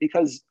 right?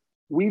 Because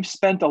we've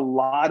spent a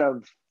lot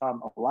of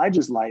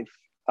Elijah's life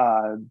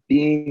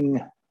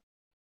being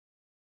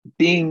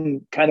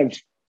kind of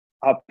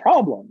a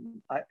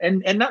problem,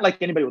 and not like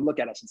anybody would look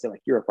at us and say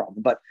like you're a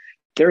problem, but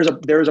there's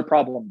a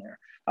problem there.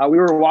 We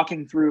were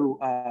walking through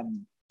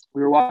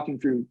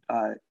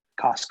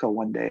Costco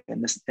one day,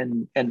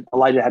 and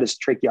Elijah had his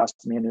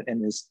tracheostomy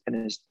and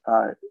his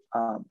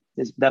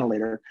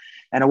ventilator,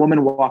 and a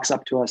woman walks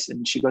up to us,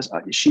 and she goes,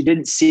 she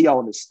didn't see all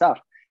of his stuff,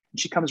 and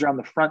she comes around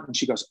the front, and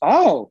she goes,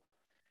 oh,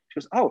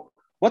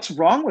 what's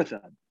wrong with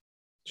him?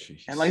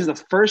 Jeez. And like the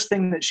first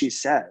thing that she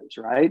says,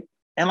 right?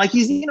 And like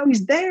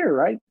he's there,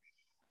 right?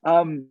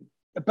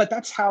 But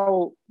that's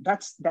how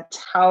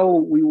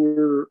we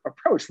were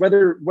approached.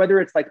 Whether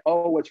it's like,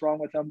 oh, what's wrong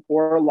with him,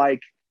 or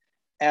like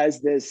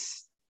as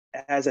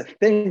a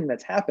thing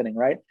that's happening,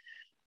 right?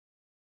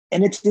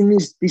 And it's in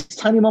these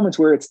tiny moments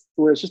where it's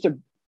just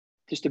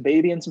a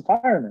baby and some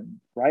firemen,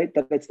 right?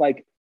 That it's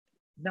like,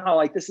 no,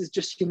 like this is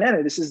just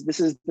humanity. This is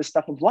the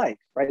stuff of life,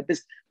 right?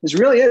 This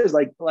really is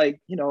like,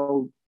 you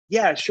know,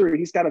 yeah, sure,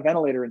 he's got a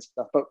ventilator and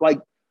stuff, but like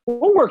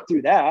we'll work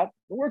through that.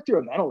 We'll work through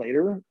a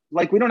ventilator.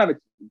 Like we don't have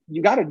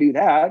you got to do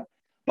that.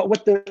 But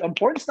what the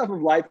important stuff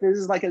of life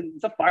is like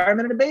it's a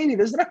fireman and a baby.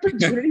 There's an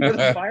opportunity for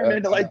the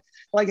fireman to like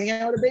hang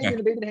out with a baby and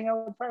the baby to hang out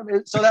with the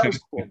fireman. So that was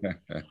cool.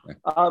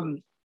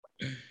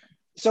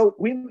 So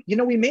we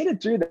made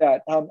it through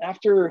that.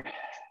 After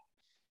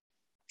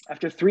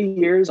 3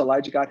 years,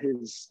 Elijah got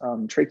his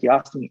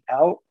tracheostomy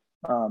out.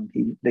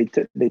 They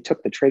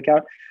took the trach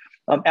out.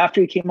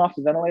 After he came off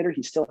the ventilator,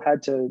 he still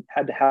had to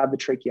have the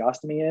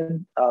tracheostomy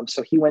in.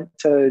 So he went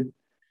to,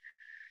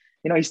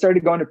 he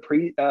started going to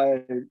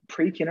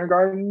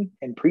pre-kindergarten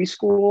and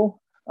preschool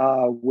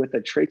with a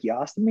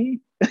tracheostomy.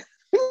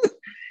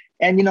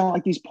 And,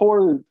 like these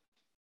poor,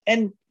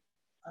 and,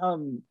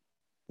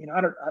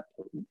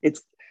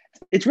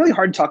 it's really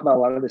hard to talk about a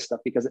lot of this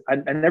stuff because I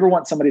never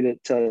want somebody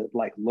to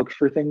like look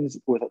for things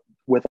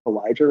with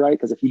Elijah, right?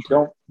 Because if you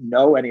don't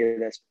know any of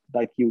this,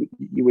 like you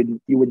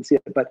wouldn't see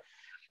it. But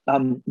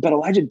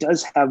Elijah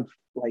does have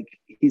like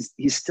he's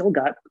still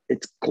got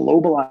it's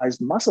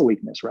globalized muscle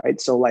weakness,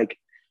 right? So like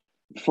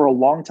for a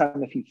long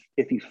time,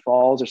 if he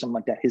falls or something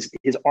like that, his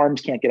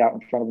arms can't get out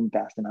in front of him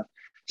fast enough.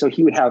 So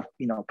he would have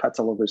cuts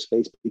all over his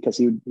face because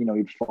he'd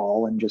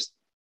fall and just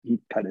he'd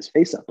cut his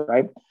face up,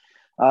 right?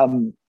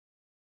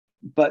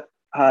 But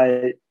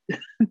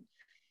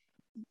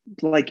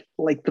like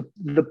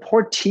the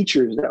poor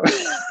teachers that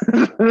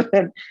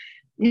and,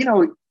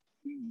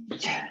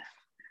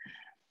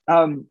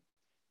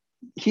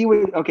 he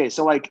would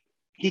so like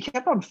he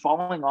kept on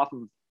falling off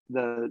of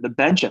the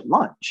bench at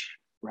lunch,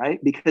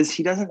 right? Because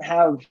he doesn't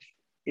have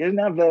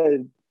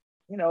the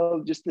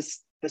just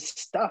the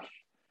stuff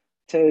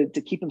to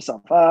keep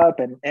himself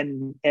up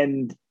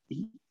and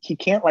he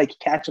can't like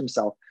catch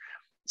himself.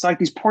 So like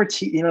these poor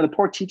the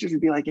poor teachers would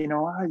be like, he's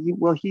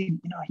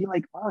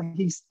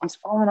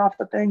falling off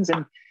the things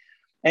and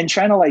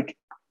trying to like,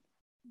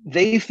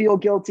 they feel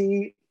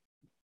guilty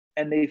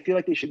and they feel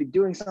like they should be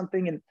doing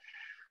something. And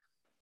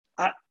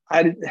I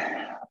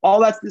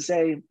all that's to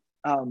say,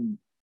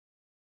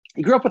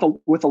 he grew up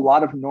with a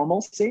lot of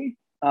normalcy,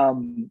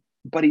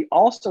 but he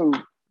also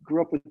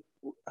grew up with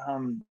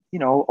a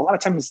lot of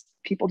times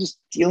people just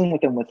dealing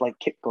with him with like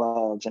kid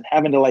gloves and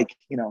having to like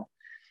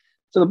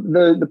so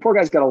the poor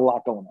guy's got a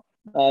lot going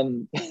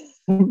on,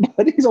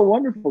 but he's a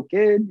wonderful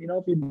kid.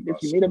 If you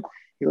meet him,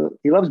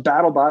 he loves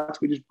battle bots.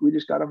 We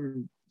just got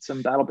him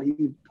some battle, but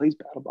he plays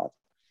battle bots.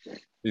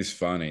 He's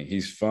funny.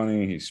 He's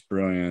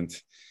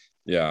brilliant.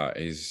 Yeah,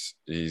 he's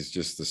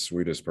just the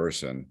sweetest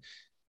person.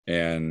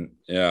 And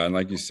yeah, and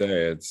like you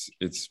say,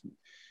 it's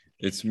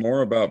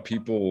more about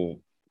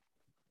people.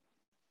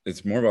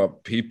 It's more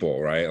about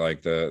people, right?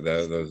 Like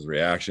those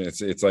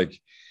reactions. It's like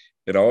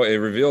it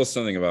reveals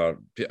something about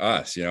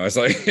us.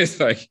 It's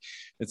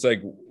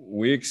like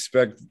we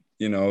expect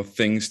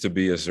things to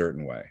be a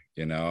certain way,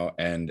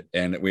 and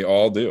we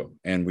all do,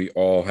 and we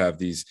all have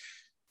these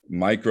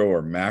micro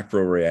or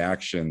macro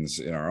reactions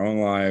in our own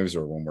lives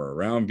or when we're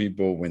around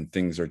people when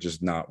things are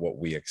just not what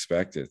we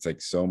expected. It's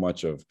like so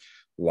much of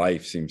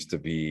life seems to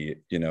be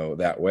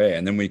that way,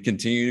 and then we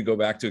continue to go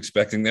back to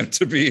expecting them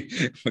to be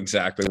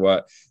exactly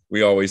what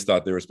we always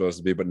thought they were supposed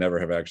to be but never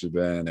have actually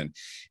been.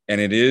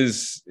 And it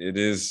is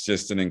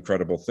just an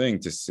incredible thing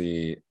to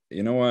see,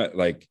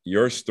 like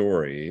your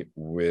story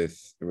with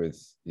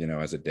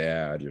as a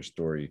dad, your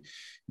story,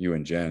 you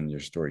and Jen, your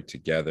story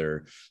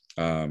together,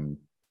 and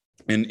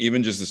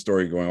even just the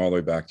story going all the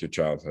way back to your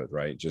childhood,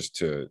 right? Just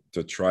to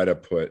try to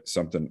put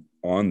something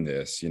on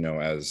this,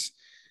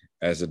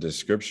 as a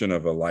description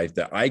of a life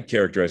that I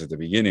characterized at the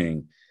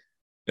beginning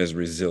as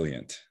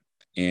resilient.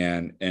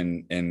 And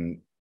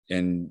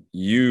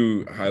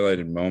you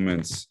highlighted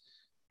moments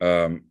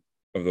of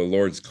the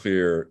Lord's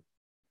clear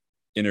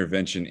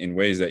intervention in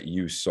ways that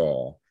you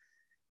saw.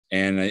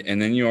 And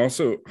then you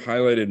also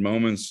highlighted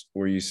moments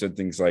where you said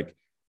things like,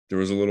 there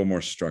was a little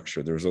more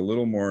structure, there was a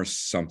little more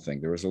something,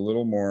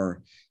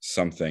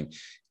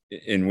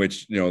 in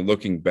which,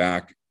 looking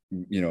back,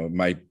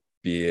 might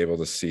be able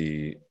to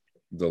see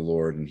the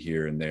Lord and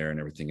here and there and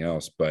everything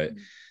else. But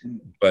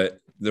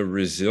the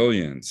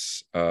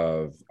resilience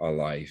of a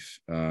life,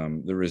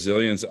 the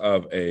resilience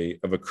of a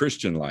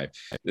Christian life.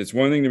 It's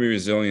one thing to be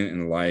resilient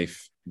in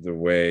life the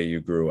way you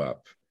grew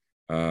up.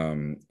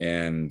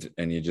 And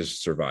you're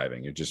just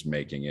surviving, you're just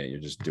making it, you're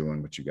just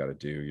doing what you got to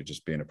do, you're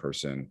just being a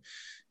person.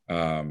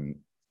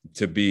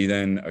 To be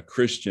then a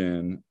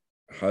Christian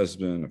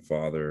husband, a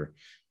father,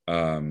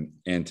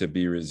 and to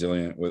be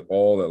resilient with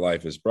all that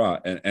life has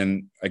brought.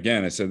 And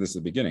again, I said this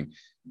at the beginning,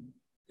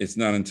 it's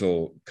not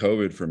until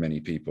COVID for many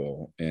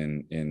people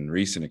in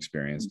recent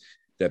experience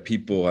that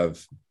people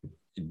have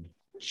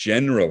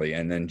generally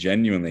and then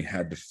genuinely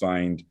had to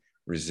find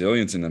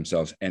resilience in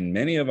themselves. And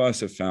many of us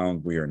have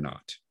found we are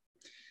not.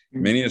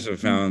 Many of us have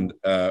found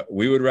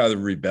we would rather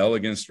rebel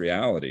against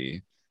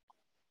reality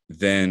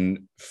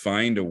than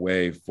find a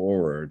way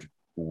forward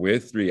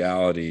with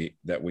reality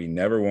that we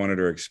never wanted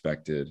or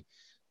expected,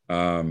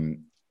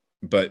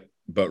 but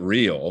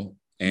real,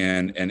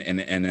 and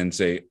then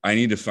say, I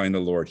need to find the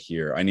Lord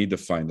here. I need to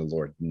find the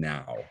Lord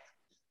now.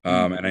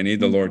 And I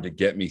need the Lord to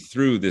get me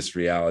through this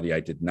reality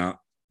I did not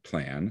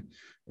plan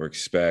or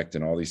expect,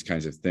 and all these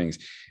kinds of things.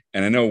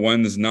 And I know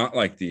one's not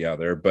like the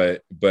other,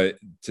 but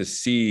to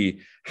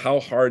see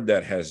how hard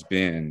that has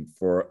been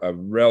for a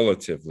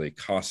relatively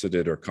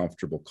cosseted or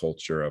comfortable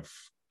culture of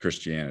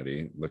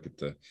Christianity. Look at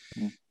the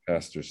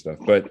pastor stuff,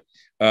 but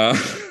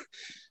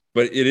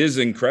it is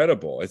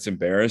incredible. It's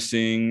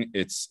embarrassing.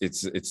 It's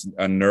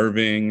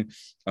unnerving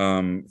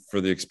for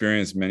the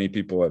experience many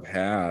people have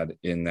had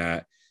in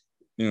that.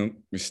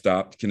 We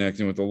stopped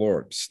connecting with the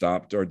Lord,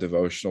 stopped our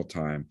devotional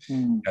time,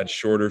 had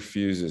shorter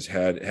fuses,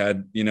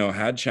 had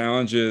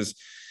challenges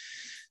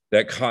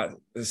that caught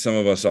some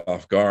of us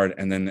off guard.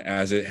 And then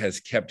as it has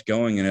kept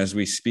going, and as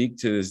we speak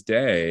to this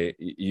day,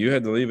 you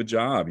had to leave a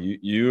job.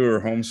 You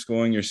are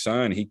homeschooling your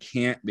son. He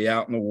can't be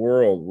out in the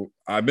world.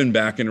 I've been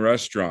back in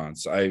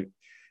restaurants.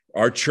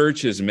 Our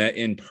church has met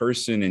in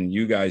person, and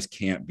you guys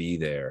can't be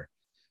there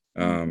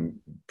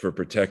for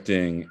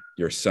protecting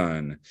your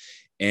son.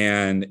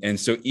 And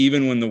so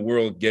even when the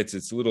world gets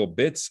its little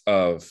bits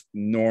of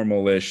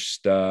normal-ish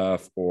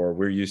stuff, or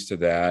we're used to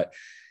that,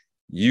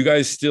 you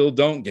guys still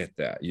don't get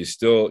that. You're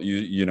still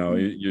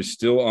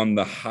on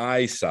the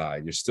high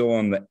side. You're still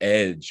on the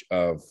edge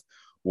of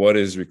what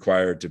is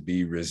required to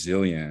be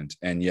resilient.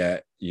 And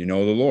yet, you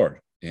know the Lord,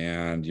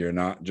 and you're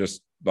not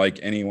just like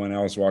anyone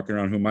else walking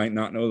around who might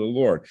not know the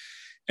Lord.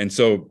 And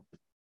so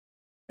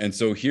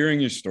hearing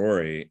your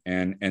story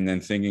and then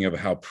thinking of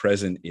how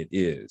present it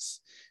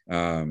is,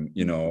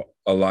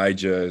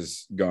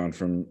 Elijah's gone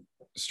from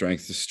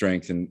strength to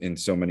strength in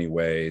so many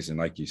ways. And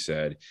like you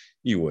said,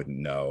 you wouldn't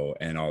know,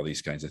 and all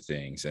these kinds of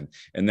things. And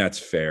that's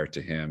fair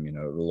to him.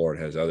 The Lord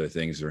has other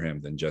things for him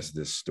than just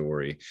this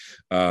story.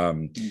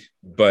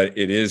 But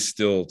it is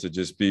still to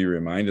just be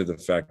reminded of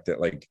the fact that,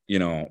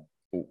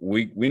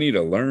 we need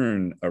to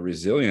learn a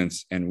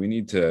resilience, and we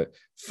need to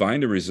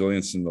find a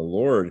resilience in the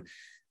Lord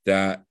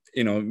that,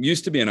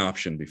 used to be an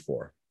option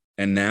before.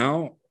 And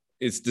now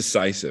it's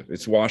decisive.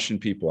 It's washing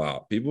people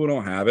out. People who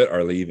don't have it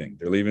are leaving.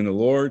 They're leaving the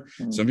Lord.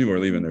 Some people are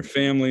leaving their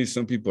families.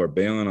 Some people are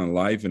bailing on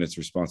life and its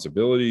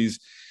responsibilities.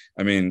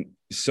 I mean,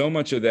 so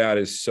much of that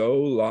is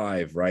so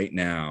live right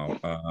now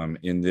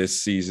in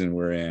this season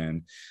we're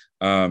in.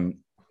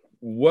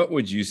 What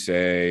would you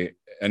say?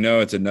 I know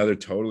it's another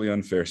totally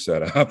unfair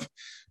setup,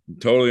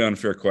 totally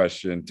unfair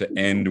question to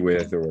end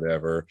with or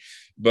whatever,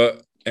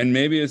 and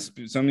maybe it's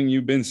something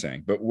you've been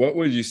saying, but what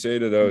would you say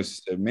to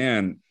those,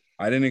 man,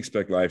 I didn't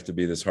expect life to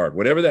be this hard,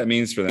 whatever that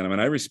means for them? I mean,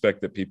 I respect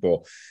that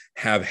people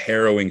have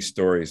harrowing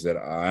stories that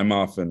I'm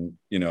often,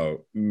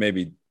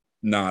 maybe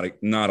not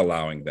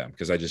allowing them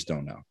because I just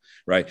don't know.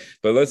 Right.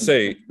 But let's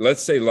say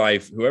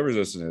life, whoever's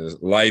listening to this,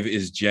 life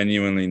is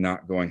genuinely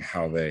not going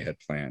how they had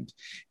planned.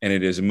 And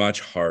it is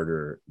much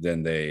harder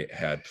than they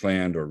had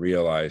planned or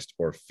realized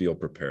or feel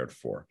prepared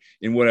for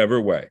in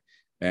whatever way.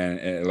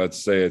 And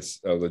let's say it's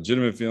a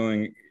legitimate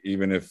feeling,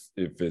 even if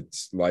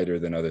it's lighter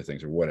than other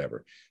things or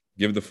whatever.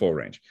 Give the full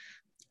range.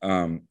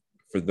 For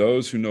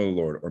those who know the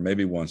Lord, or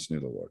maybe once knew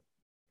the Lord,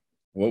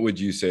 what would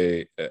you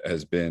say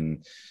has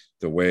been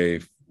the way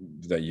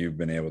that you've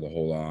been able to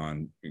hold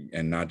on,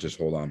 and not just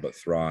hold on, but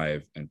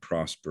thrive and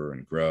prosper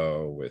and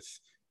grow with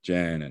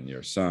Jen and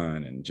your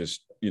son and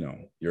just,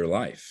 your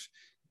life?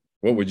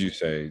 What would you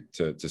say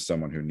to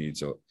someone who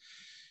needs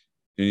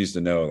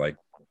to know, like,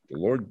 the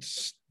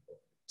Lord's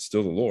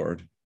still the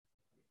Lord?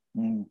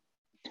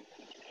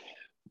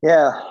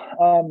 Yeah.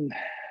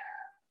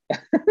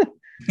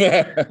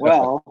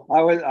 Well,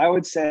 I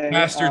would say,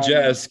 Pastor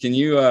Jess, can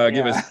you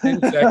give us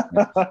 10 seconds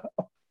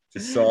to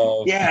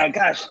solve? Yeah,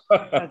 gosh,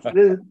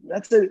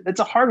 that's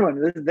a hard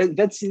one.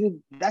 That's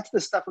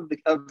the stuff of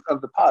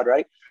the pod,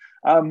 right?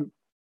 I'll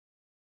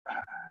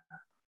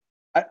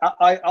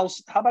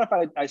how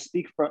about if I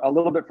speak for a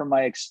little bit from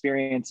my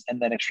experience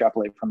and then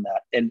extrapolate from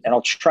that, and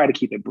I'll try to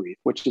keep it brief,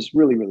 which is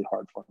really, really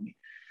hard for me.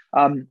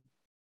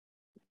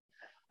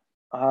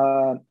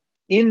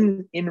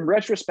 In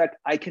retrospect,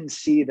 I can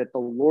see that the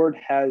Lord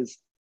has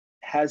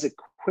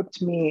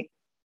equipped me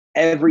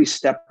every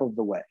step of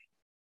the way.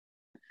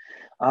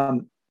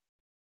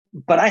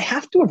 But I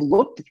have to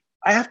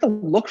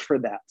look for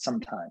that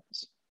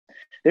sometimes.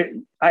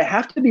 I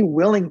have to be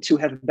willing to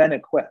have been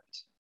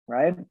equipped,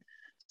 right?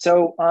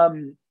 So,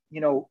 when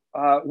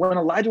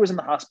Elijah was in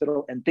the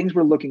hospital and things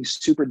were looking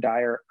super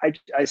dire,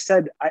 I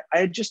said, I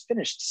had just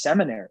finished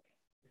seminary,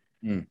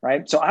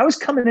 right? So I was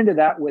coming into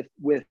that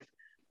with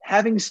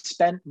having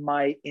spent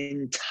my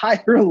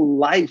entire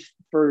life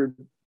for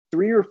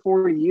 3 or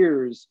 4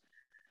 years,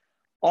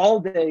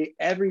 all day,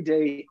 every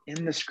day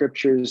in the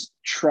scriptures,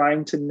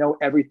 trying to know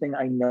everything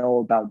I know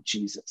about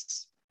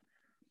Jesus.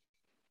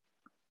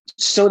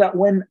 So that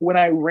when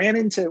I ran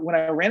into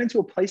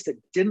a place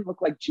that didn't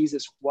look like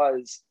Jesus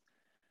was,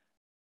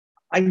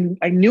 I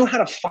knew how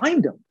to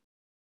find him,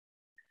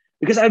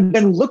 because I've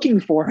been looking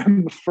for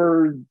him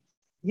for,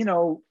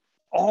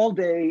 all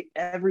day,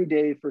 every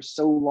day for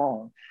so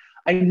long.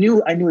 I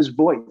knew his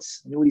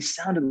voice. I knew what he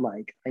sounded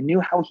like. I knew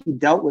how he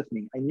dealt with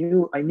me. I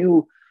knew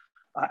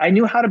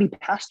how to be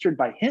pastored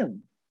by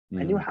him.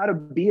 I knew how to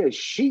be a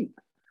sheep.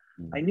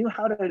 I knew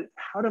how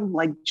to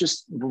like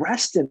just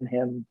rest in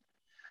him.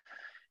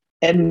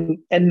 And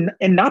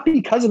not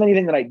because of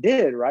anything that I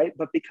did, right?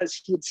 But because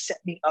he had set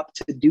me up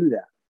to do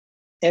that.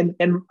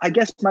 And I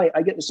guess what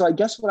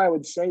I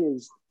would say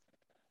is,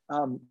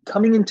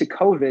 coming into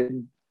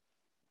COVID,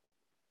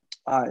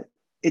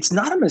 it's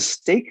not a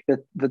mistake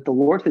that the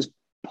Lord has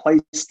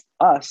placed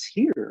us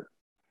here,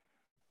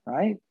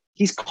 right?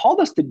 He's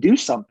called us to do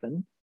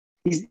something.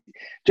 He's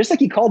just like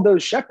he called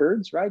those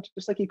shepherds, right?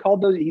 Just like he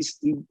called those, hey,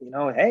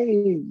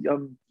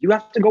 you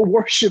have to go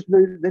worship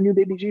the new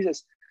baby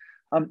Jesus.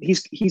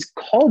 He's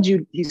called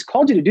you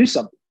to do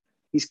something.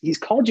 He's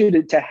called you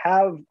to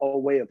have a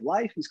way of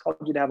life. He's called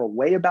you to have a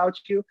way about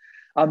you.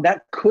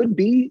 That could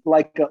be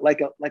like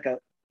a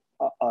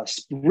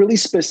really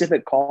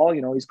specific call.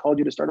 He's called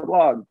you to start a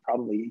blog.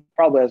 He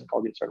probably hasn't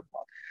called you to start a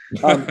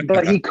blog.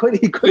 But he could,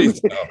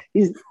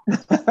 he's,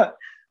 but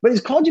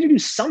he's called you to do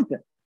something.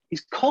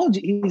 He's called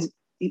you,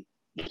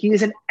 he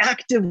is an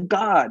active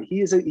God.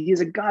 He is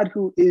a God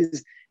who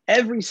is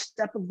every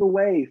step of the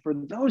way. For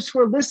those who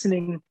are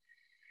listening,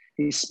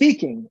 he's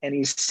speaking and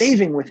he's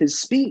saving with his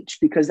speech,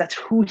 because that's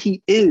who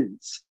he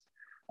is.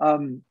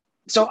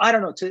 So I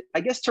don't know,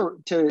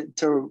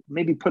 to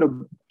maybe put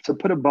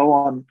a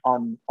bow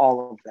on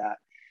all of that,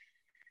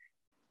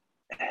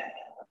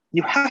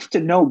 you have to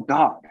know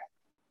God.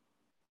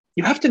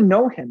 You have to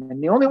know him.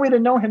 And the only way to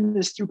know him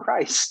is through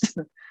Christ.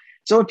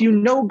 So if you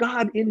know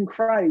God in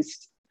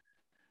Christ,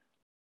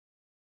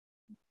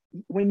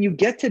 when you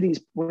get to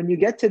these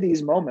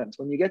moments,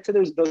 when you get to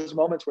those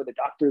moments where the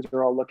doctors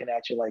are all looking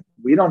at you like,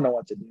 we don't know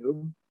what to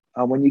do.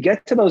 When you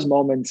get to those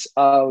moments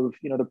of,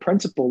 the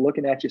principal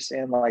looking at you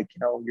saying like,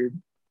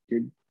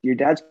 your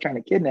dad's trying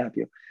to kidnap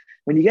you.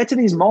 When you get to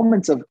these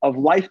moments of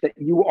life that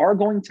you are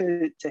going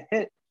to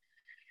hit,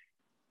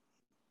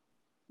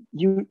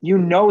 you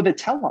know the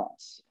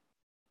telos,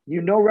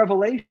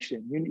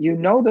 revelation, you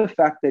know the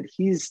fact that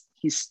he's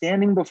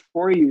standing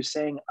before you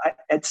saying,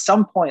 at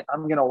some point,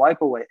 I'm going to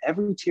wipe away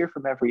every tear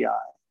from every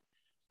eye.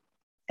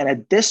 And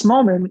at this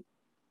moment,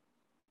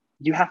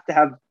 you might have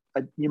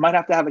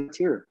to have a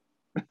tear.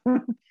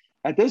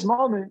 At this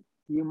moment,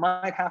 you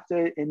might have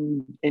to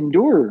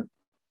endure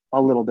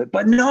a little bit,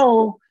 but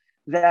know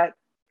that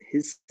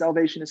his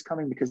salvation is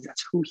coming, because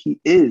that's who he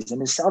is. And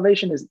his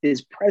salvation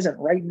is present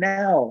right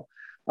now.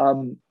 I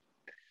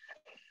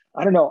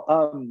don't know.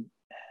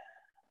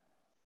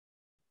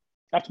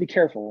 I have to be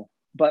careful,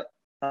 but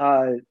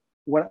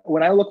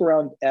when I look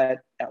around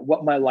at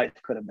what my life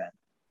could have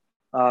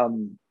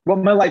been, what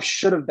my life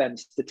should have been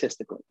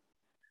statistically,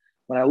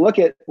 when I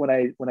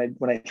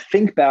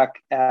think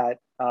back at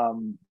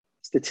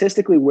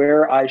statistically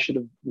where I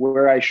should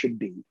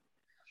be,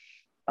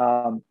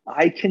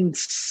 I can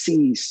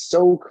see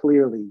so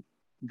clearly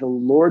the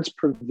Lord's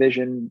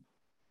provision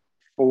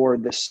for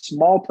the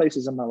small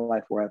places in my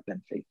life where I've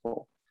been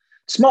faithful.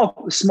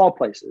 Small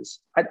places.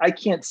 I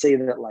can't say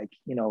that like,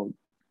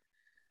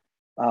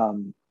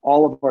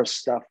 all of our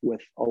stuff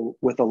with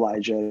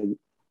Elijah,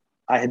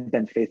 I had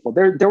been faithful.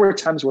 There were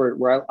times where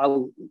I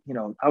would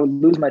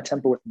lose my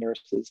temper with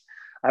nurses.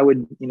 I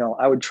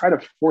would try to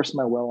force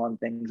my will on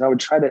things. I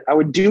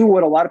would do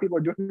what a lot of people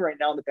are doing right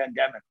now in the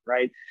pandemic,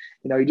 right?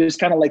 You just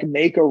kind of like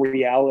make a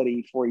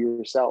reality for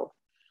yourself.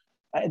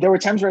 There were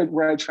times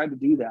where I tried to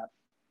do that.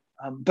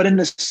 But in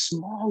the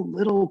small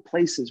little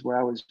places where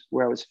I was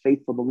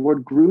faithful, the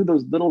Lord grew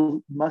those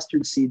little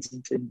mustard seeds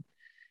into,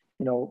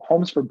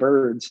 homes for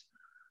birds.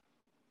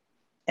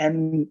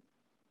 And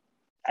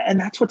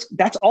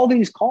that's all that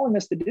he's calling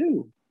us to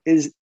do.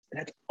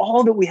 That's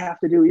all that we have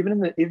to do,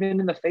 even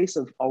in the face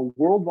of a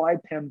worldwide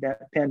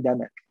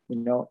pandemic,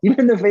 even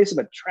in the face of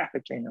a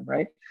traffic jam,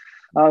 right?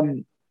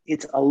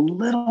 It's a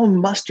little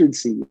mustard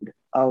seed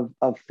of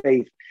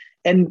faith.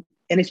 And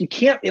if you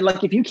can't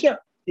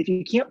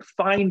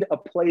find a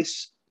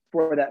place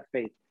for that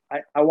faith,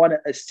 I want to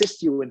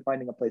assist you in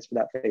finding a place for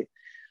that faith.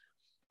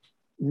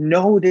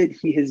 Know that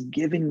he has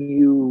given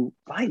you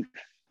life.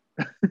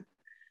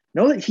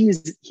 Know that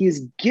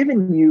he's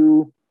given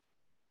you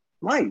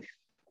life.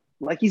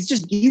 Like he's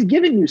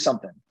given you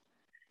something.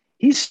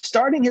 He's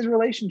starting his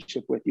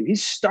relationship with you.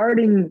 He's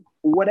starting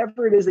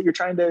whatever it is that you're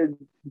trying to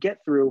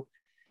get through.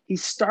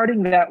 He's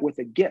starting that with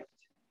a gift.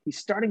 He's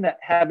starting that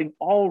having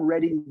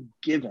already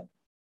given,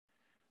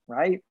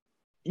 right?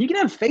 You can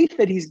have faith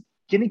that he's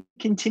going to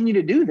continue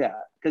to do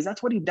that, because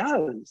that's what he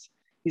does.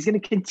 He's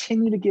going to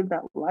continue to give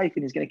that life,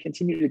 and he's going to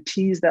continue to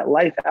tease that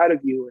life out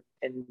of you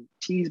and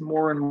tease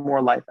more and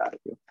more life out of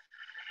you.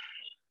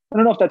 I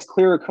don't know if that's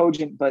clear or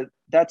cogent, but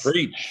that's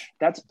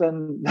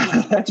been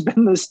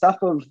the stuff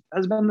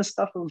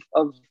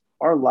of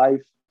our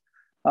life.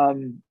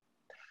 I'm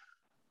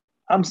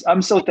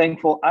so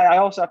thankful. I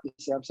also have to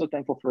say I'm so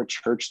thankful for a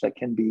church that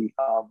can be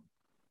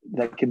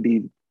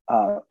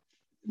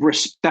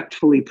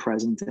respectfully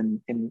present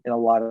in a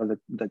lot of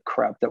the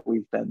crap that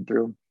we've been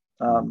through.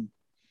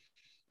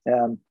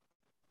 Well,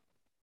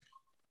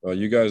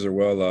 you guys are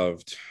well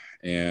loved,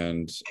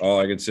 and all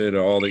I can say to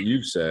all that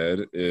you've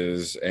said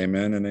is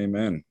amen and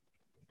amen.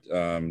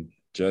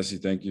 Jesse,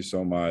 thank you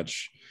so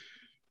much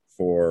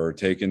for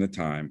taking the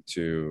time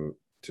to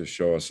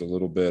show us a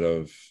little bit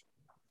of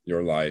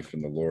your life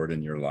and the Lord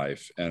in your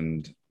life.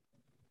 And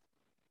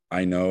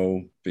I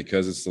know,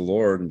 because it's the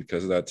Lord and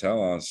because of that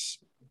telos,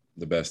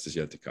 the best is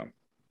yet to come.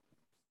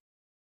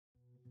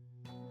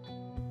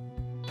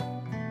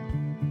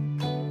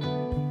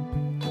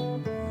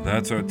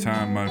 That's our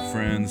time, my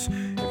friends.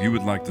 If you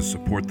would like to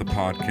support the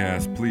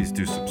podcast, please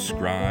do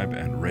subscribe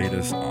and rate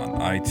us on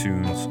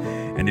iTunes.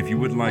 And if you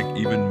would like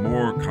even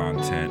more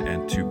content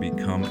and to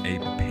become a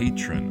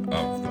patron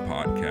of the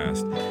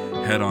podcast,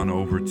 head on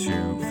over to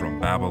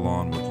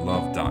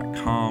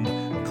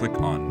FromBabylonWithLove.com, click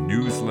on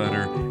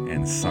newsletter,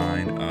 and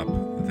sign up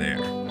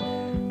there.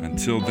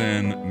 Until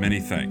then, many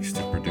thanks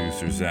to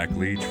producer Zach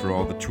Leach for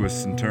all the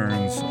twists and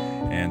turns,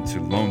 and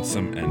to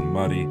Lonesome and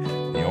Muddy,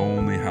 the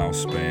only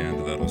house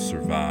band that'll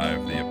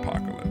survive the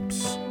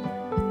apocalypse.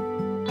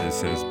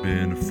 This has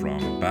been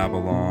From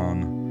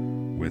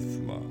Babylon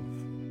with Love.